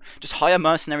 No, just hire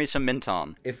mercenaries from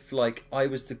Mintarn. If like I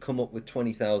was to come up with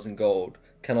 20,000 gold,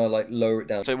 can I like lower it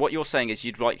down? So what you're saying is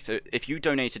you'd like to, if you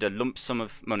donated a lump sum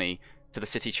of money to the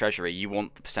city treasury, you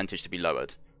want the percentage to be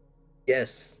lowered.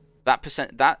 Yes.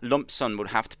 That lump sum would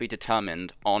have to be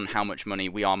determined on how much money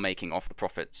we are making off the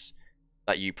profits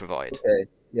that you provide. Okay.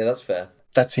 Yeah, that's fair.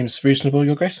 That seems reasonable,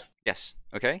 Your Grace. Yes.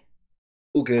 Okay.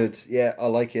 All good. Yeah, I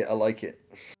like it. I like it.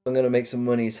 I'm gonna make some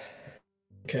monies.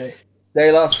 Okay.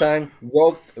 De La Sang,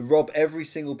 rob every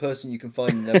single person you can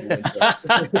find in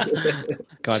Neverwinter.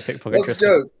 God, pickpocket. What's the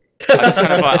joke?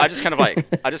 I just kind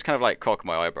of like cock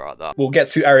my eyebrow at that. We'll get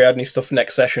to Ariadne stuff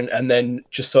next session, and then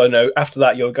just so I know, after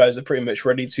that, your guys are pretty much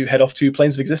ready to head off to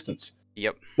Planes of Existence.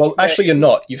 Yep. Well, actually, you're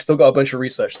not. You've still got a bunch of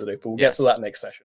research to do, but we'll get to that next session.